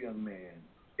saying to you, young man,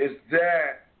 is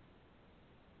that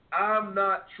I'm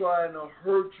not trying to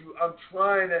hurt you. I'm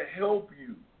trying to help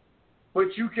you.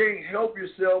 But you can't help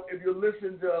yourself if you're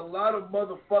listening to a lot of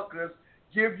motherfuckers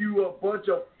give you a bunch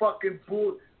of fucking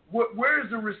bull. Where's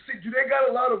the receipt? Do they got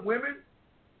a lot of women?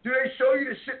 Do they show you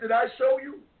the shit that I show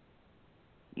you?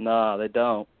 Nah, they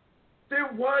don't.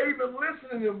 Then why even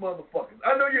listen to them motherfuckers?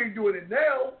 I know you ain't doing it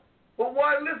now, but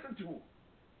why listen to them?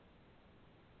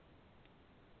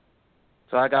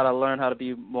 So I gotta learn how to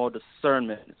be more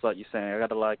discernment. Is what you're saying. I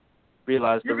gotta like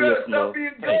realize the real from the You gotta stop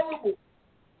being gullible,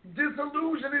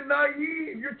 disillusioned and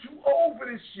naive. You're too old for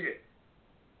this shit.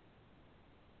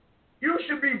 You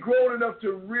should be grown enough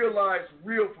to realize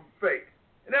real from fake,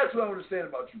 and that's what I understand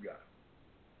about you guys.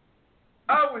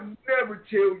 I would never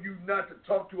tell you not to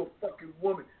talk to a fucking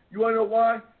woman. You wanna know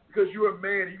why? Because you're a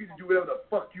man and you can do whatever the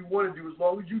fuck you want to do as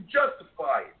long as you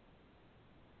justify it.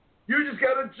 You just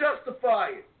gotta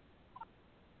justify it.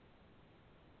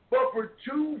 But for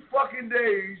 2 fucking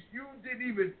days, you didn't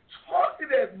even talk to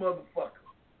that motherfucker.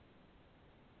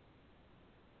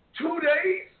 2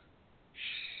 days?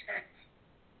 Shit.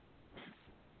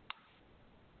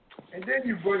 And then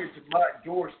you bring it to my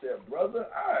doorstep, brother.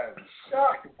 I am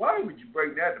shocked. Why would you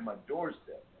bring that to my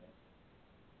doorstep,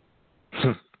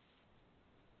 man?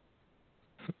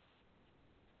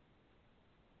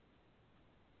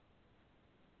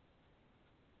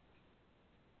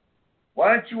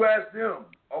 Why don't you ask them?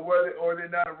 Or they're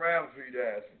not around for you to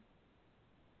ask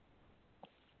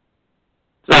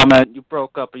them? So, man, you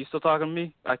broke up. Are you still talking to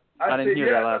me? I didn't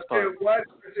hear that last part.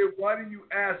 Why didn't you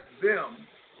ask them?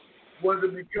 Was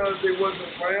it because they wasn't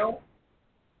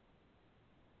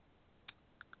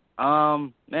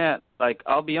around? Man, like,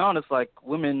 I'll be honest, like,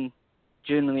 women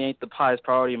genuinely ain't the highest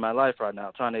priority in my life right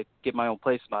now. Trying to get my own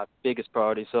place is my biggest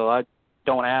priority, so I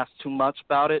don't ask too much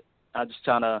about it. I just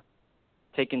trying to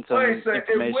take in some information.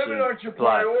 If women aren't your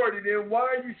priority, then why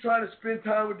are you trying to spend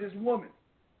time with this woman?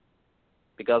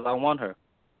 Because I want her.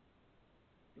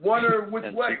 Want her which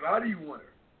way? How do you want her?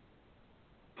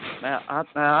 Man,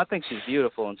 I think she's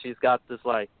beautiful, and she's got this,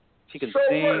 like, she can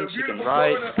sing, what? she can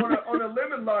write. On a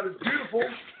lemon lot is beautiful.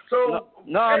 So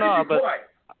no, but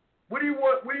what do you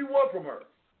want? What do you want from her?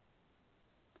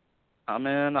 I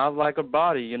mean, I like her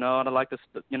body, you know, and I like to,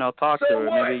 you know, talk to her.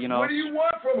 What? Maybe, you know. What do you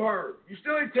want from her? You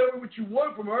still ain't telling me what you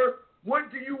want from her.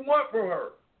 What do you want from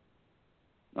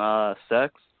her?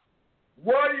 Sex.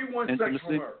 Why do you want intimacy. Sex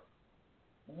from her?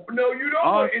 No, you don't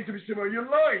want intimacy from her. You're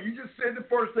lying. You just said the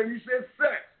first thing. You said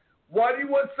sex. Why do you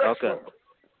want sex from her?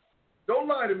 Don't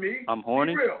lie to me. I'm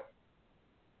horny. Be real.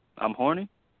 I'm horny?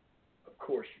 Of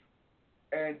course you.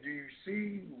 And do you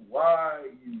see why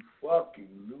you fucking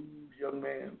lose, young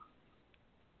man?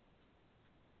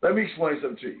 Let me explain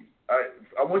something to you.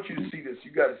 I want you to see this.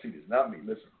 You got to see this, not me.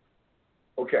 Listen.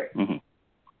 Okay. Mm-hmm.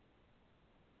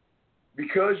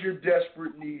 Because you're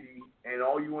desperate, needy, and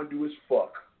all you want to do is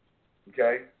fuck,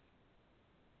 okay?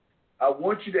 I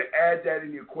want you to add that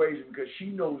in the equation because she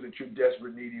knows that you're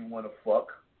desperate, needy, and want to fuck.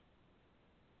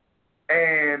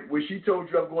 And when she told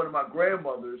you I'm going to my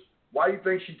grandmother's, why do you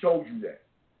think she told you that?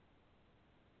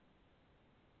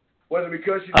 Was it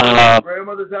because she's going to her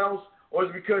grandmother's house, or is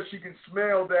it because she can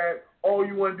smell that all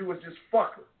you want to do is just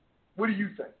fuck her? What do you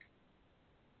think?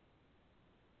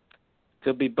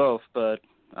 Could be both, but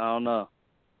I don't know.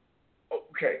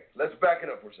 Okay, let's back it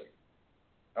up for a second.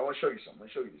 I want to show you something. Let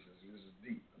me show you this. This is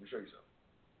deep. Let me show you something.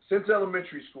 Since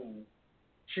elementary school,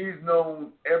 she's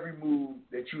known every move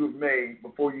that you have made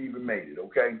before you even made it,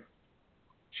 okay?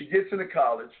 She gets into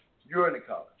college. You're in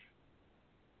college.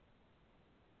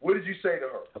 What did you say to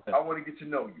her? Okay. I want to get to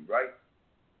know you, right?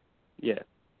 Yeah.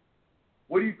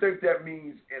 What do you think that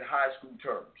means in high school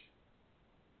terms?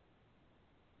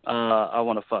 I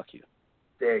want to fuck you.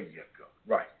 There you go.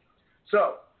 Right.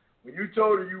 So, when you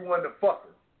told her you wanted to fuck her,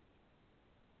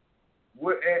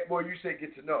 well, you said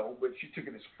get to know, but she took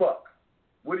it as fuck.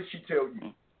 What did she tell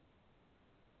you?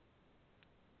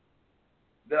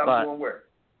 That I'm going where?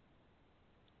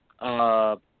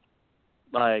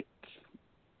 Like,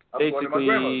 I'm basically, going to my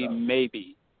grandma's house.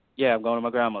 maybe. Yeah, I'm going to my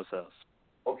grandma's house.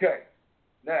 Okay.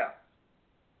 Now,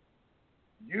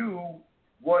 you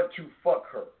want to fuck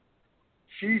her.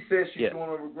 She says she's going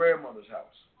over to grandmother's house.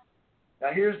 Now,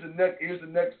 here's the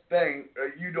next thing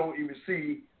you don't even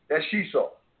see that she saw.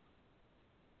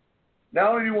 Not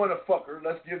only do you want to fuck her,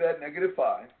 let's give that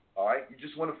 -5. All right, you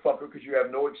just want to fuck her because you have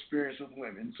no experience with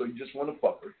women, so you just want to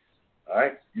fuck her. All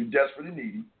right, you're desperate and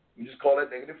needy. You just call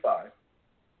that -5.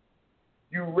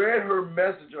 You read her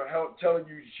message or telling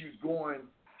you she was going.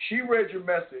 She read your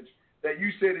message that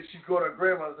you said that she's going to her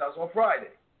grandmother's house on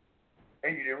Friday,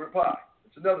 and you didn't reply.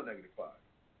 It's another -5.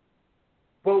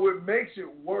 But what makes it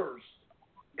worse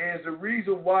is the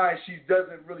reason why she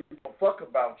doesn't really give a fuck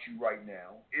about you right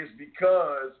now is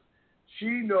because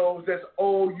she knows that's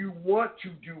all you want to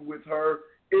do with her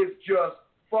is just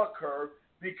fuck her,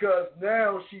 because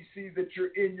now she sees that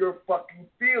you're in your fucking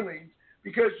feelings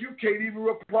because you can't even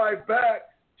reply back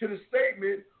to the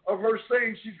statement of her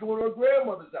saying she's going to her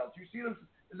grandmother's house. You see this?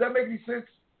 Does that make any sense?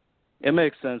 It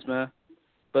makes sense, man.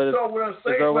 But so what I'm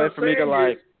saying, is there a way for me to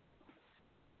like?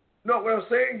 No, what I'm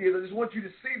saying is I just want you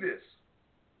to see this.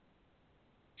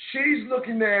 She's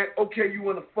looking at, okay, you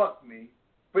want to fuck me.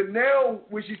 But now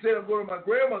when she said I'm going to my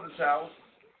grandmother's house,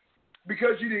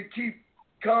 because you didn't keep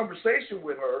conversation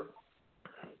with her,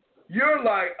 you're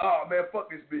like, oh, man, fuck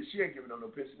this bitch. She ain't giving no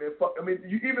pussy, man. Fuck. I mean,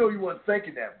 even though you weren't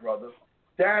thinking that, brother,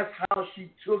 that's how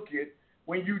she took it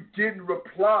when you didn't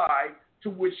reply to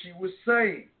what she was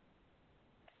saying.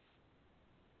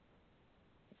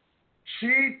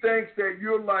 She thinks that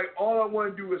you're like, all I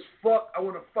want to do is fuck. I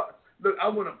want to fuck. Look, I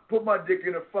want to put my dick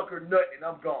in her, fuck her nut, and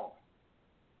I'm gone.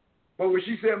 But when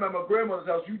she said I'm at my grandmother's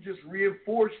house, you just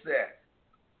reinforced that.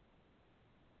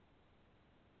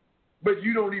 But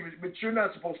you're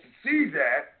not supposed to see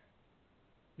that.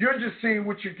 You're just seeing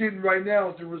what you're getting right now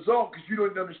as the result because you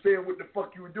don't understand what the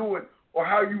fuck you were doing or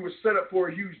how you were set up for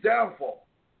a huge downfall.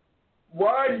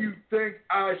 Why do you think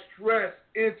I stress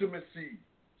intimacy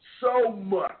so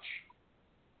much?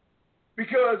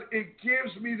 Because it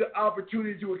gives me the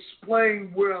opportunity to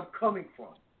explain where I'm coming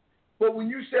from. But when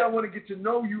you say I want to get to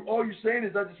know you, all you're saying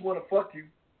is I just want to fuck you.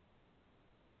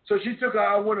 So she took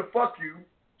I want to fuck you.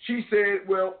 She said,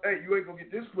 well, hey, you ain't going to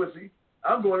get this pussy.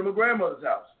 I'm going to my grandmother's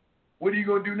house. What are you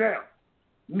going to do now?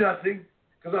 Nothing,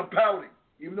 because I'm pouting.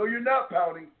 Even though you're not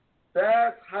pouting,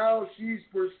 that's how she's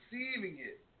perceiving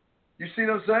it. You see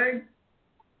what I'm saying?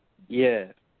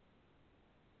 Yeah.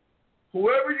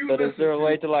 Whoever you But is there a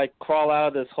way to like crawl out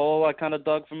of this hole I kind of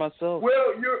dug for myself?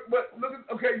 Well,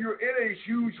 you're in a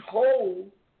huge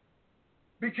hole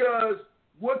because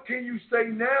what can you say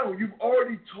now? You've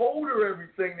already told her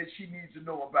everything that she needs to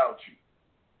know about you.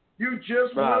 You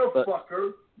just want to fuck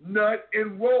her, nut,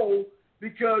 and roll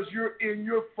because you're in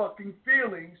your fucking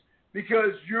feelings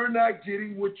because you're not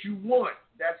getting what you want.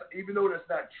 That's even though that's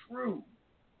not true.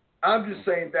 I'm just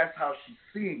saying that's how she's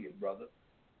seeing it, brother.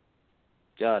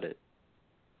 Got it.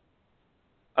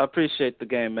 I appreciate the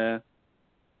game, man.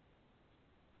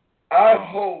 I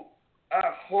hope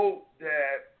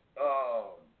that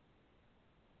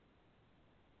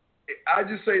I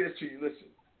just say this to you. Listen,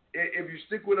 if you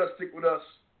stick with us, stick with us.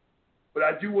 But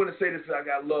I do want to say this: I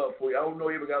got love for you. I don't know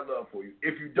if I got love for you.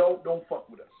 If you don't fuck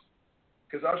with us,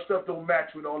 because our stuff don't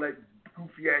match with all that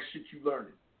goofy ass shit you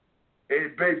learning.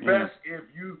 It's best if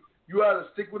you you either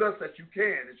stick with us that you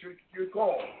can. It's your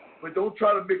call. But don't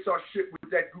try to mix our shit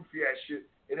with that goofy ass shit.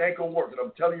 It ain't gonna work. And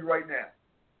I'm telling you right now,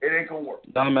 it ain't gonna work.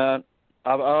 No, man.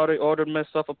 I've already ordered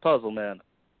myself a puzzle, man.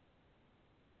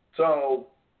 So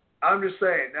I'm just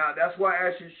saying. Now that's why I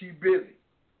asked you if she's busy.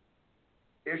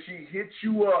 If she hits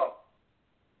you up,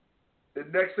 the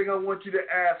next thing I want you to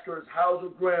ask her is, how's her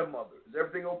grandmother? Is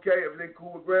everything okay? Everything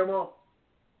cool with grandma?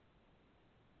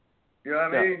 You know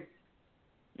what I mean?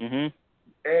 Mhm.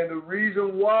 And the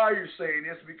reason why you're saying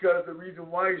this, is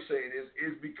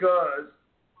because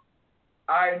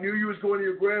I knew you was going to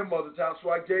your grandmother's house,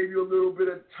 so I gave you a little bit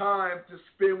of time to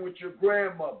spend with your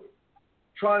grandmother,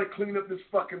 trying to clean up this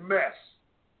fucking mess.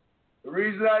 The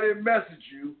reason I didn't message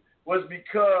you was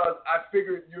because I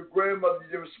figured your grandmother,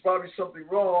 there was probably something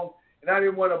wrong, and I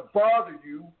didn't want to bother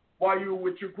you while you were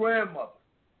with your grandmother.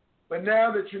 But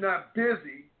now that you're not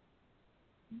busy,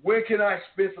 when can I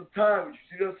spend some time with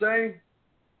you? See what I'm saying?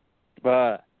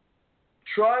 Right.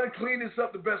 Try to clean this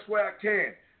up the best way I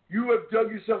can. You have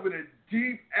dug yourself in a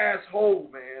deep asshole,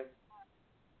 man.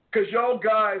 Because y'all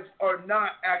guys are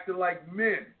not acting like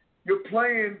men. You're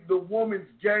playing the woman's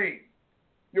game.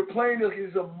 You're playing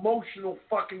this emotional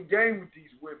fucking game with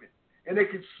these women. And they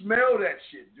can smell that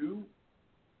shit, dude.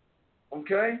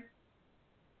 Okay?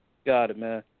 Got it,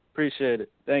 man. Appreciate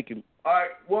it. Thank you. All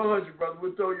right, 100, brother.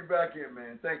 We'll throw you back in,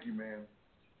 man. Thank you, man.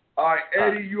 All right,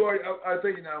 Eddie, you already. I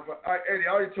thank you now. All right, Eddie,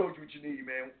 I already told you what you need,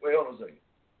 man. Wait, hold on a second.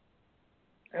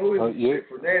 And who is this? Yeah.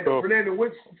 Fernando.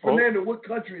 Fernando, what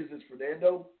country is this,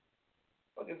 Fernando?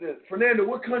 What is this? Fernando,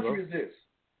 what country is this?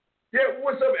 Yeah,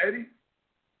 what's up, Eddie?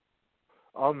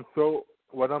 So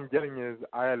what I'm getting is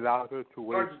I allowed her to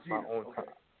waste Argentina. my own Okay.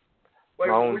 time. Wait,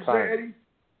 my what own did you time. say, Eddie?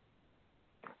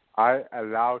 I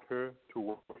allowed her to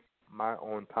waste my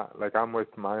own time. Like I'm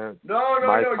wasting my No.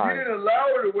 time. You didn't allow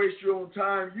her to waste your own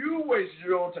time. You wasted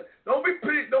your own time. Don't be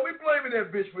blaming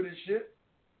that bitch for this shit.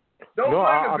 Don't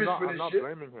blame the bitch for this shit. I'm not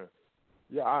blaming her.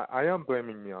 Yeah, I am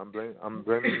blaming me. I'm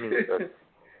blaming me.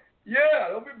 Yeah,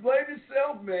 don't be blaming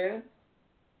yourself, man.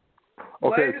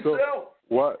 Okay, Blame so yourself.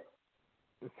 what?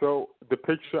 So the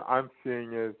picture I'm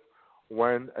seeing is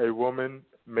when a woman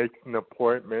makes an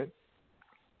appointment,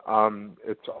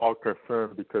 it's all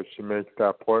confirmed because she makes the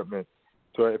appointment.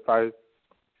 So if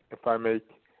I make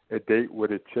a date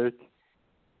with a chick,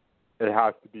 it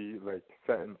has to be like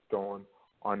set in stone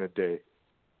on a day.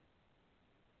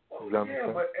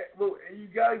 Yeah, but look, you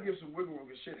gotta give some wiggle room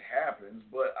because shit happens.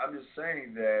 But I'm just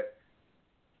saying that,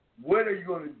 what are you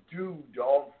gonna do,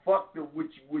 dog? Fuck what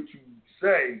you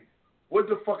say. What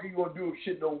the fuck are you gonna do if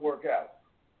shit don't work out?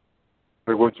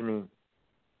 Like, what you mean?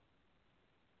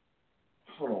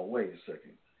 Hold on, wait a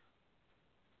second.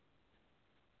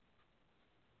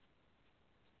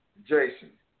 Jason,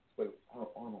 wait,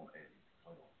 hold on, Eddie.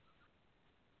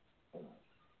 Hold on.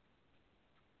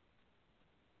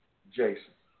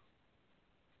 Jason,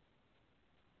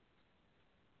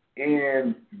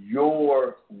 in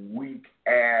your weak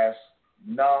ass,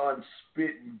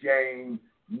 non-spitting game,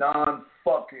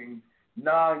 non-fucking,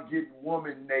 non-getting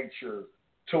woman nature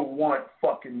to want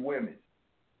fucking women.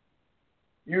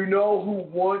 You know who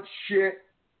wants shit?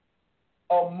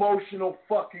 Emotional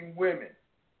fucking women.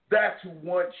 That's who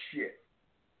wants shit.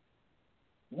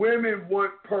 Women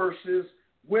want purses.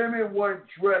 Women want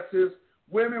dresses.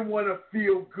 Women want to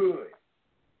feel good.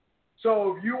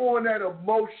 So if you on that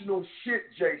emotional shit,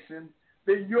 Jason,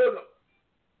 then you're the...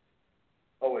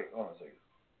 Oh, wait, hold on a second.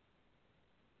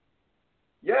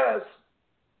 Yes.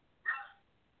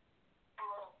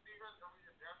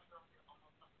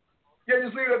 Yeah,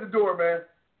 just leave it at the door, man.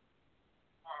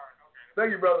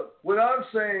 Thank you, brother. What I'm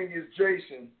saying is,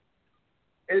 Jason,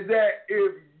 is that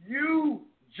if you,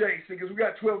 Jason, because we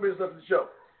got 12 minutes left of the show,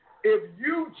 if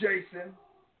you, Jason,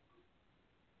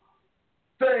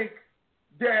 think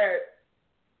that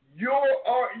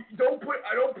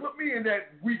don't put me in that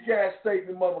weak ass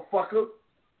statement, motherfucker.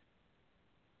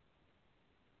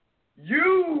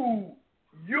 Your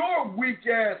weak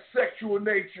ass sexual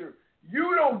nature,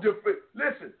 you don't defend.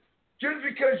 Listen, just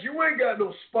because you ain't got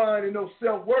no spine and no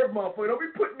self-worth, motherfucker, don't be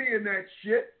putting me in that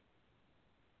shit.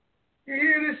 You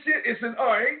hear this shit? It's an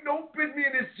ain't no put me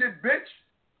in this shit, bitch.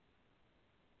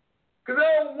 Because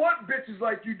I don't want bitches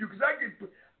like you do, because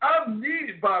I'm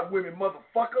needed by women,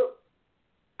 motherfucker.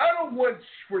 I don't want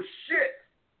for shit.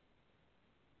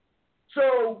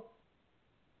 So,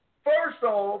 first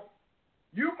off,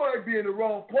 you might be in the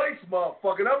wrong place,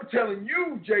 motherfucker. And I'm telling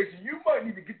you, Jason, you might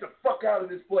need to get the fuck out of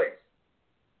this place.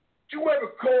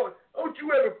 Don't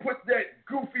you ever put that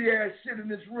goofy ass shit in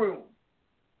this room.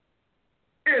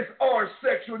 It's our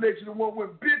sexual nature to want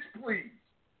women. Bitch, please.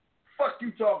 Fuck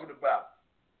you talking about.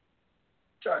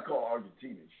 Try to call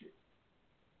Argentina and shit.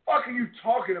 fuck are you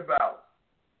talking about?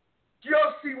 Do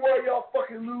y'all see why y'all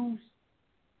fucking lose?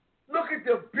 Look at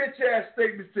the bitch-ass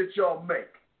statements that y'all make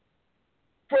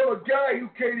from a guy who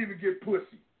can't even get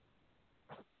pussy.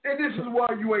 And this is why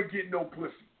you ain't getting no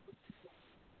pussy.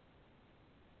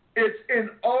 It's in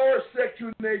our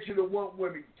sexual nature to want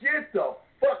women. Get the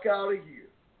fuck out of here.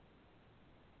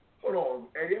 Hold on,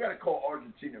 Eddie. I got to call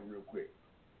Argentina real quick.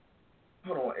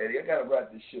 Hold on, Eddie. I got to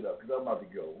wrap this shit up because I'm about to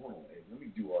go. Hold on, Eddie. Let me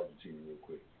do Argentina real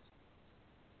quick.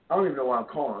 I don't even know why I'm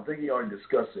calling. I think he already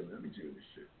discussed it. Let me do this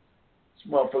shit. This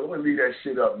motherfucker, I'm going to leave that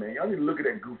shit up, man. Y'all need to look at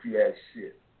that goofy-ass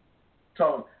shit.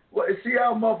 Talking, well, see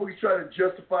how motherfuckers try to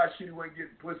justify shit who ain't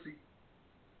getting pussy?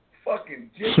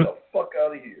 Fucking get the fuck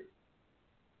out of here.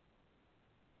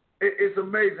 It's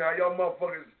amazing how y'all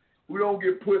motherfuckers who don't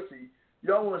get pussy,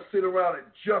 y'all want to sit around and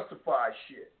justify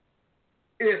shit.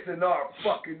 It's in our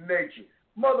fucking nature.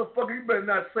 Motherfucker, you better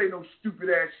not say no stupid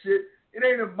ass shit. It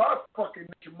ain't in my fucking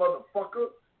nature, motherfucker.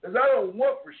 Because I don't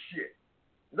want for shit.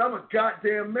 Because I'm a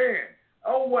goddamn man.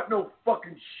 I don't want no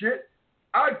fucking shit.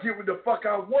 I get what the fuck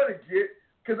I want to get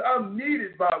because I'm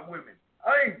needed by women.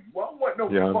 I don't want no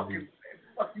fucking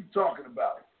what you talking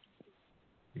about.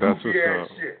 That's goofy ass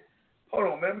shit. Hold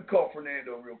on, man. Let me call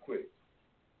Fernando real quick.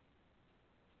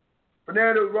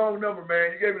 Fernando, wrong number,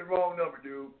 man. You gave me the wrong number,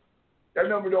 dude. That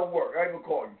number don't work. I ain't gonna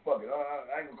call you. Fuck it.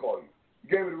 I ain't gonna call you. You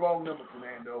gave me the wrong number,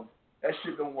 Fernando. That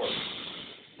shit don't work.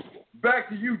 Back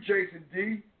to you, Jason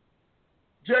D.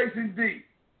 Jason D.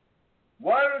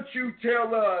 Why don't you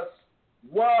tell us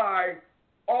why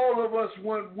all of us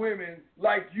want women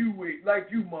like you,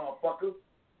 motherfucker?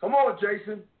 Come on,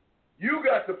 Jason. You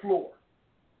got the floor.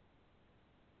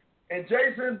 And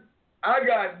Jason, I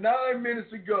got 9 minutes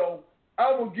to go.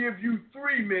 I will give you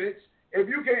 3 minutes. If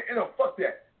you can't, fuck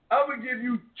that. I will give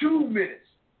you 2 minutes.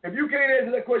 If you can't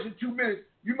answer that question in 2 minutes,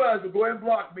 you might as well go ahead and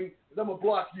block me, because I'm going to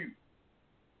block you.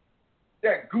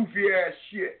 That goofy ass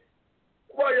shit.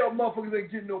 Why y'all motherfuckers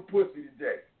ain't getting no pussy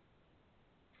today?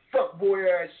 Fuck boy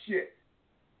ass shit.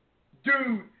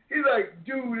 Dude, he's like,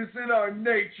 dude, it's in our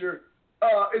nature.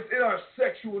 It's in our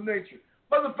sexual nature.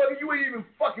 Motherfucker, you ain't even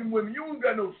fucking women. You ain't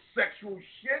got no sexual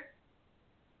shit.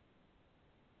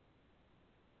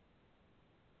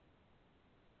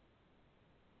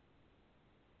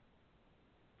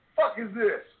 Fuck is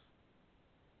this?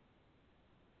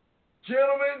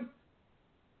 Gentlemen,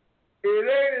 it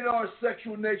ain't in our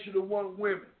sexual nature to want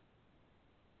women.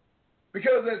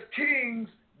 Because as kings,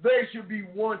 they should be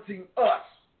wanting us.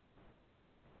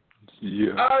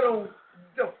 Yeah.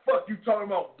 The fuck you talking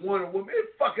about wanting a woman? Get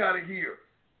the fuck out of here.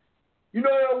 You know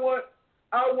what I want?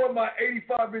 I want my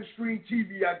 85-inch screen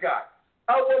TV I got.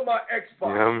 I want my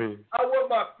Xbox. Yeah, I want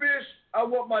my fish. I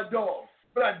want my dog.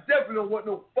 But I definitely don't want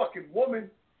no fucking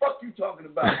woman. Fuck you talking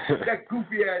about? That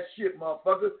goofy ass shit,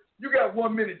 motherfucker. You got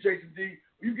 1 minute, Jason D.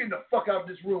 You getting the fuck out of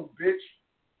this room, bitch.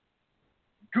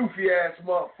 Goofy ass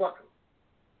motherfucker.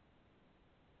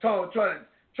 Trying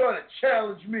to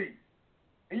challenge me.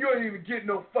 And you ain't even getting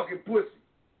no fucking pussy.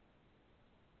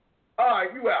 All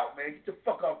right, you out, man. Get the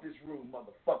fuck off this room,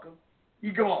 motherfucker.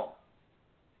 You gone.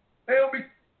 Hey, don't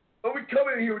be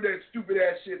coming in here with that stupid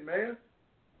ass shit, man.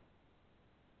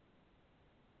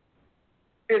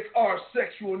 It's our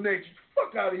sexual nature.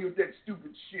 Fuck out of here with that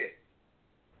stupid shit.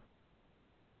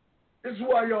 This is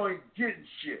why y'all ain't getting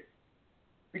shit.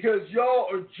 Because y'all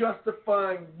are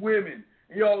justifying women.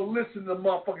 And y'all listen to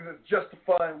motherfuckers that's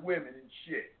justifying women and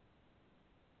shit.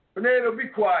 Fernando, be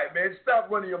quiet, man.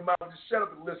 Stop running your mouth. Just shut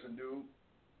up and listen, dude.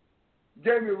 You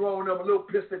gave me a wrong number. I'm a little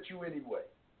pissed at you anyway.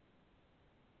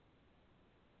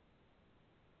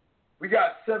 We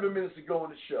got 7 minutes to go on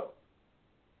the show.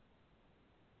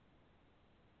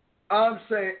 I'm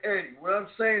saying, Eddie, what I'm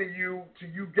saying to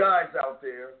you guys out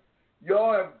there,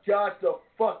 y'all have got to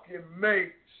fucking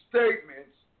make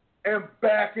statements and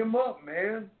back him up,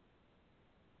 man.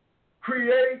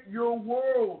 Create your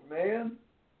world, man.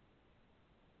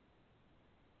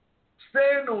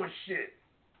 Stand on shit.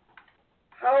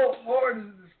 How hard is it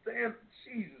to stand?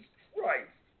 Jesus Christ.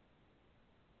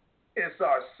 It's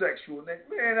our sexual nature.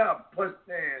 Man, I'm punched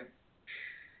in.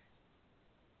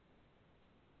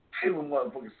 I hate when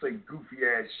motherfuckers say goofy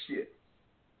ass shit.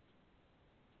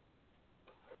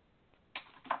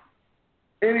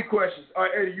 Any questions? All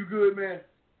right, Eddie, you good, man?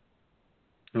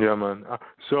 Yeah, man.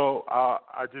 So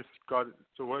I just got it.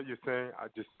 So what you're saying, I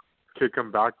just kick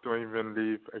them back, don't even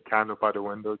leave a candle by the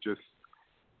window, just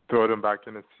throw them back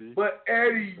in the seat? But,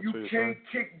 Eddie, you can't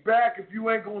kick back if you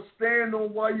ain't going to stand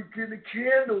on while you getting the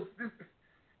candles.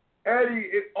 Eddie,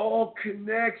 it all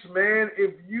connects, man.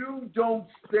 If you don't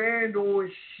stand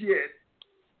on shit,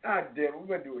 God damn it, we're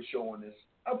going to do a show on this.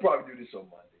 I'll probably do this on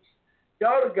Mondays.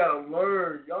 Y'all got to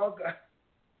learn.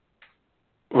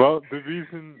 Well, the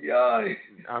reason Yeah.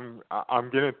 I'm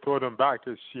gonna throw them back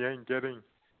is they ain't getting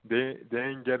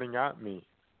at me.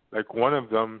 Like one of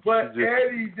them, But she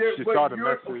Eddie, saw the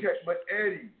message. okay. But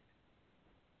Eddie,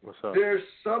 what's up? there's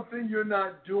something you're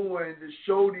not doing to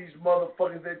show these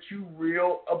motherfuckers that you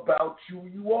real about who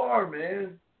you are,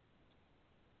 man.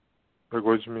 Like,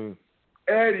 what do you mean?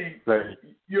 Eddie, Like,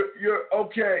 you're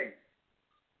okay.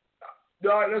 All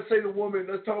right, let's say the woman.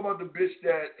 Let's talk about the bitch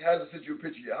that hasn't sent you a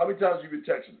picture yet. How many times have you been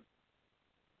texting her?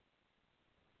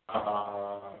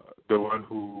 the one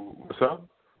who, what's up?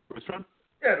 Which one?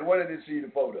 Yeah, the one that didn't see the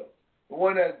photo. The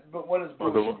one that's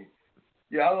bullshitting.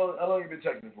 Yeah, how long you been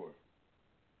texting her for?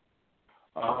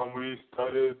 We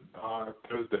started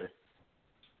Thursday.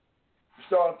 You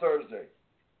start on Thursday.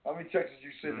 How many texts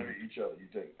you send to each other, you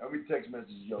think? How many text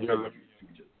messages y'all send to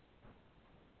each other?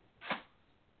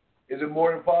 Is it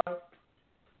more than 5?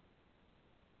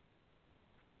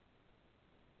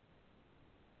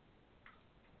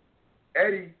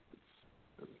 Eddie.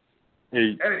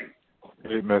 8. Eddie.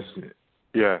 8 messages.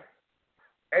 Yeah.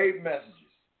 8 messages.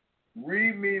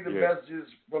 Read me the messages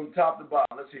from top to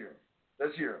bottom. Let's hear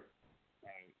them.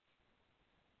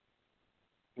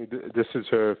 This is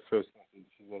her first message.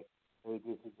 She's like, "Hey,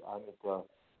 this is Annika.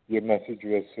 Your message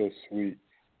was so sweet.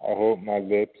 I hope my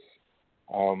lips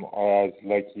are as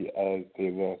lucky as they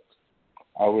look.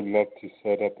 I would love to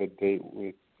set up a date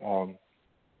with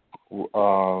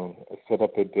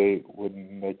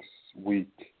next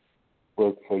week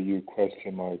work for you? ?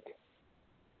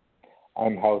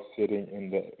 I'm house sitting in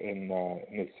the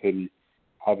city.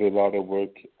 Have a lot of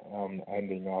work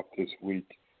ending off this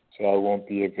week, so I won't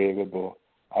be available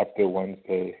after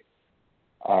Wednesday.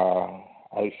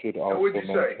 I should also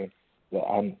mention that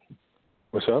I'm.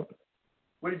 What's up?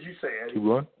 What did you say, Eddie? Keep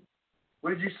going.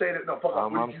 What did you say? No, fuck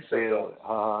off. What did you say?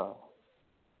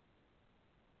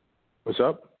 What's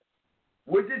up?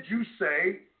 What did you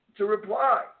say to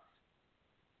reply?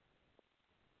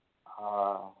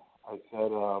 I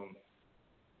said,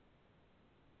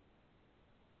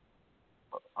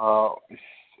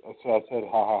 so I said,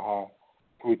 ha ha ha.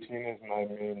 Poutine is my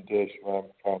main dish where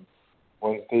I'm from.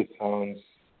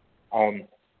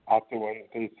 After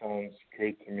Wednesday sounds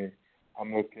great to me.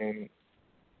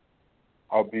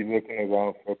 I'll be looking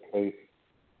around for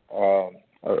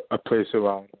a place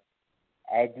around.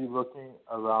 I'd be looking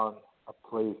around a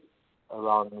place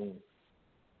around me.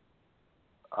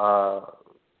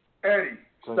 Eddie,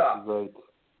 stop. Like,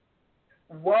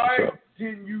 why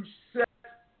didn't you set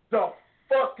the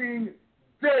fucking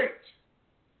date?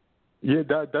 Yeah,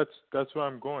 that's where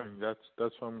I'm going. That's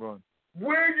where I'm going.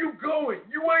 Where are you going?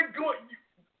 You ain't going.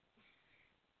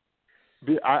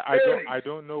 I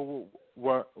don't know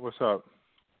what's up.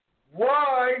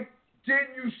 Why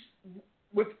didn't you,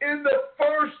 within the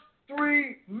first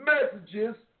 3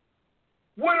 messages,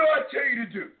 what did I tell you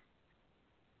to do?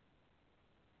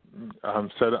 I'm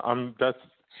setting up the date.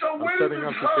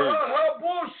 How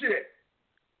bullshit?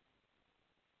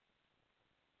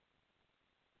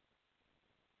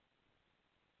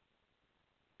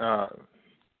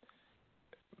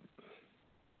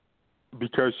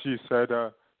 Because she said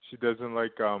she doesn't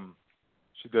like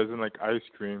ice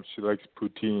cream. She likes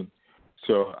poutine.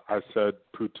 So I said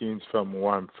poutine's from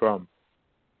where I'm from,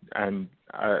 and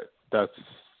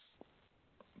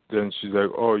then she's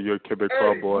like, "Oh, you're a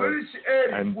Quebecois boy."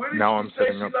 Now I'm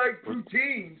setting up. She like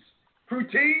poutines.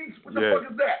 Poutines? What the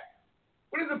fuck is that?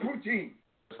 What is a poutine?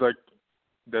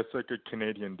 That's like a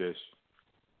Canadian dish.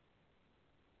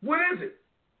 What is it?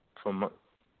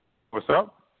 What's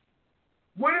up?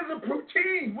 What is a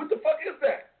poutine? What the fuck is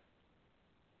that?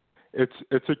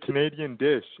 It's a Canadian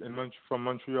dish from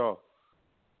Montreal.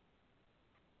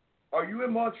 Are you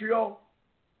in Montreal?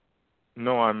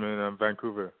 No, I'm in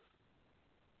Vancouver.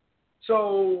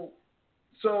 So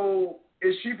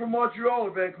is she from Montreal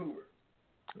or Vancouver?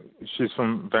 She's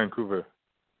from Vancouver.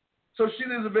 So she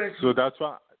lives in Vancouver. So that's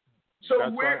why. So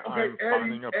where? Okay,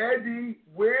 Eddie,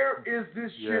 where is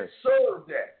this shit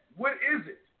served at? What is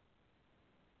it?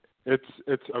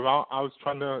 It's around. I was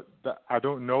trying to. I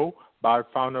don't know, but I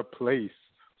found a place.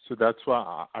 So that's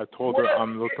why I told her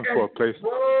I'm looking for a place.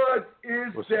 What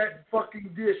is that fucking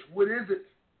dish? What is it?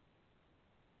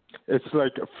 It's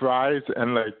like fries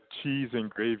and like cheese and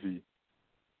gravy.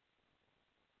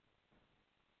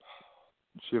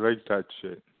 She likes that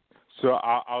shit. So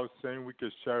I was saying we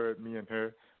could share it, me and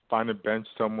her, find a bench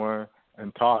somewhere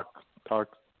and talk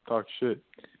shit.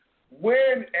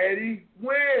 When, Eddie?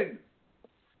 When?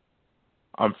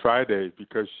 On Friday,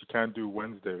 because she can't do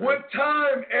Wednesday, right? What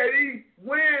time, Eddie?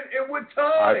 When and what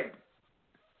time?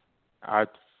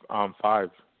 At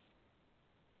 5.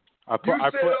 I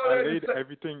laid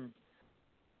everything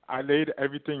I laid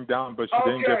everything down, but she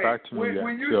didn't get back to me yet.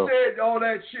 When you said all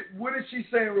that shit, what did she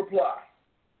say in reply?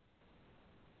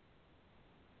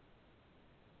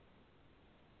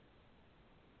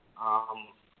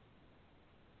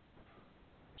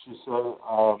 She said,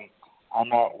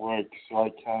 I'm at work, so I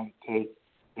can't take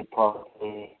the part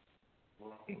for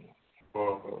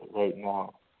right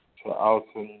now. So I'll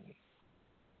send.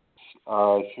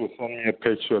 She'll send me a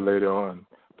picture later on,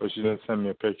 but she didn't send me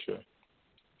a picture.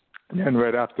 And then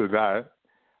right after that,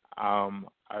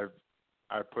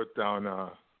 I put down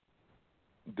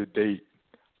the date,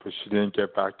 but she didn't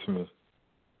get back to me.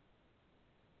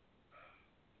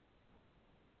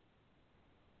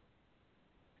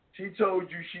 She told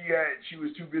you she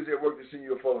was too busy at work to send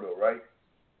you a photo, right?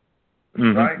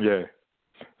 Mm-hmm. Right? Yeah.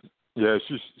 Yeah,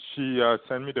 she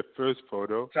sent me the first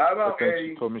photo. Time out, but then Eddie.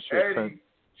 She told me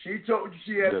she told you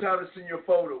she had time to send you a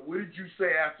photo. What did you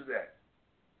say after that?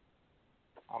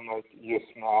 I'm like, your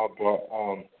smile, but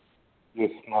your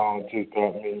smile just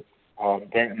got me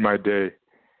back my day.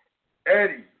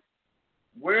 Eddie,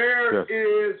 where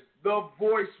is the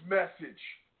voice message?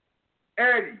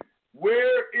 Eddie,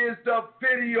 where is the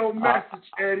video message,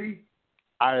 Eddie?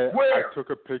 I took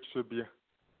a picture.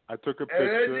 I took a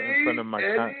picture in front of my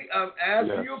camera. Eddie, I'm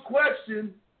asking you a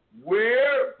question.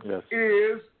 Where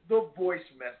is the voice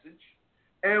message,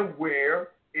 and where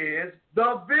is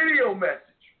the video message?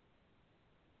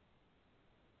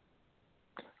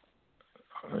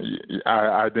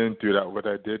 I didn't do that. What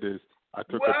I did is I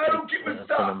took a picture. I don't give a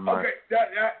stop. Okay,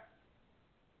 that.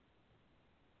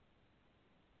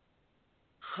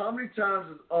 How many times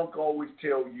does Unc always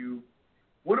tell you?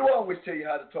 What do I always tell you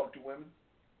how to talk to women?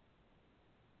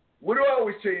 What do I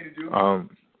always tell you to do?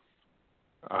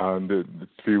 The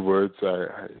three words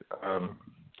they're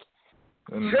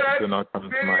not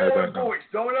coming to my head right now. Voice,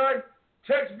 don't I?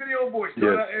 Text, video, and voice,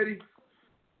 don't I, Eddie?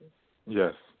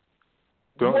 Yes.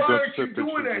 Why aren't you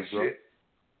doing that shit?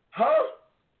 Huh?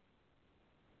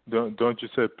 Don't you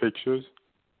say pictures?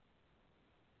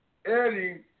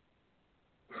 Eddie,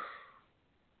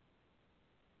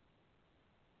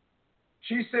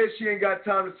 she said she ain't got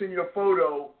time to send you a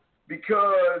photo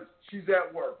because she's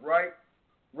at work, right?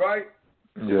 Right?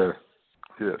 Yeah.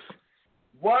 Yes.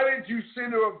 Why did you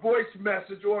send her a voice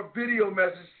message or a video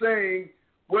message saying,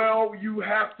 well, you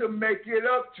have to make it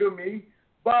up to me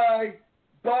by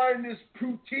buying this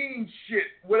poutine shit,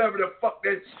 whatever the fuck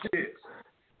that shit is?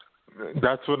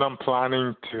 That's what I'm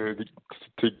planning to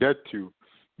get to,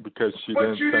 because she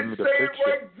didn't send me the picture. But you didn't say it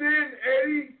right then,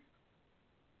 Eddie.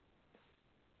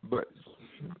 But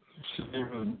she didn't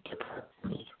even get back to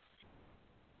me.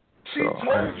 She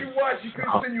told you why she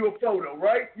couldn't send you a photo,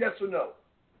 right? Yes or no?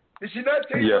 Did she not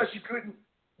tell you why she couldn't?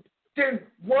 Then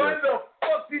why the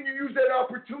fuck didn't you use that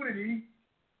opportunity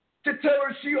to tell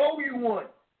her she owe you one?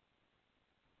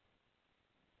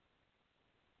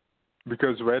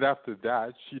 Because right after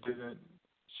that, she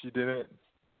didn't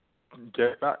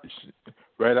get back.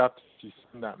 Right after she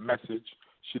sent that message,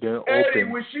 she didn't Eddie,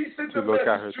 open when she sent the to look at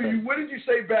her message to you, what did you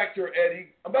say back to her, Eddie?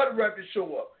 I'm about to wrap this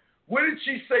show up. What did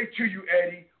she say to you,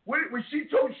 Eddie? When she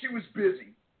told you she was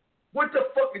busy, what the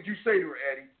fuck did you say to her,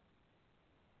 Eddie?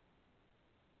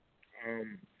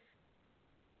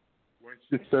 When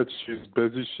she said she was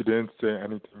busy, she didn't say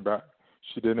anything back.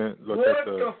 She didn't look at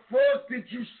the... What the fuck did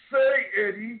you say,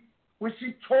 Eddie, when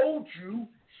she told you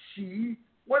she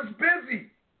was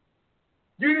busy?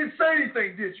 You didn't say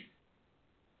anything, did you?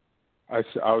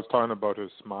 I was talking about her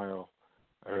smile,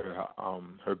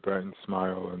 her bright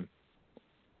smile, and...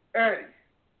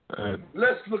 Eddie,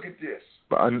 let's look at this.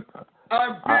 But I'm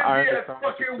busy at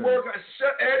fucking work.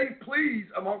 Eddie, please.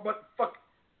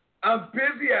 I'm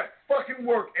busy at fucking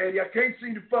work, Eddie. I can't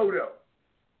see the photo.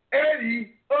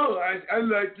 Eddie, I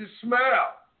like your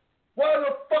smile. Why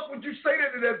the fuck would you say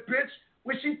that to that bitch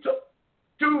when she took...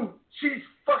 Dude, she's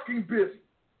fucking busy.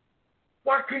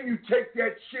 Why couldn't you take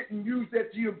that shit and use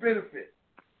that to your benefit?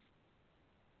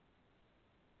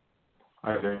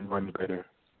 I didn't know any better.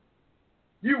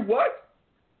 You what?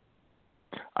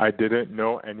 I didn't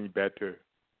know any better.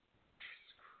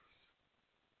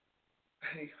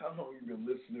 Hey, how long you been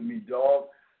listening to me, dog?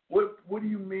 What do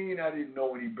you mean I didn't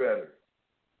know any better?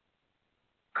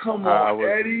 Come on,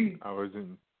 Eddie. I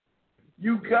wasn't.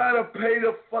 You gotta pay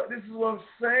the fuck. This is what I'm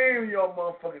saying, y'all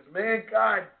motherfuckers, man.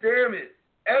 God damn it.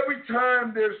 Every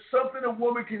time there's something a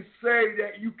woman can say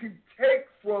that you can take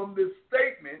from this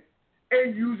statement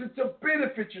and use it to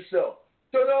benefit yourself.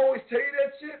 Don't I always tell you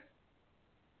that shit?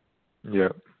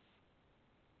 Yep.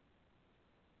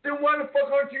 Then why the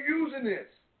fuck aren't you using this?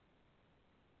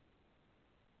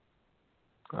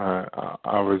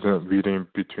 I wasn't reading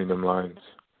between them lines.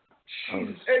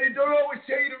 Jesus, Eddie, don't always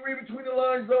tell you to read between the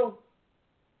lines, though.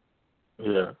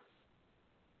 Yeah.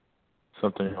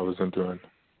 Something I wasn't doing.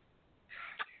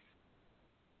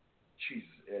 Jesus,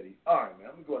 Eddie. All right, man.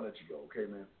 I'm going to let you go, okay,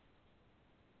 man?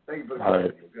 Thank you for the All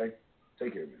right. company, okay?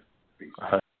 Take care, man. Peace.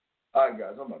 All All right,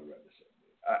 guys. I'm about to wrap this up,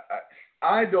 man.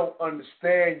 I don't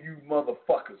understand you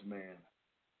motherfuckers, man.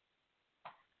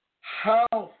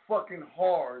 How fucking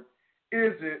hard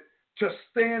is it to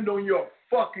stand on your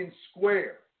fucking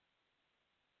square?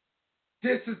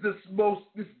 This is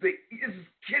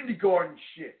kindergarten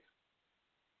shit.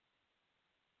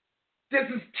 This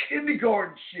is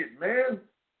kindergarten shit, man.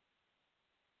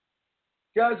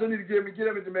 Guys, don't need to get at me at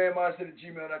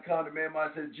themandmindset@gmail.com,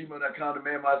 themandmindset@gmail.com,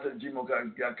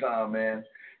 themandmindset@gmail.com, man.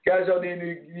 Guys, y'all need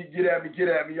to get at me.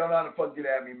 Y'all know how to fucking get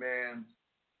at me, man.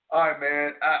 All right,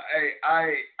 man.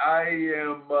 I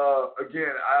am,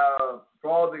 again, for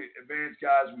all the advanced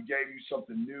guys, we gave you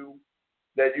something new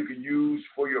that you can use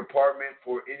for your apartment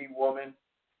for any woman.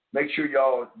 Make sure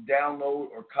y'all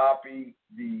download or copy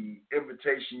the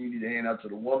invitation you need to hand out to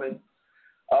the woman.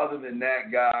 Other than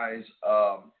that, guys,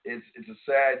 it's a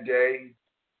sad day.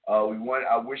 I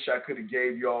wish I could have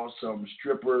gave y'all some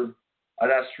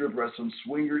some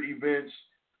swinger events.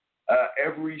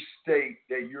 Every state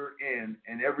that you're in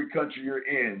and every country you're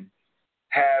in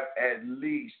have at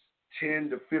least 10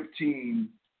 to 15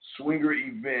 swinger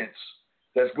events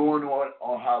that's going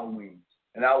on Halloween.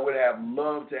 And I would have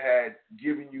loved to have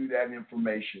given you that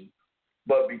information.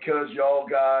 But because y'all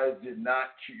guys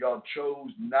y'all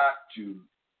chose not to,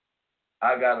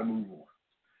 I got to move on.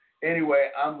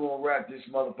 Anyway, I'm going to wrap this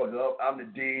motherfucker up. I'm the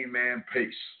Dean, man.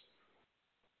 Peace.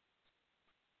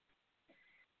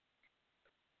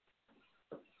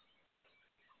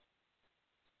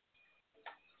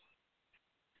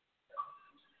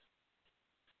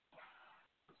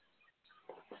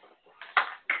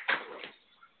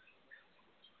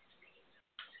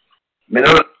 Man,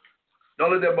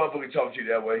 don't let that motherfucker talk to you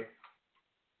that way.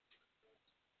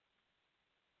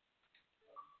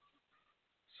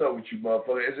 What's up with you,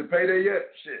 motherfucker? Is it payday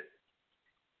yet? Shit.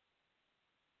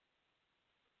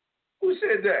 Who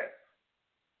said that?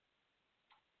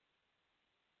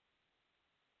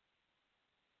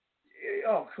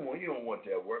 Oh, come on. You don't want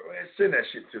that word. Man, send that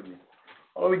shit to me.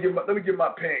 Oh, let me get my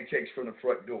pancakes from the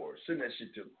front door. Send that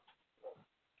shit to me.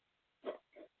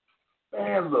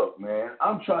 Man, look, man.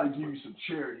 I'm trying to give you some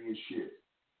charity and shit.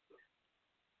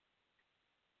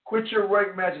 Quit your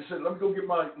rank match and say, let me go get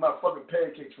my fucking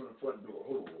pancakes from the front door.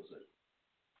 Hold on one second.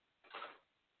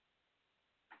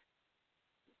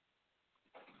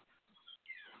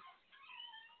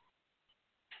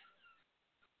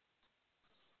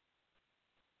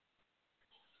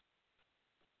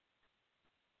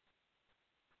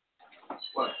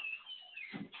 What?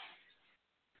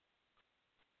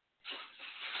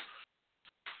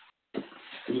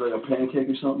 You like a pancake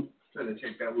or something? Trying to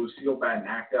take that Lucille back and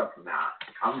act up. Nah,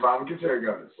 I'm bound to tear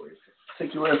gun this place.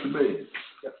 Take your ass to bed.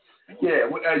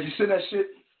 Yeah, you send that shit?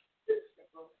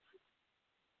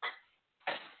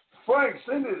 Frank,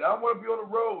 send it. I want to be on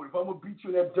the road. If I'm going to beat you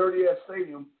in that dirty ass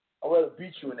stadium, I'd rather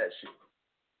beat you in that shit.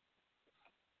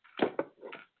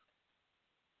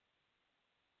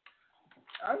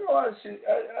 I know how to shit.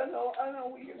 I know.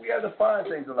 We have to find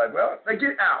things in life. Well, now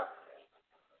get out.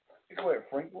 Go ahead,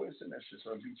 Frank. Go ahead and send that shit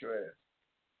so I beat your ass.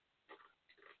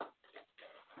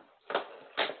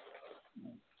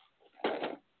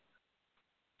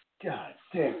 God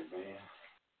damn it, man.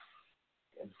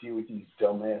 Gotta deal with these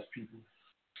dumbass people.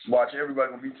 Watch,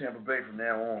 everybody gonna be Tampa Bay from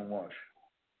now on. Watch.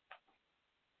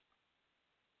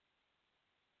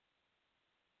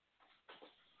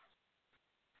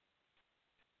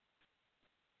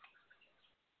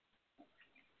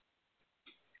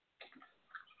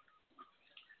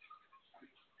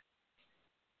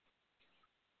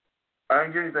 I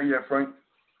didn't get anything yet, Frank.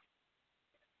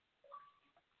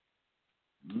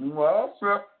 Well,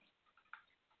 sir.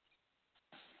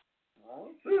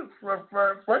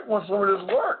 Frank wants some of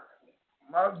this work.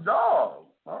 My dog.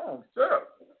 Oh, sir.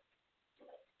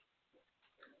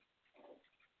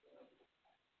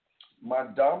 My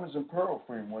diamonds and pearl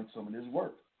friend wants some of this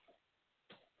work.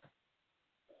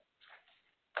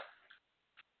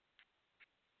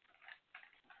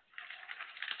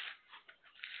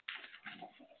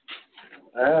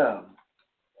 Damn.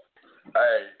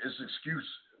 Hey, it's an excuse.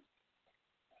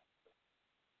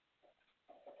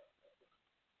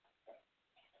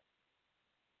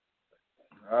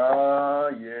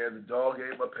 Yeah, the dog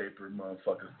ate my paper,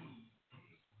 motherfucker.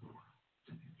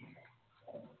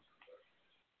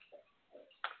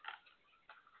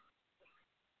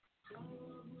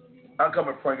 I'm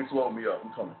coming, Frank. It's loading me up.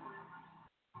 I'm coming.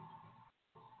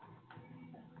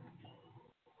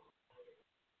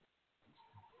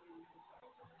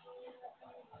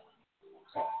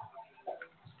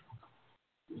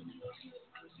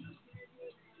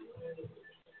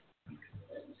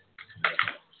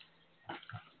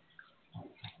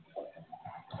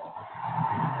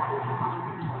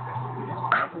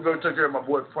 me go take care of my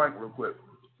boy Frank real quick.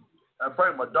 And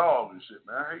Frank, my dog and shit,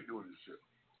 man. I hate doing this shit.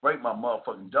 Frank, my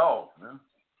motherfucking dog, man.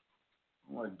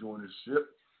 I don't like doing this shit.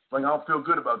 Frank, I don't feel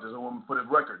good about this. I want to put his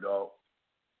record, dog.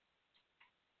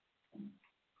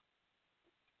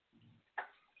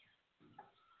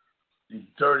 These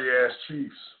dirty ass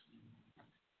Chiefs.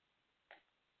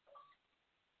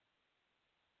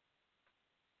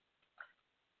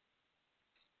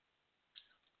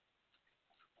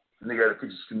 And they got to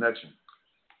fix his connection.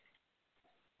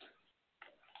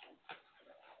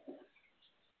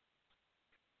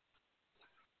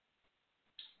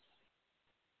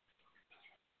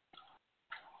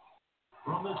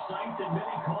 From the site that many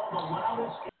call the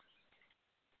loudest